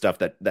any of the stuff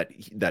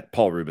that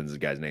Paul Rubens is the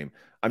guy's name.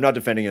 I'm not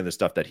defending any of the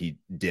stuff that he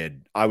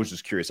did. I was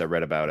just curious. I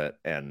read about it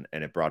and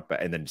it brought back,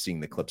 and then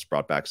seeing the clips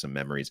brought back some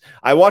memories.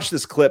 I watched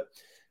this clip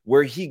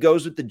where he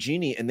goes with the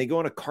genie and they go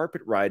on a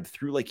carpet ride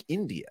through like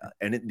India,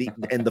 and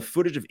the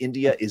footage of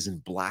India is in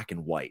black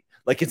and white.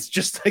 Like it's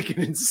just like an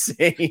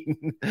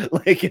insane,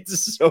 like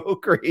it's so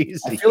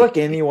crazy. I feel like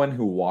anyone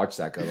who watched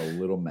that got a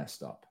little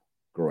messed up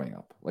growing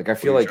up. Like I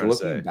feel like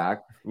looking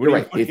back, you're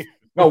right.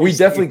 No, we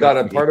definitely got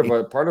a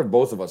part of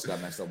both of us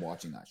got messed up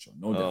watching that show.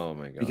 No doubt. Oh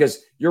my god! Because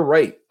you're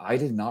right. I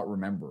did not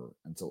remember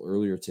until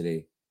earlier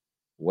today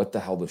what the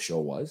hell the show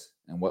was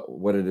and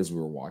what it is we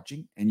were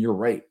watching. And you're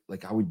right.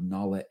 Like I would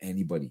not let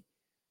anybody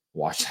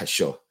watch that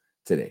show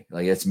today.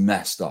 Like it's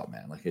messed up,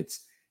 man. Like it's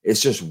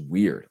just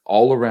weird,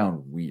 all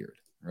around weird.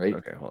 right?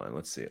 Okay, hold on.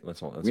 Let's see it.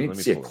 Let's We need let to me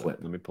see a pull it up. clip.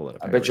 Let me pull it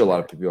up. I Here bet we you a go. lot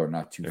of people are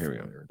not too Here we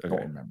go. familiar. Okay.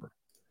 Don't remember.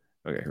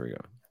 Okay, here we go.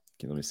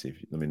 Okay, let me see.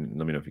 Let me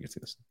know if you can see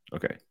this.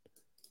 Okay.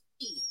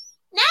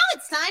 Now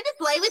it's time to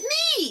play with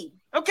me.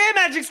 Okay,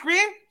 Magic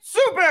Screen.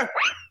 Super.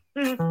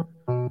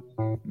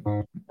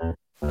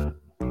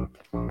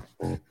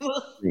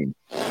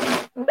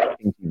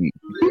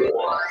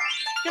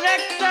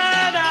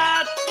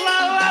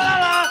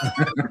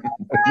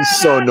 He's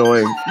so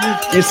annoying.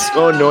 He's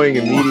so annoying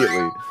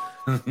immediately.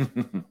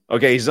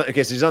 Okay, so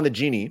he's on the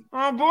genie.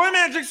 Oh boy,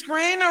 Magic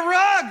Screen, a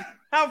rug.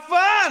 How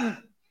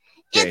fun.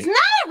 Okay. It's not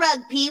a rug,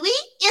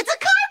 Pee-wee. It's a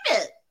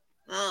carpet.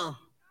 Oh.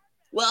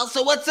 Well,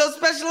 so what's so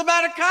special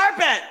about a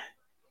carpet?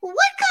 What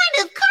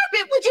kind of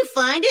carpet would you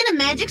find in a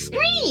magic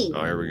screen?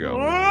 Oh, here we go.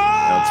 Whoa!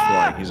 Now it's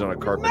flying. He's on a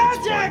carpet.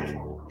 It's Magic!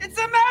 flying. It's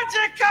a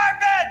magic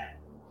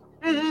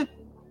carpet!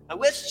 I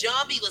wish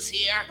Jobby was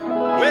here. Wish?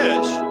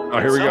 Oh,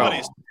 here we go.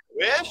 Somebody's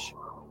wish?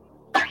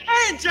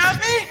 Hey,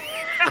 Jobby!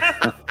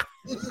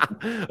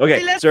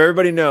 Okay, so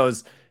everybody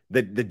knows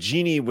that the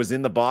genie was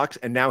in the box,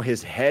 and now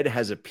his head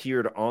has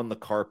appeared on the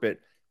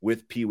carpet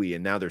with Pee-wee,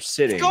 and now they're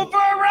sitting. Go for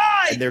a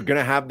ride! And they're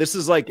gonna have this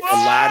is like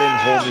Aladdin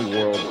Whole New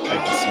World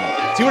type of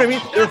scene. See what I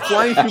mean? They're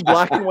flying through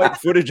black and white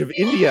footage of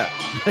India,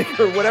 like,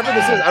 or whatever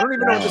this is. I don't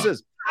even know what this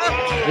is. Look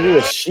at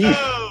the sheep.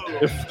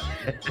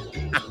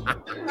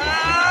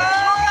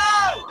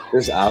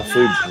 This is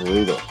absolutely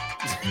brutal.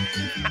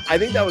 I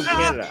think that was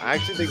Canada. I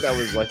actually think that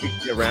was like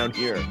around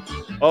here.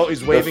 Oh,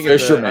 he's waving The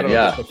fisherman, at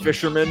yeah. the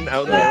fisherman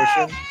out in the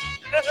ocean.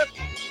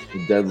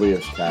 The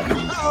deadliest cat.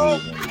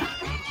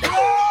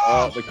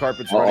 Oh, the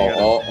carpet's running out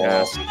of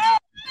gas.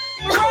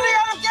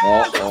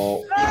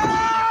 Oh,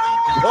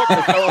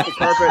 they fell off the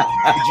carpet.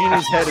 The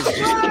genie's head is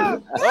just.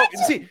 Oh, you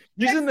see,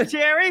 he's in the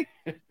Jerry.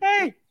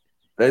 Hey.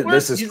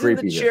 This is he's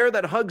creepy. in the chair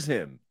that hugs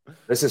him.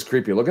 This is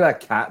creepy. Look at that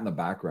cat in the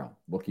background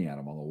looking at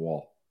him on the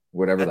wall.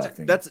 Whatever that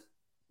thing is.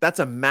 That's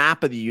a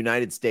map of the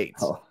United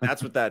States. Oh.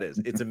 That's what that is.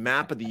 It's a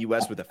map of the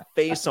U.S. with a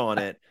face on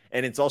it,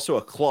 and it's also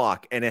a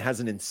clock, and it has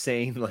an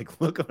insane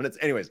look on it.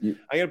 Anyways, I'm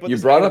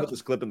gonna put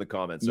this clip in the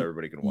comments so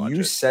everybody can watch it.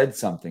 You said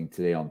something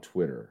today on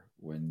Twitter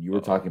when you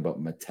were talking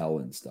about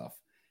Mattel and stuff.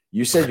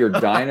 You said you're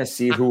dying to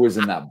see who was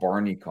in that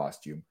Barney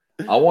costume.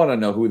 I want to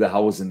know who the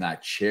hell was in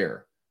that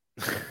chair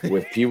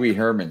with Pee Wee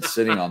Herman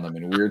sitting on them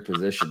in weird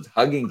positions,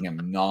 hugging him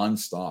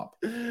nonstop,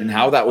 and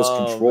how that was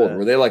controlled. Man.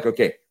 Were they like,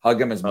 okay, hug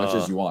him as much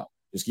as you want,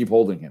 just keep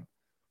holding him?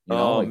 You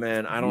know,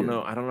 man, I don't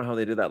know. I don't know how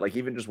they did that. Like,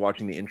 even just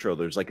watching the intro,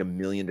 there's like a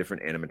million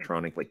different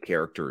animatronic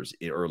characters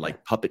or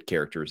like puppet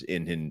characters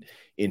in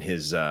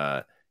his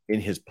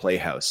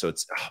playhouse. So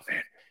it's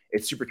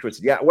it's super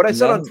twisted. Yeah, what I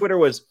said on Twitter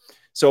was,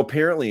 so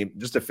apparently,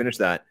 just to finish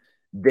that,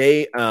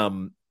 they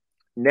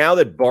now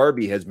that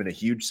Barbie has been a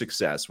huge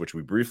success, which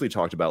we briefly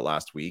talked about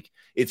last week,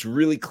 it's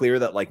really clear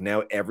that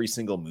now every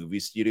single movie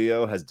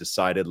studio has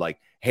decided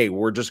hey,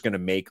 we're just going to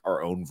make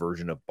our own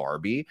version of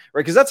Barbie, right?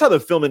 Because that's how the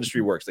film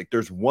industry works.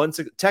 There's one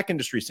tech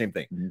industry, same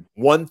thing.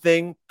 Mm-hmm. One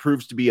thing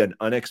proves to be an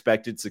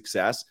unexpected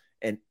success,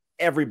 and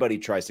everybody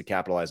tries to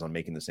capitalize on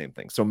making the same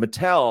thing. So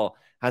Mattel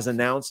has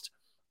announced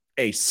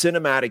a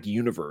cinematic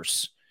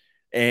universe,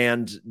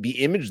 and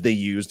the image they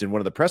used in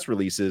one of the press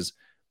releases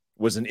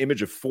was an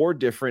image of 4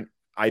 different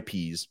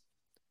IPs: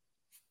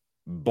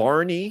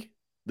 Barney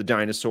the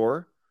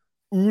dinosaur,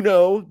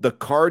 Uno the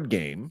card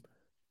game,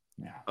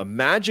 a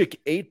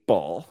Magic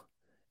 8-Ball,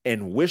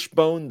 and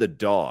Wishbone the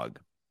dog.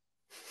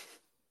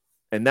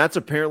 And that's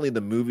apparently the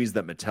movies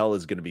that Mattel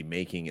is going to be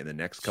making in the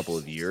next couple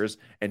of years,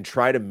 and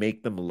try to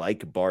make them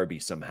like Barbie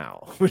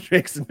somehow, which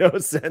makes no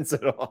sense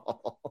at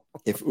all.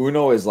 If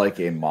Uno is like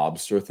a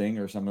mobster thing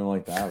or something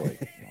like that,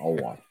 I'll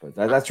watch. But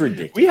that's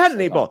ridiculous. We had an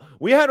 8-Ball.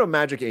 We had a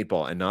Magic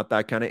 8-Ball, and not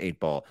that kind of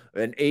 8-Ball.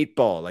 An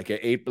 8-Ball, like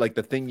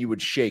the thing you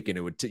would shake, and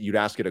it would you'd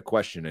ask it a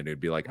question, and it'd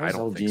be like, I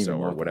don't think so,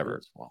 or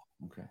whatever. Well,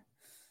 okay.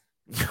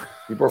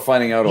 People are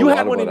finding out. You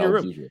had one in your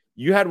room.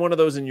 You had one of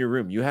those in your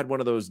room. You had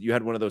one of those. You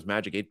had one of those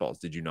Magic 8-Balls.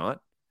 Did you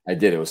not? I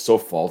did. It was so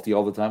faulty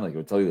all the time. It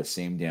would tell you the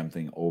same damn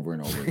thing over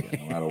and over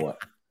again, no matter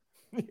what.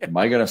 Am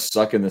I gonna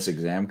suck in this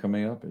exam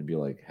coming up? It'd be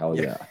like, hell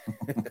yeah.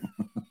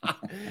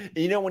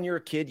 When you're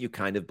a kid, you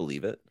kind of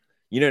believe it.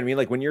 You know what I mean?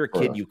 When you're a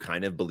kid, you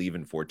kind of believe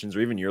in fortunes,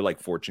 or even your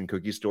fortune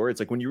cookie store.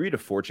 It's when you read a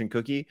fortune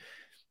cookie,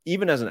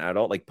 even as an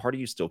adult, part of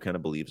you still kind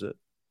of believes it,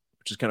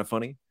 which is kind of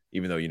funny,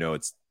 even though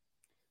it's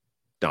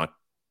not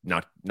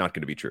going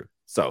to be true.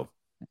 So,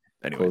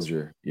 anyway, close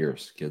your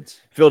ears, kids.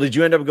 Phil, did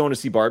you end up going to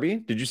see Barbie?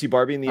 Did you see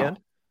Barbie in the end?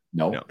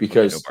 No,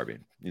 because no Barbie.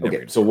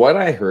 Okay, so what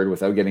I heard,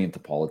 without getting into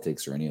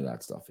politics or any of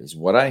that stuff, is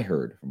what I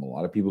heard from a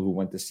lot of people who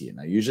went to see it. And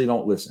I usually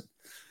don't listen.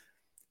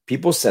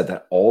 People said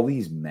that all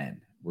these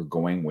men were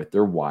going with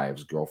their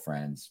wives,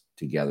 girlfriends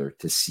together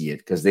to see it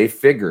because they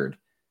figured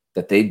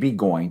that they'd be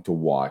going to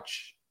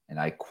watch, and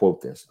I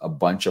quote this, a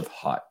bunch of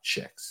hot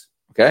chicks.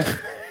 Okay,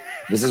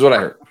 this is what I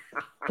heard.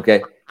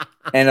 Okay,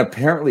 and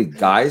apparently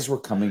guys were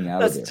coming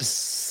out of there. That's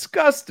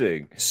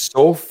disgusting.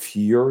 So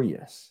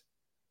furious.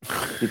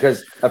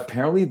 Because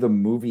apparently the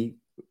movie,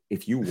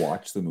 if you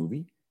watch the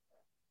movie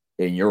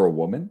and you're a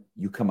woman,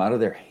 you come out of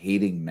there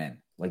hating men,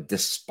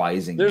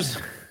 despising men.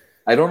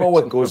 I don't know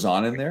what goes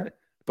on in there,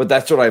 but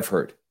that's what I've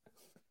heard.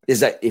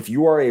 Is that if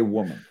you are a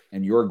woman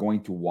and you're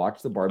going to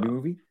watch the Barbie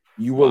movie,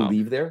 you will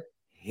leave there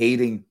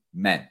hating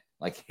men,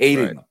 like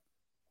hating them.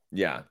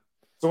 Yeah.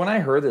 So when I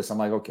heard this, I'm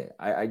like, okay,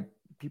 I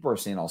people are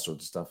saying all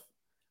sorts of stuff.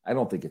 I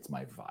don't think it's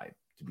my vibe,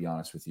 to be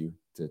honest with you,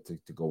 to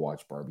go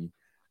watch Barbie.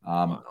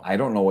 I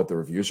don't know what the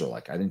reviews are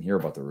like. I didn't hear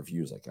about the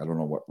reviews. Like, I don't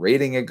know what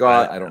rating it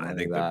got. I don't know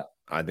that.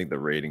 I think the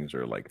ratings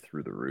are like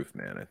through the roof,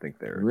 man. I think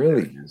they're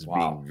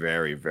being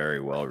very, very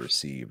well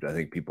received. I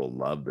think people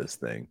love this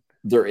thing.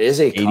 There is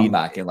a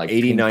comeback in like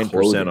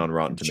 89% on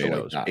Rotten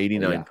Tomatoes.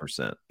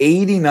 89%.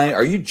 89.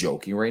 Are you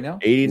joking right now?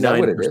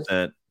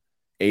 89%.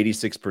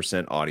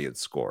 86% audience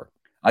score.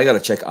 I got to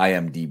check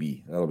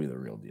IMDb. That'll be the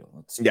real deal.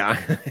 Yeah.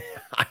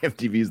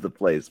 IMDb is the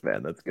place,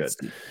 man. That's good.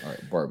 All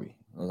right, Barbie.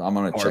 I'm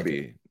going to check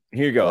it.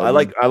 Here you go.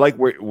 Barbie. I like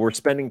we're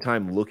spending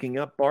time looking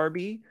up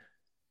Barbie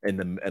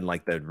and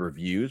like the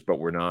reviews, but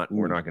we're not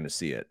going to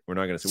see it. We're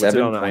not going to see what's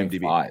it on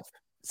IMDb.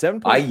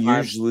 7.5. I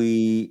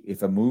usually,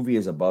 if a movie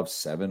is above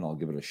 7, I'll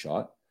give it a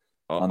shot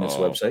on this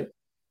website.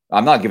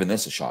 I'm not giving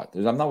this a shot.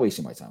 I'm not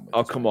wasting my time with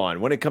this. Come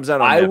on. When it comes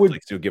out on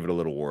Netflix, you'll give it a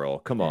little whirl.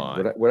 Come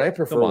on. Would I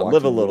prefer watching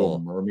Live a Little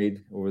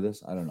Mermaid over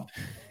this? I don't know.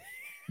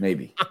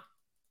 Maybe.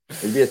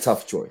 It'd be a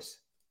tough choice.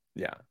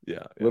 Yeah.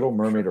 Little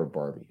Mermaid or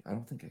Barbie. I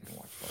don't think I can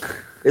watch Barbie.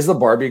 Is the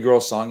Barbie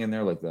girl song in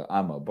there? Like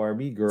I'm a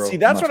Barbie girl. See,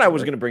 that's what I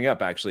was going to bring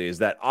up, actually, is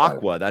that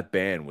Aqua, that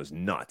band was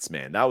nuts,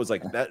 man. That was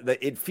like that.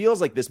 It feels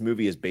like this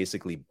movie is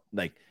basically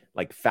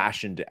like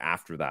fashioned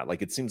after that.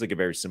 Like it seems like a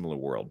very similar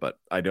world, but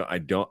I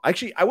don't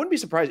actually, I wouldn't be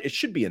surprised. It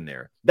should be in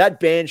there.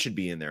 That band should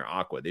be in there.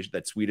 Aqua,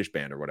 that Swedish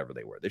band or whatever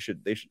they were. They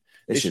should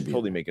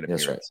totally make an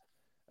appearance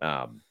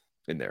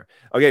in there.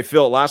 Okay,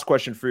 Phil, last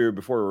question for you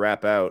before we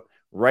wrap out.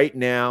 Right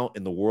now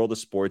in the world of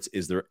sports,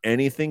 is there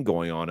anything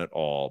going on at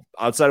all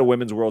outside of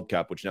Women's World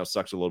Cup, which now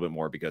sucks a little bit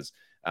more because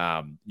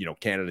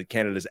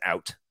Canada's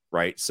out.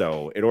 Right.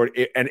 So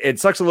it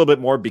sucks a little bit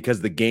more because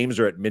the games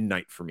are at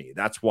midnight for me.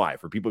 That's why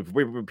for people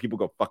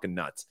go fucking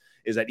nuts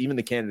is that even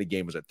the Canada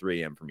game was at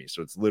 3 a.m. for me.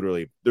 So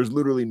there's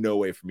literally no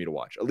way for me to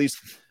watch. At least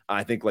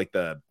I think like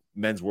the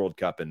Men's World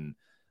Cup and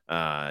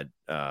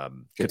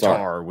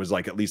Qatar was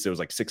like, at least it was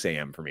like 6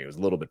 a.m. for me. It was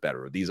a little bit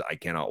better. These, I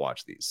cannot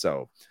watch these.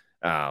 So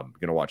I'm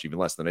going to watch even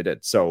less than I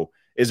did. So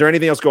is there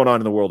anything else going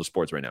on in the world of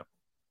sports right now?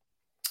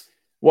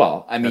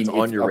 Well, I mean,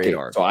 on your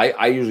radar. So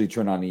I usually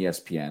turn on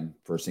ESPN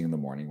first thing in the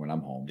morning when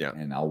I'm home,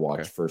 and I'll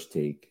watch First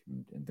Take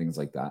and things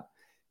like that.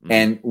 Mm-hmm.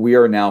 And we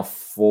are now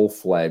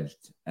full-fledged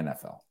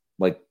NFL.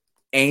 Like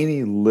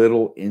any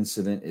little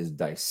incident is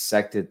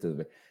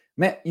dissected.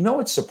 Man, you know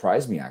what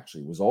surprised me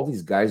actually was all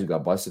these guys who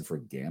got busted for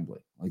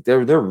gambling. Like they're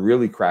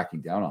really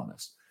cracking down on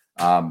this.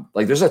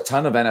 Like there's a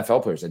ton of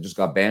NFL players that just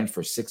got banned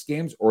for 6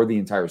 games or the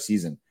entire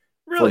season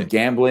for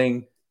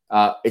gambling.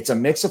 It's a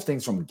mix of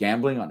things from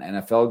gambling on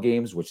NFL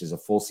games, which is a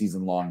full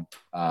season long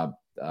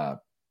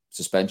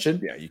suspension.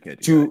 Yeah, you can't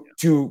do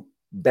to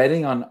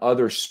betting on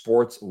other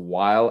sports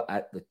while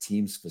at the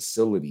team's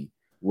facility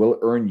will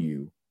earn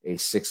you a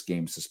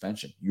 6-game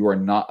suspension. You are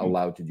not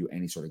allowed to do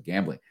any sort of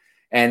gambling.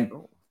 And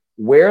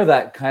where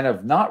that kind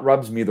of not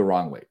rubs me the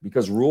wrong way,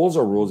 because rules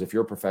are rules. If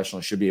you're a professional,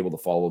 you should be able to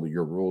follow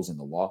your rules in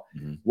the law.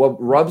 Mm-hmm.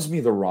 What rubs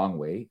me the wrong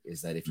way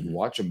is that if you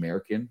watch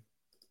American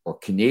or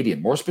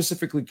Canadian, more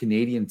specifically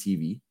Canadian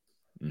TV,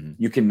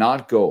 you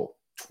cannot go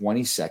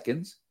 20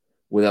 seconds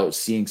without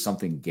seeing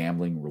something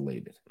gambling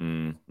related.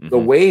 The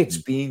way it's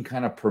being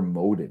kind of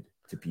promoted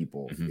to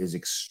people is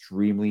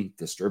extremely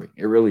disturbing.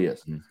 It really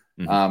is.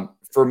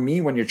 For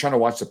me, when you're trying to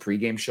watch the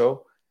pregame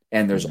show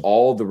and there's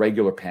all the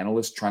regular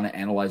panelists trying to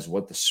analyze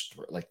what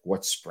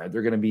what spread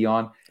they're going to be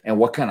on and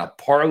what kind of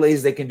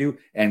parlays they can do.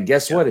 And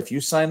guess what? If you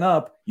sign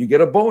up, you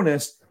get a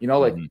bonus,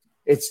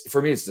 it's,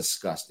 for me, it's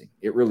disgusting.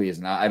 It really is.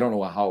 And I don't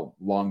know how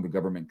long the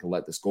government can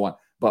let this go on.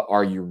 But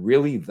are you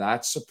really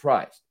that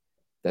surprised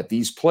that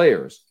these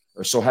players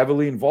are so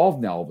heavily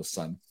involved now all of a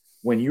sudden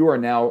when you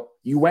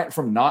went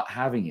from not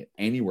having it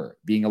anywhere,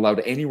 being allowed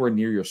anywhere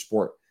near your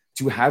sport,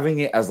 to having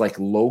it as like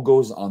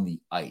logos on the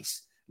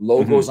ice,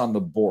 logos on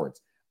the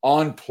boards,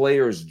 on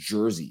players'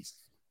 jerseys.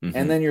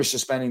 And then you're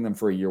suspending them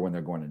for a year when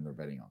they're going and they're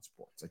betting on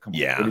sports. Like, come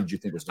on, what did you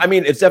think was going on? I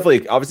mean, it's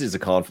definitely, obviously it's a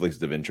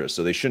conflict of interest.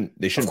 So they shouldn't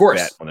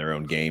bet on their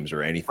own games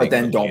or anything. But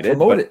then don't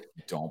promote it.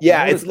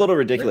 It's a little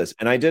ridiculous.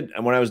 And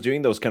and when I was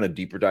doing those kind of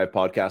deeper dive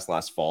podcasts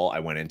last fall,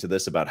 I went into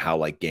this about how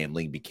like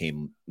gambling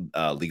became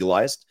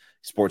legalized,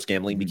 sports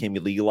gambling became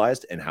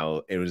legalized, and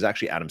how it was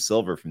actually Adam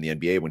Silver from the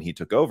NBA when he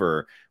took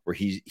over, where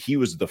he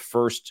was the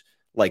first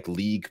like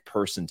league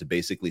person to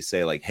basically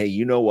say like, hey,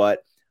 you know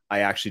what? I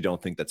actually don't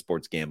think that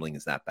sports gambling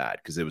is that bad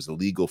because it was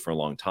illegal for a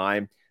long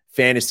time.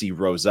 Fantasy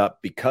rose up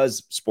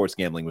because sports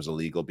gambling was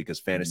illegal,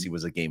 because fantasy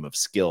was a game of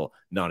skill,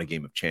 not a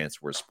game of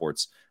chance, where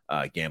sports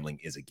gambling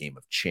is a game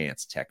of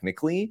chance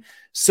technically.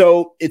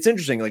 So it's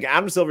interesting. Like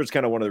Adam Silver is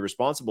kind of one of the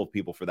responsible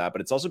people for that,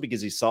 but it's also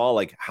because he saw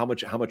like how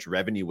much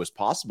revenue was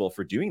possible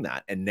for doing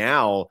that. And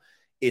now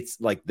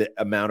it's like the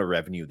amount of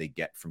revenue they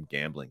get from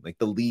gambling, like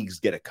the leagues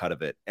get a cut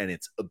of it, and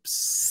it's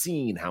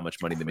obscene how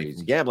much money they make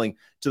from gambling,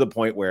 to the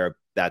point where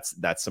that's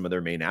some of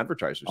their main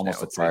advertisers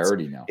Almost now. a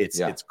priority now.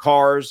 It's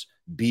cars,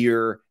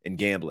 beer, and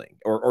gambling,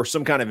 or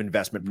some kind of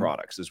investment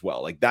products as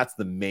well. Like that's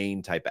the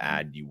main type of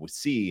ad you would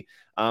see.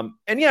 And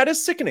yeah, it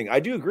is sickening. I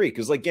do agree,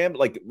 because like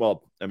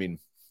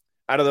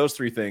out of those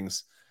three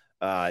things,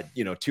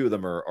 two of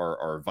them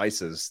are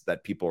vices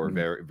that people are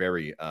very,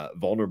 very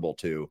vulnerable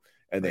to,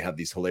 and they have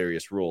these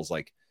hilarious rules,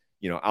 like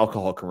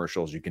alcohol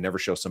commercials. You can never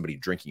show somebody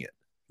drinking it.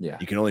 Yeah,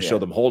 you can only show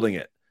them holding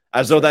it,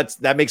 as though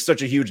that makes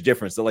such a huge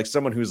difference. That like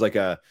someone who's like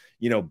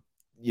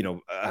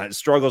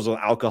struggles with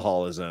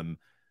alcoholism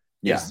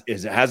has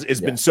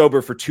been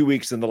sober for 2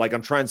 weeks, and they're like,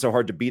 I'm trying so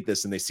hard to beat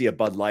this, and they see a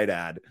Bud Light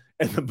ad,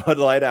 and the Bud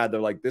Light ad, they're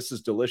like, this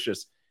is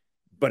delicious.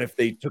 But if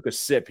they took a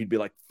sip, he'd be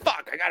like,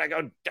 fuck, I gotta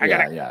go.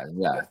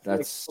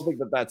 That's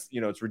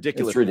it's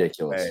ridiculous. It's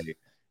ridiculous.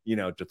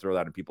 To throw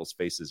that in people's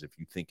faces if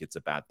you think it's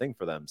a bad thing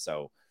for them.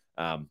 So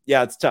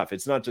it's tough.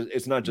 It's not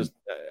just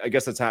I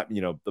guess that's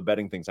happening, the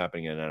betting thing's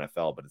happening in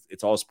NFL, but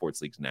it's all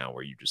sports leagues now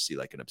where you just see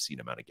like an obscene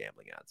amount of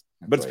gambling ads.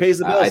 But it pays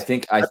the bills. I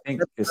think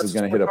this is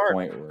going to hit a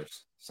point where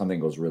something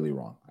goes really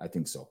wrong. I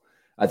think so.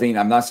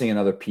 I'm not saying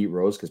another Pete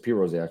Rose, because Pete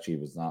Rose actually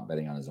was not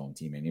betting on his own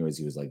team. Anyways,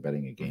 he was like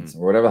betting against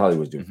or whatever the hell he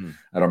was doing.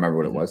 I don't remember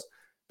what it was,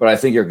 but I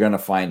think you're going to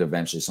find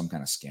eventually some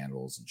kind of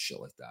scandals and shit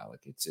like that.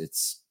 Like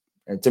it's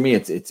to me,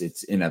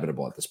 it's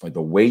inevitable at this point.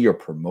 The way you're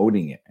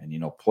promoting it, and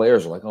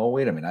players are like, "Oh,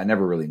 wait a minute, I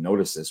never really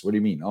noticed this. What do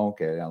you mean? Oh,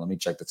 okay, let me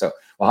check this out.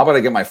 Well, how about I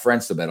get my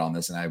friends to bet on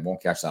this, and I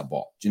won't catch that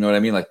ball? Do you know what I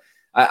mean? Like,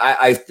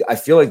 I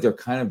feel like they're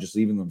kind of just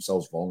leaving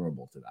themselves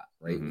vulnerable to that,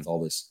 right? With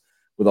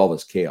all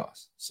this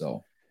chaos.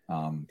 So,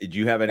 did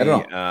you have any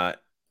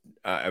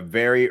a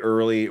very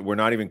early? We're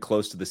not even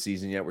close to the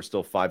season yet. We're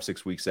still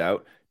 5-6 weeks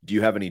out. Do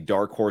you have any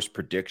dark horse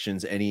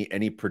predictions?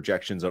 Any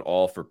projections at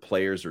all for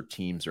players or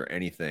teams or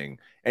anything?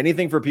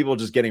 Anything for people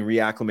just getting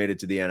reacclimated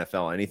to the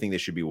NFL? Anything they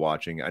should be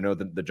watching? I know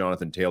that the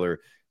Jonathan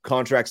Taylor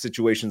contract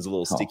situation is a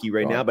little sticky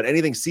right now, but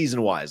anything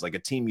season wise, like a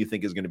team you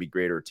think is going to be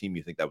great or a team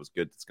you think that was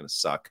good that's going to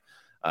suck.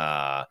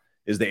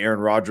 Is the Aaron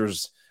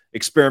Rodgers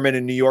experiment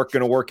in New York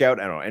going to work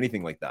out? I don't know,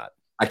 anything like that.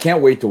 I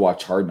can't wait to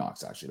watch Hard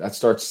Knocks. Actually, that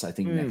starts I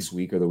think next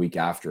week or the week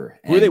after.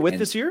 Who are they with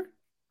this year?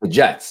 The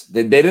Jets.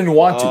 They didn't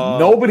want to.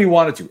 Nobody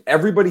wanted to.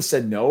 Everybody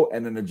said no,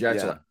 and then the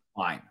Jets are like,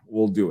 fine,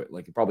 we'll do it.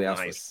 Like, you probably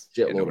asked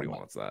for shitload nobody of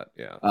wants that.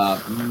 Yeah.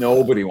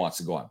 Nobody wants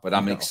to go on. But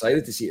I'm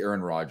excited to see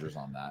Aaron Rodgers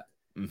on that,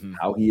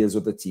 how he is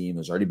with the team.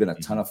 There's already been a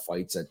ton of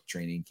fights at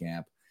training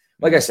camp.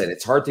 Like I said,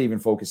 it's hard to even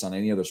focus on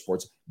any other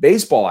sports.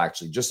 Baseball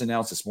actually just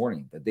announced this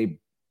morning that they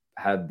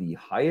had the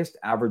highest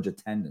average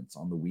attendance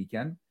on the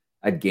weekend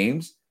at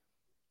games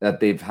that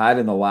they've had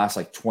in the last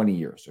like 20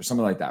 years or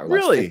something like that.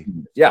 Really?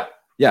 Yeah.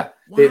 Yeah.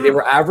 Wow. They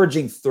were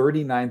averaging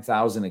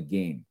 39,000 a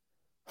game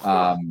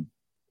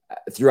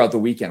throughout the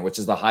weekend, which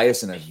is the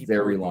highest in a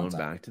very long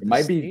time. Back to it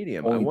might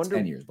stadium. be only I wonder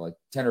 10 years, but like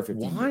 10 or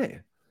 15 why?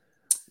 years.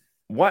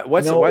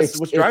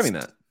 What's driving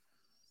that?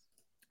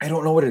 I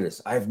don't know what it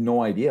is. I have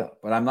no idea,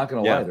 but I'm not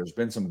going to lie. There's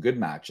been some good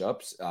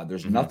matchups.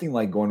 There's nothing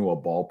like going to a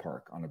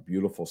ballpark on a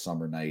beautiful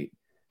summer night,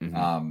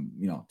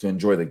 to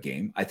enjoy the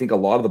game. I think a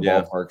lot of the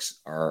ballparks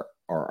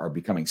are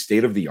becoming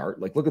state of the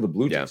art. Like, look at the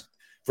Blue Jays.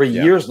 For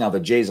years now, the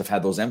Jays have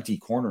had those empty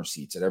corner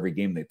seats at every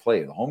game they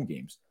play, the home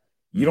games.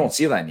 You don't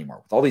see that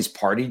anymore. With all these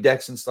party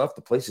decks and stuff,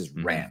 the place is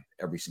rammed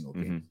every single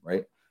game,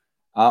 right?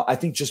 I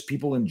think just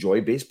people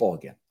enjoy baseball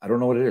again. I don't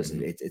know what it is.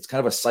 It's kind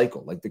of a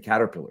cycle, like the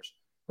Caterpillars,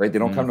 right? They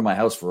don't come to my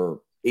house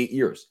for 8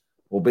 years.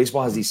 Well,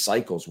 baseball has these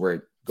cycles where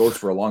it goes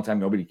for a long time,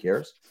 nobody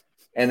cares.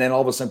 And then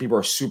all of a sudden, people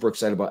are super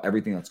excited about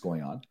everything that's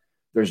going on.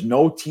 There's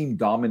no team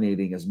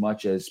dominating as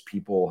much as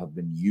people have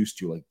been used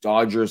to. Like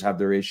Dodgers have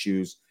their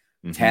issues.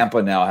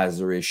 Tampa now has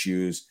their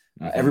issues.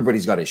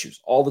 Everybody's got issues.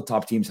 All the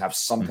top teams have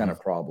some kind of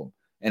problem.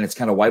 And it's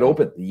kind of wide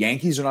open. The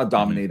Yankees are not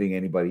dominating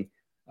anybody.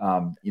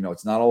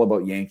 It's not all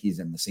about Yankees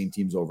and the same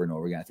teams over and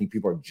over again. I think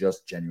people are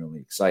just genuinely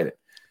excited.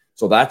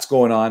 So that's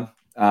going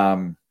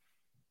on.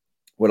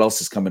 What else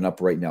is coming up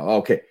right now?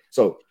 Okay.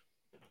 So,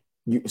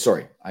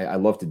 I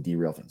love to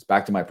derail things.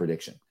 Back to my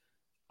prediction.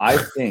 I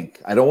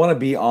think I don't want to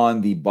be on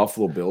the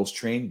Buffalo Bills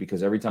train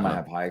because every time I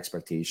have high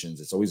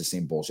expectations, it's always the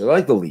same bullshit. I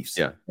like the Leafs.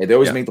 Yeah. They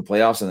always make the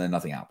playoffs and then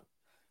nothing happens.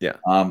 Yeah.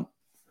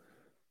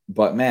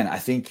 But man, I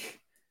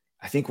think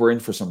we're in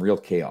for some real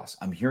chaos.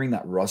 I'm hearing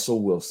that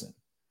Russell Wilson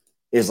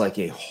is like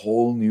a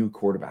whole new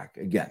quarterback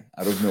again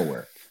out of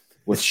nowhere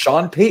with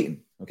Sean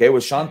Payton. Okay,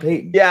 with Sean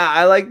Payton. Yeah,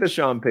 I like the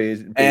Sean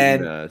Payton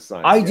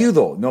sign. I do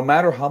though. No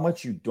matter how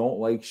much you don't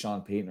like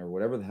Sean Payton or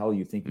whatever the hell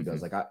you think he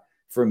does,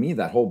 for me,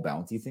 that whole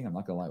bounty thing, I'm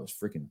not gonna lie, was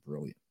freaking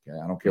brilliant. Okay,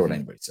 I don't care what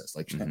anybody says.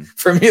 Like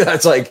for me,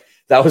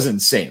 that was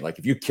insane. Like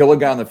if you kill a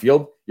guy on the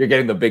field, you're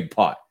getting the big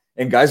pot,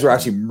 and guys are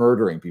actually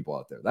murdering people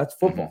out there. That's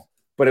football,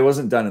 but it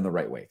wasn't done in the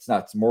right way. It's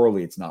not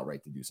morally, it's not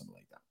right to do something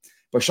like that.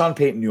 But Sean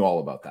Payton knew all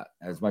about that,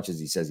 as much as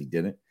he says he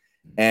didn't.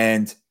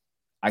 And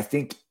I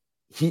think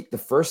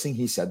the first thing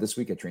he said this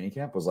week at training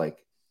camp was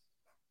like,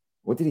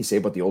 what did he say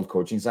about the old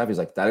coaching staff? He's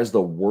like, that is the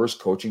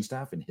worst coaching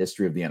staff in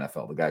history of the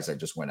NFL. The guys that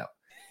just went out.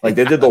 Like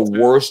they did the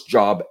worst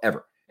job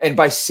ever. And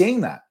by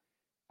saying that,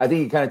 I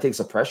think it kind of takes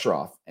the pressure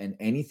off, and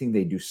anything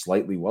they do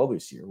slightly well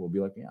this year, we'll be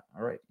like, yeah,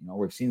 all right,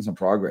 we're seeing some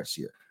progress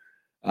here.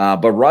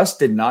 But Russ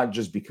did not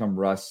just become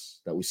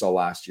Russ that we saw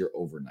last year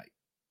overnight.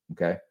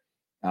 Okay.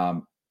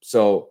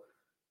 So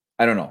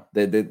I don't know.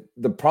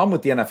 The problem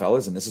with the NFL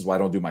is, and this is why I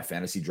don't do my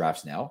fantasy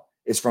drafts now,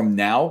 is from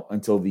now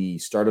until the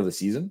start of the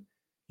season,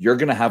 you're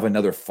going to have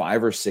another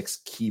 5 or 6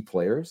 key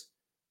players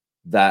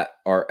that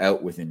are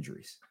out with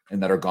injuries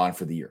and that are gone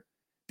for the year.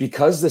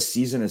 Because the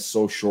season is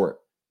so short,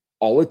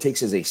 all it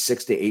takes is a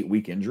 6 to 8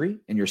 week injury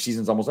and your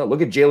season's almost out.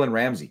 Look at Jalen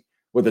Ramsey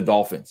with the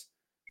Dolphins.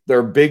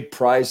 Their big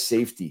prize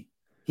safety.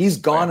 He's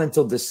gone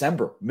until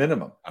December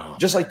minimum,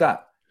 just like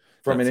that,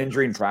 from an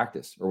injury in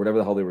practice or whatever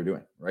the hell they were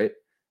doing, right?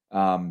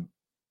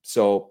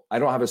 So I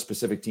don't have a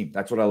specific team.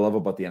 That's what I love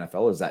about the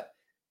NFL is that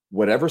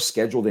whatever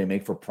schedule they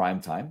make for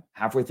prime time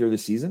halfway through the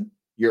season,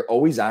 you're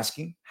always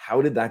asking,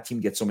 how did that team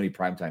get so many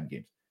primetime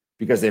games?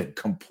 Because they have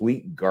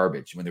complete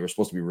garbage when they were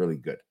supposed to be really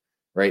good,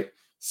 right?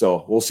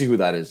 So we'll see who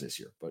that is this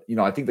year. But,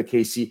 I think the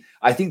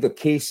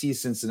KC,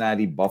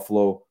 Cincinnati,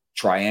 Buffalo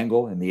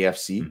triangle in the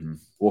AFC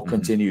will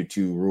continue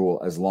to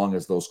rule as long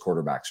as those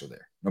quarterbacks are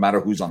there, no matter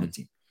who's on the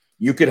team.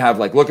 You could have,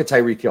 look at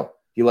Tyreek Hill.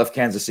 He left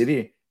Kansas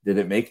City. Did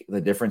it make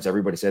the difference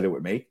everybody said it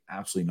would make?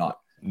 Absolutely not.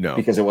 No.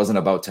 Because it wasn't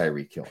about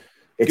Tyreek Hill.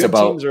 It's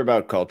teams are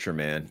about culture,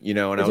 man. And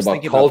I was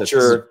thinking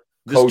culture, about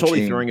this coaching.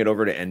 Totally throwing it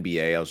over to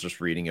NBA. I was just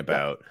reading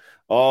about,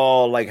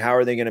 how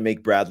are they going to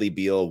make Bradley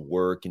Beal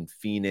work in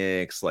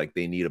Phoenix? Like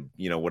they need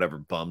whatever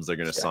bums they're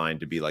going to sign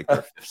to be like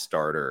their fifth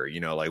starter.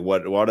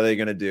 What are they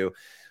going to do?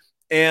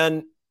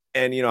 And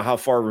how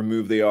far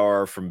removed they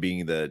are from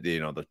being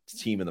the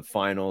team in the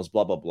finals,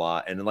 blah, blah,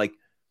 blah. And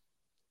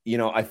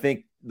I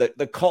think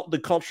the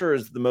culture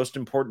is the most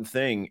important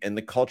thing. And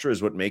the culture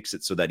is what makes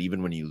it so that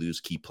even when you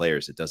lose key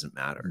players, it doesn't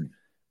matter.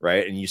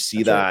 Right. And you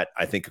see that,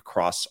 I think,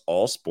 across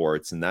all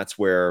sports. And that's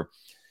where,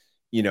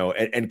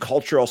 and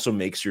culture also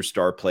makes your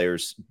star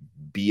players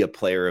be a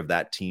player of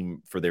that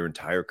team for their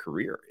entire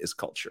career is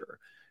culture.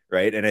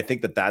 Right. And I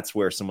think that's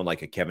where someone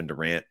like a Kevin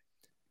Durant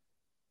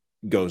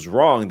goes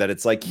wrong, that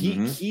it's like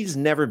he's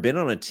never been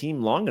on a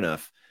team long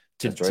enough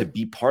to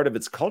be part of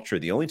its culture.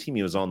 The only team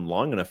he was on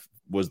long enough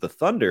was the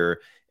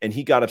Thunder, and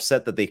he got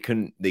upset that they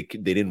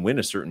didn't win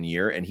a certain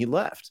year and he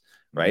left.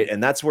 Right.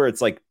 And that's where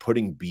it's like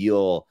putting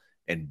Beal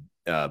and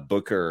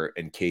Booker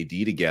and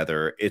KD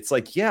together. It's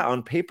like, yeah,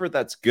 on paper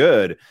that's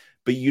good,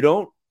 but you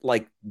don't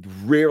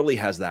rarely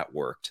has that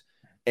worked.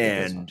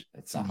 And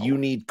you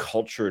need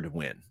culture to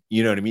win.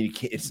 You know what I mean?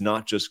 It's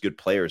not just good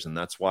players. And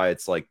that's why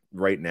it's like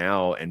right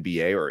now,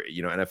 NBA or,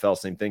 NFL,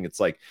 same thing. It's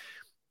like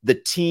the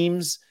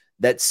teams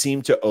that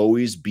seem to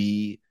always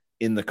be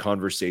in the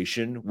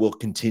conversation will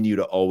continue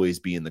to always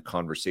be in the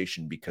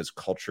conversation because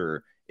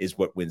culture is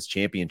what wins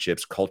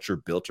championships. Culture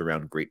built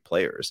around great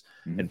players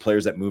and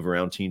players that move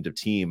around team to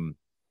team.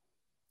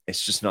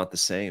 It's just not the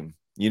same.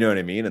 You know what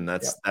I mean? And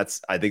that's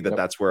I think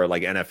that's where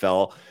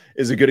NFL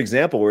is a good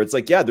example where it's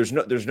like, yeah, there's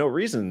no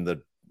reason that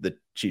the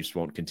Chiefs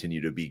won't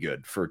continue to be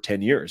good for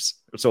 10 years,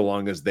 so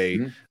long as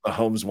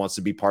Mahomes wants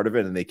to be part of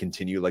it and they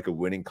continue a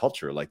winning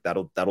culture. Like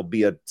that'll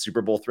be a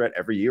Super Bowl threat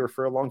every year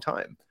for a long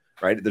time.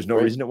 Right. There's no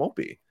reason it won't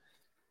be.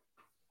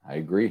 I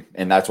agree.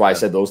 And that's why I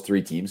said those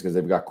 3 teams, because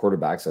they've got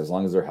quarterbacks, as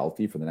long as they're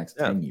healthy for the next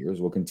 10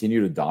 years, will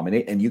continue to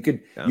dominate. And you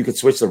could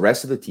switch the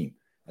rest of the team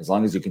as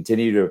long as you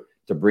continue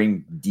to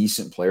bring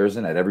decent players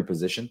in at every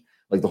position.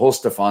 Like the whole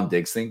Stephon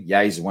Diggs thing.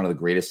 Yeah, he's one of the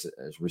greatest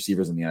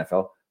receivers in the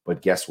NFL.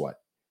 But guess what?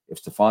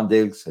 If Stephon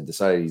Diggs had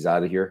decided he's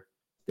out of here,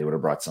 they would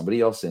have brought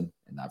somebody else in,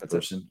 and that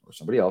person or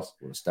somebody else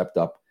would have stepped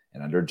up.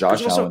 And under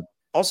Josh Allen,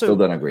 still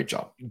done a great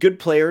job. Good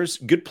players,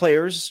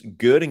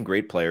 good and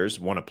great players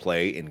want to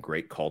play in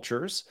great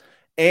cultures.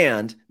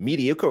 And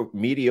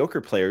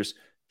mediocre players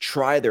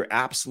try their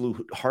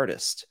absolute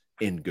hardest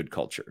in good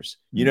cultures.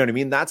 You know what I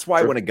mean? That's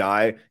why when a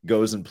guy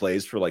goes and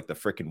plays for the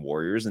freaking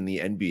Warriors in the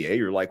NBA,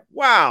 you're like,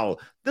 wow,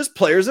 this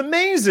player's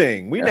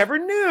amazing. We never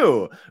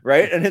knew.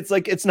 Right. And it's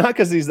like, it's not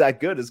because he's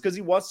that good. It's because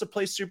he wants to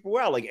play super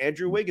well. Like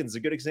Andrew Wiggins is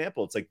a good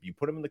example. It's like you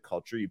put him in the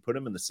culture, you put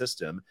him in the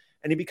system,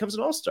 and he becomes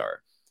an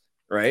all-star.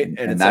 Right.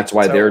 And that's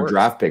why their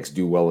draft picks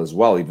do well as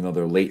well, even though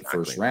they're late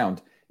first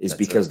round. Is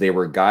because they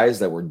were guys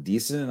that were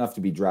decent enough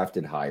to be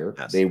drafted higher.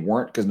 Yes. They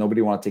weren't because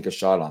nobody wanted to take a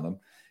shot on them.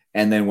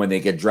 And then when they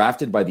get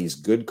drafted by these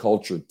good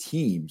culture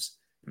teams,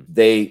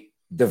 they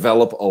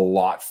develop a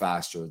lot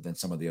faster than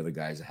some of the other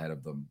guys ahead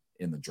of them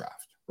in the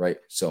draft, right?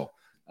 So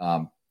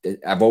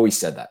I've always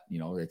said that,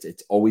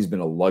 it's always been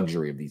a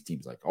luxury of these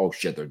teams. Like, oh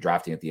shit, they're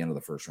drafting at the end of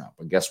the first round.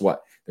 But guess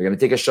what? They're going to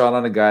take a shot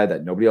on a guy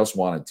that nobody else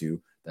wanted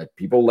to, that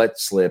people let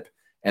slip,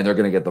 and they're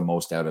going to get the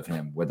most out of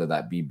him, whether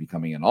that be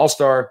becoming an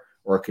all-star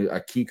or a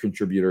key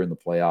contributor in the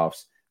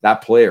playoffs.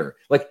 That player,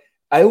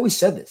 I always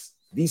said this,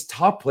 these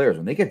top players,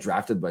 when they get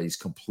drafted by these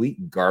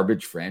complete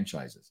garbage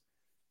franchises,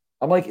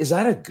 I'm like, is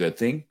that a good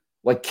thing?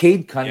 Like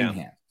Cade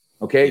Cunningham.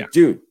 Okay,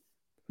 dude,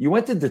 you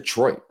went to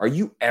Detroit. Are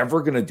you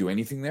ever going to do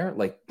anything there?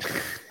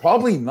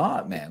 Probably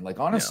not, man.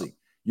 Honestly,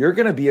 you're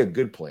going to be a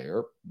good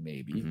player,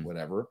 maybe,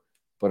 whatever.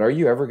 But are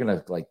you ever going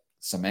to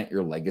cement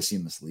your legacy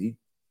in this league?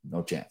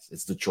 No chance.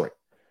 It's Detroit.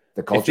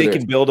 The If culture they there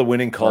can is build a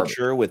winning garbage.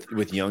 culture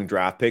with young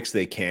draft picks,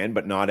 they can,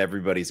 but not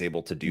everybody's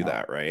able to do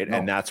that, right? No.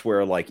 And that's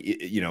where, like,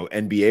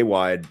 NBA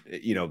wide,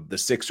 the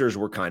Sixers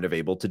were kind of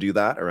able to do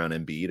that around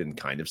Embiid and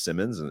kind of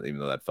Simmons, and even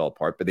though that fell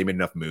apart, but they made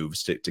enough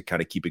moves to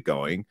kind of keep it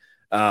going.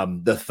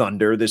 The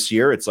Thunder this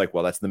year, it's like,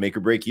 well, that's the make or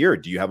break year.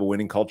 Do you have a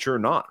winning culture or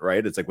not,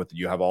 right? It's like,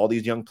 you have all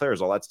these young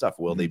players, all that stuff.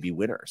 Will they be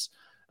winners?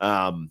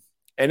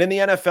 And in the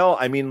NFL,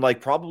 I mean,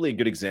 like, probably a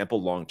good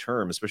example long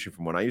term, especially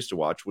from when I used to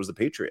watch, was the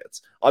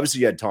Patriots.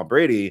 Obviously, you had Tom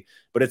Brady,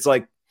 but it's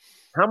like,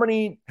 how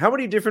many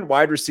different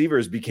wide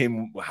receivers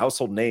became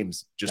household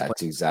names?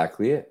 That's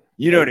exactly it.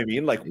 You know what I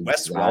mean? Like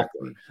Wes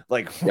Exactly. Welker.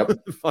 Like, Yep.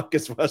 what the fuck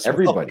is Wes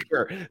Everybody.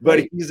 Welker? But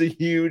Right. he's a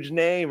huge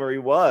name, or he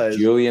was.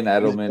 Julian He's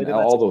Edelman, played in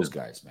all that those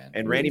system. guys, man.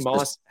 And It Randy was Moss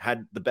just-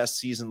 had the best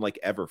season like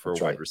ever for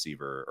That's a wide right.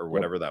 receiver or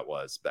whatever that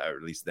was, or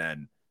at least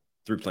then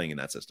through playing in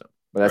that system.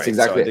 But that's Right.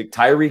 exactly So I it. think-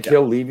 Tyreek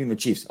Hill leaving the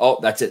Chiefs. Oh,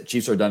 that's it.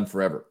 Chiefs are done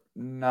forever.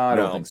 No, I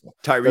don't think so.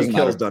 Tyreek Doesn't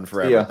Hill's matter. done See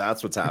forever. ya.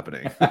 That's what's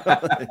happening.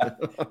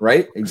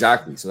 Right?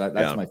 Exactly. So that's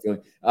Yeah. my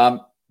feeling.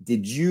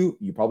 Did you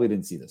probably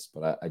didn't see this,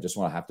 but I just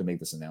want to have to make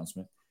this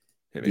announcement.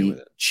 Hit me with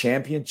The it.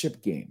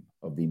 championship game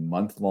of the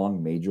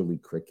month-long Major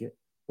League Cricket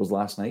was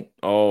last night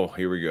Oh,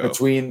 here we go.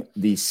 between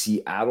the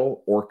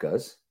Seattle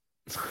Orcas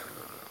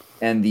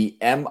and the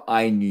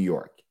MI New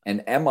York.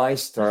 And MI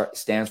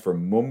stands for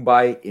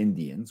Mumbai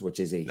Indians, which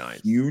is a Nice.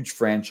 huge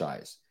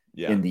franchise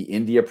Yeah. in the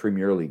India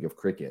Premier League of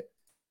cricket.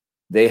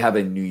 They have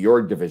a New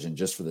York division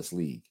just for this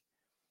league.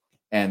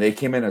 And they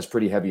came in as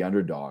pretty heavy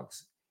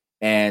underdogs.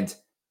 And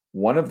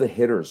one of the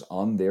hitters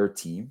on their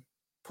team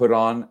put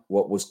on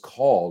what was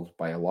called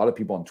by a lot of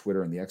people on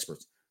Twitter and the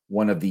experts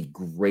one of the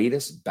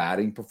greatest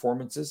batting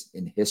performances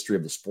in history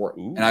of the sport.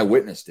 Ooh. And I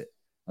witnessed it.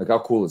 Like, how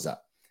cool is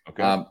that?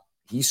 Okay.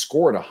 He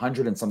scored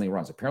 100 and something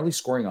runs. Apparently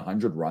scoring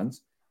 100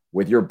 runs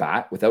with your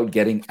bat without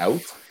getting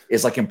out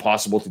is like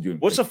impossible to do.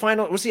 What's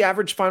the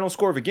average final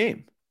score of a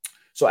game?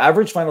 So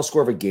average final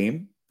score of a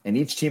game, and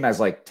each team has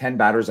like 10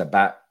 batters at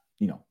bat,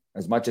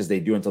 as much as they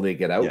do until they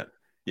get out,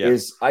 Yeah.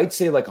 is I'd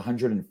say like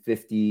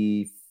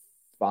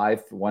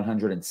 155,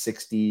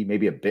 160,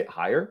 maybe a bit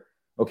higher.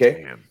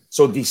 Okay. Damn.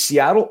 So the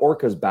Seattle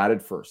Orcas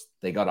batted first.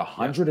 They got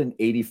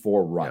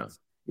 184 runs.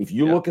 Yeah. If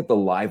you look at the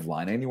live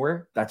line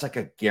anywhere, that's like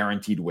a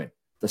guaranteed win.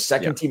 The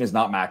second team is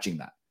not matching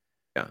that.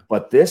 Yeah.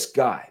 But this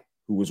guy,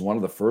 who was one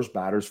of the first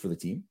batters for the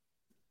team,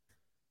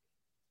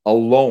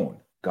 alone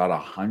got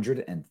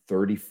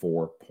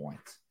 134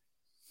 points.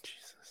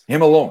 Jesus.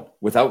 Him alone,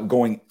 without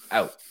going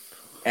out.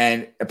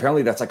 And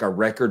apparently that's like a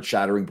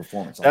record-shattering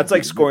performance. That's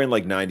like scoring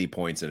like 90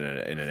 points in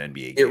an NBA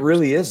game. It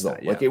really is, though.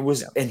 Yeah. Like, it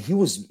was, and he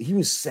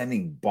was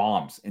sending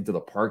bombs into the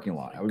parking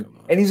lot.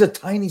 And he's a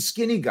tiny,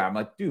 skinny guy. I'm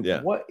like,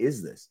 dude, what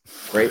is this?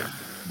 Right?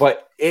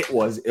 But it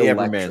was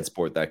every man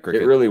sport, that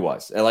cricket. It really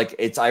was. And like,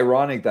 it's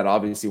ironic that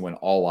obviously when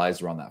all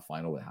eyes were on that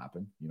final that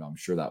happened, I'm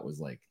sure that was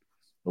like,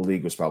 the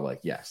league was probably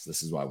like, yes,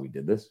 this is why we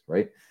did this,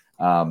 right?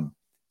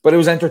 But it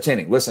was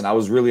entertaining. Listen, I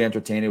was really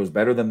entertained. It was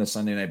better than the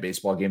Sunday Night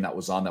Baseball game that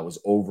was on, that was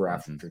over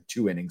after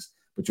 2 innings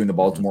between the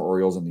Baltimore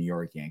Orioles and the New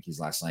York Yankees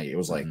last night. It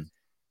was like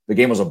the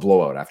game was a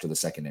blowout after the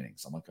second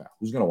innings. I'm like,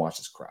 who's going to watch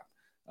this crap?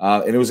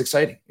 And it was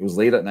exciting. It was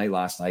late at night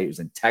last night. It was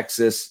in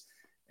Texas.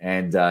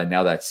 And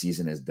now that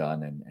season is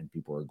done and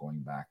people are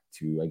going back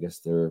to, I guess,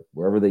 they're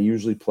wherever they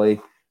usually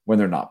play when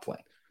they're not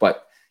playing.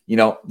 But,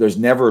 there's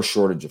never a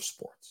shortage of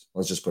sports.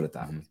 Let's just put it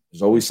that way.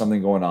 There's always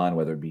something going on,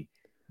 whether it be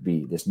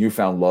this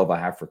newfound love I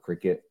have for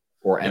cricket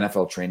or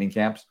NFL training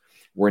camps.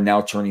 We're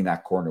now turning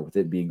that corner with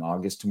it being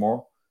August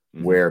tomorrow,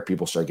 where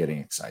people start getting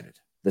excited.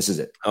 This is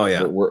it. Oh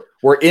yeah.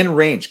 We're in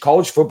range.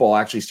 College football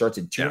actually starts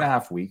in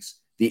 2.5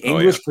 weeks. The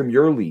English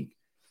Premier League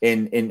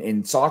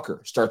in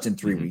soccer starts in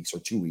 3 weeks or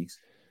 2 weeks.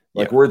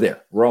 Like we're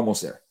there. We're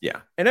almost there. Yeah.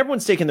 And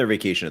everyone's taking their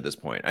vacation at this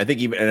point. I think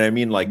even, and I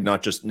mean, like,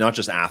 not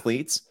just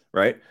athletes,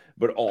 right?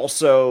 But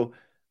also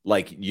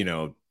like,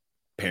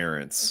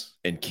 parents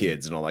and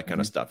kids and all that kind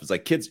of stuff. It's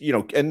like kids,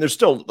 and there's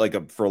still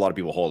like for a lot of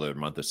people, whole other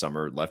month of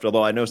summer left.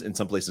 Although I know in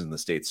some places in the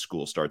States,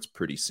 school starts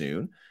pretty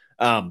soon.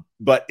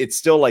 But it's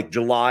still like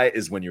July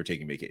is when you're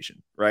taking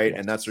vacation, right? Yes.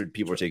 And that's where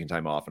people are taking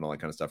time off and all that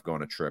kind of stuff,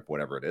 going on a trip,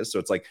 whatever it is. So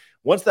it's like,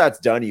 once that's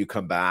done, you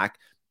come back,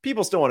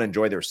 people still want to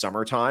enjoy their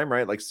summertime,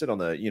 right? Like sit on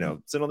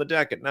the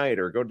deck at night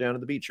or go down to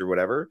the beach or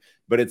whatever.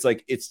 But it's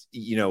like,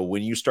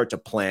 when you start to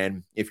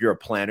plan, if you're a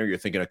planner, you're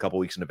thinking a couple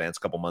weeks in advance, a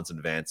couple months in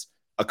advance,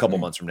 a couple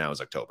months from now is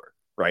October.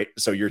 Right.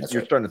 So you're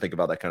starting to think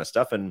about that kind of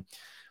stuff. And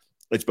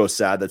it's both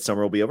sad that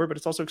summer will be over, but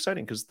it's also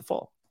exciting because it's the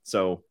fall.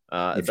 So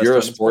if you're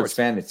a sports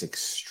fan, it's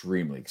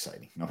extremely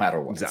exciting, no matter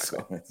what.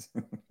 Exactly.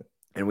 So.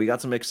 And we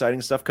got some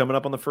exciting stuff coming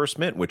up on the First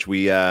Mint, which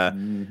we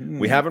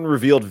haven't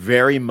revealed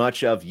very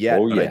much of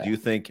yet. But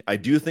I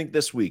do think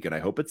this week, and I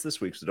hope it's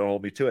this week, so don't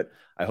hold me to it.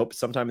 I hope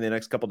sometime in the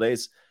next couple of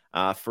days,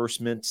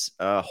 First Mint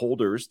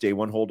holders, day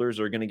one holders,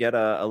 are going to get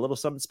a little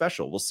something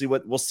special. We'll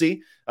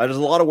see. There's a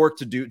lot of work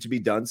to be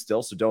done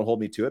still, so don't hold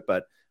me to it.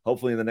 But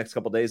hopefully in the next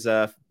couple of days,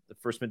 the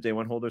First Mint day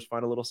one holders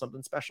find a little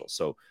something special.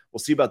 So we'll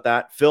see about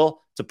that.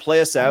 Phil, to play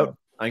us out,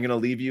 I'm going to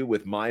leave you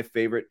with my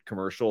favorite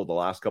commercial of the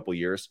last couple of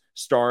years,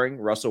 starring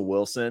Russell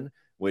Wilson,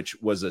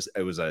 which was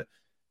a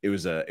it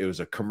was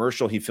a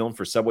commercial he filmed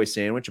for Subway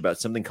sandwich about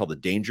something called the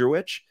Danger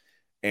Witch,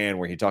 and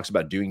where he talks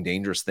about doing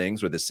dangerous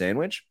things with his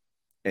sandwich,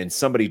 and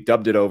somebody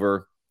dubbed it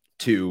over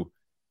to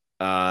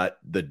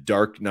the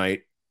Dark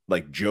Knight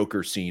like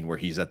Joker scene where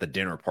he's at the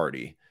dinner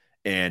party,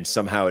 and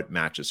somehow it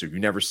matches. So if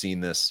you've never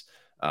seen this,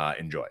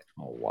 enjoy.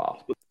 Oh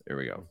wow. There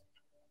we go.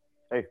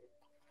 Hey,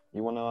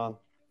 you want to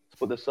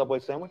split this Subway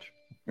sandwich?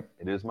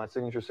 It is my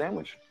signature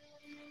sandwich.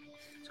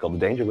 It's called the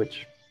Danger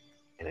Witch,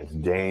 and it's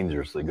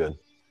dangerously good.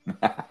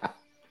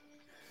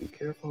 Be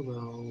careful,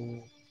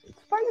 though.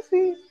 It's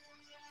spicy.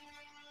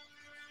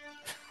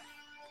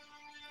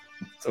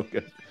 So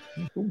good.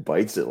 Who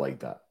bites it like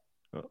that?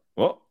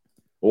 Well,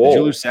 Whoa. did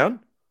you lose sound?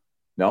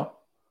 No,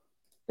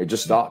 it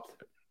just stopped.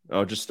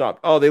 Oh, just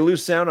stopped. Oh, they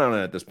lose sound on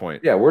it at this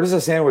point. Yeah, where does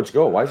the sandwich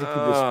go? Why does it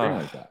keep disappearing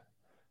like that?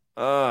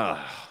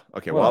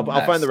 Okay. Well, Well,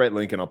 I'll find the right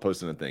link and I'll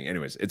post it in the thing.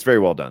 Anyways, it's very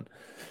well done,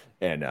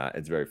 and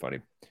it's very funny.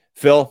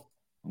 Phil,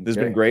 this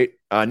has been great.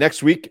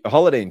 Next week, a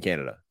holiday in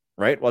Canada,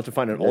 right? We'll have to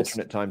find an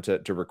alternate time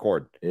to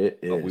record. It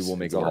is. But we will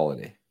make it's it a work.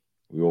 holiday.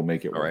 We will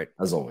make it work. All right.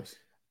 As always.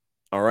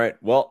 All right.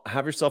 Well,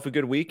 have yourself a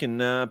good week, and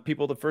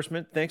people of the First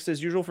Mint, thanks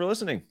as usual for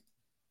listening.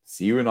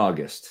 See you in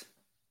August.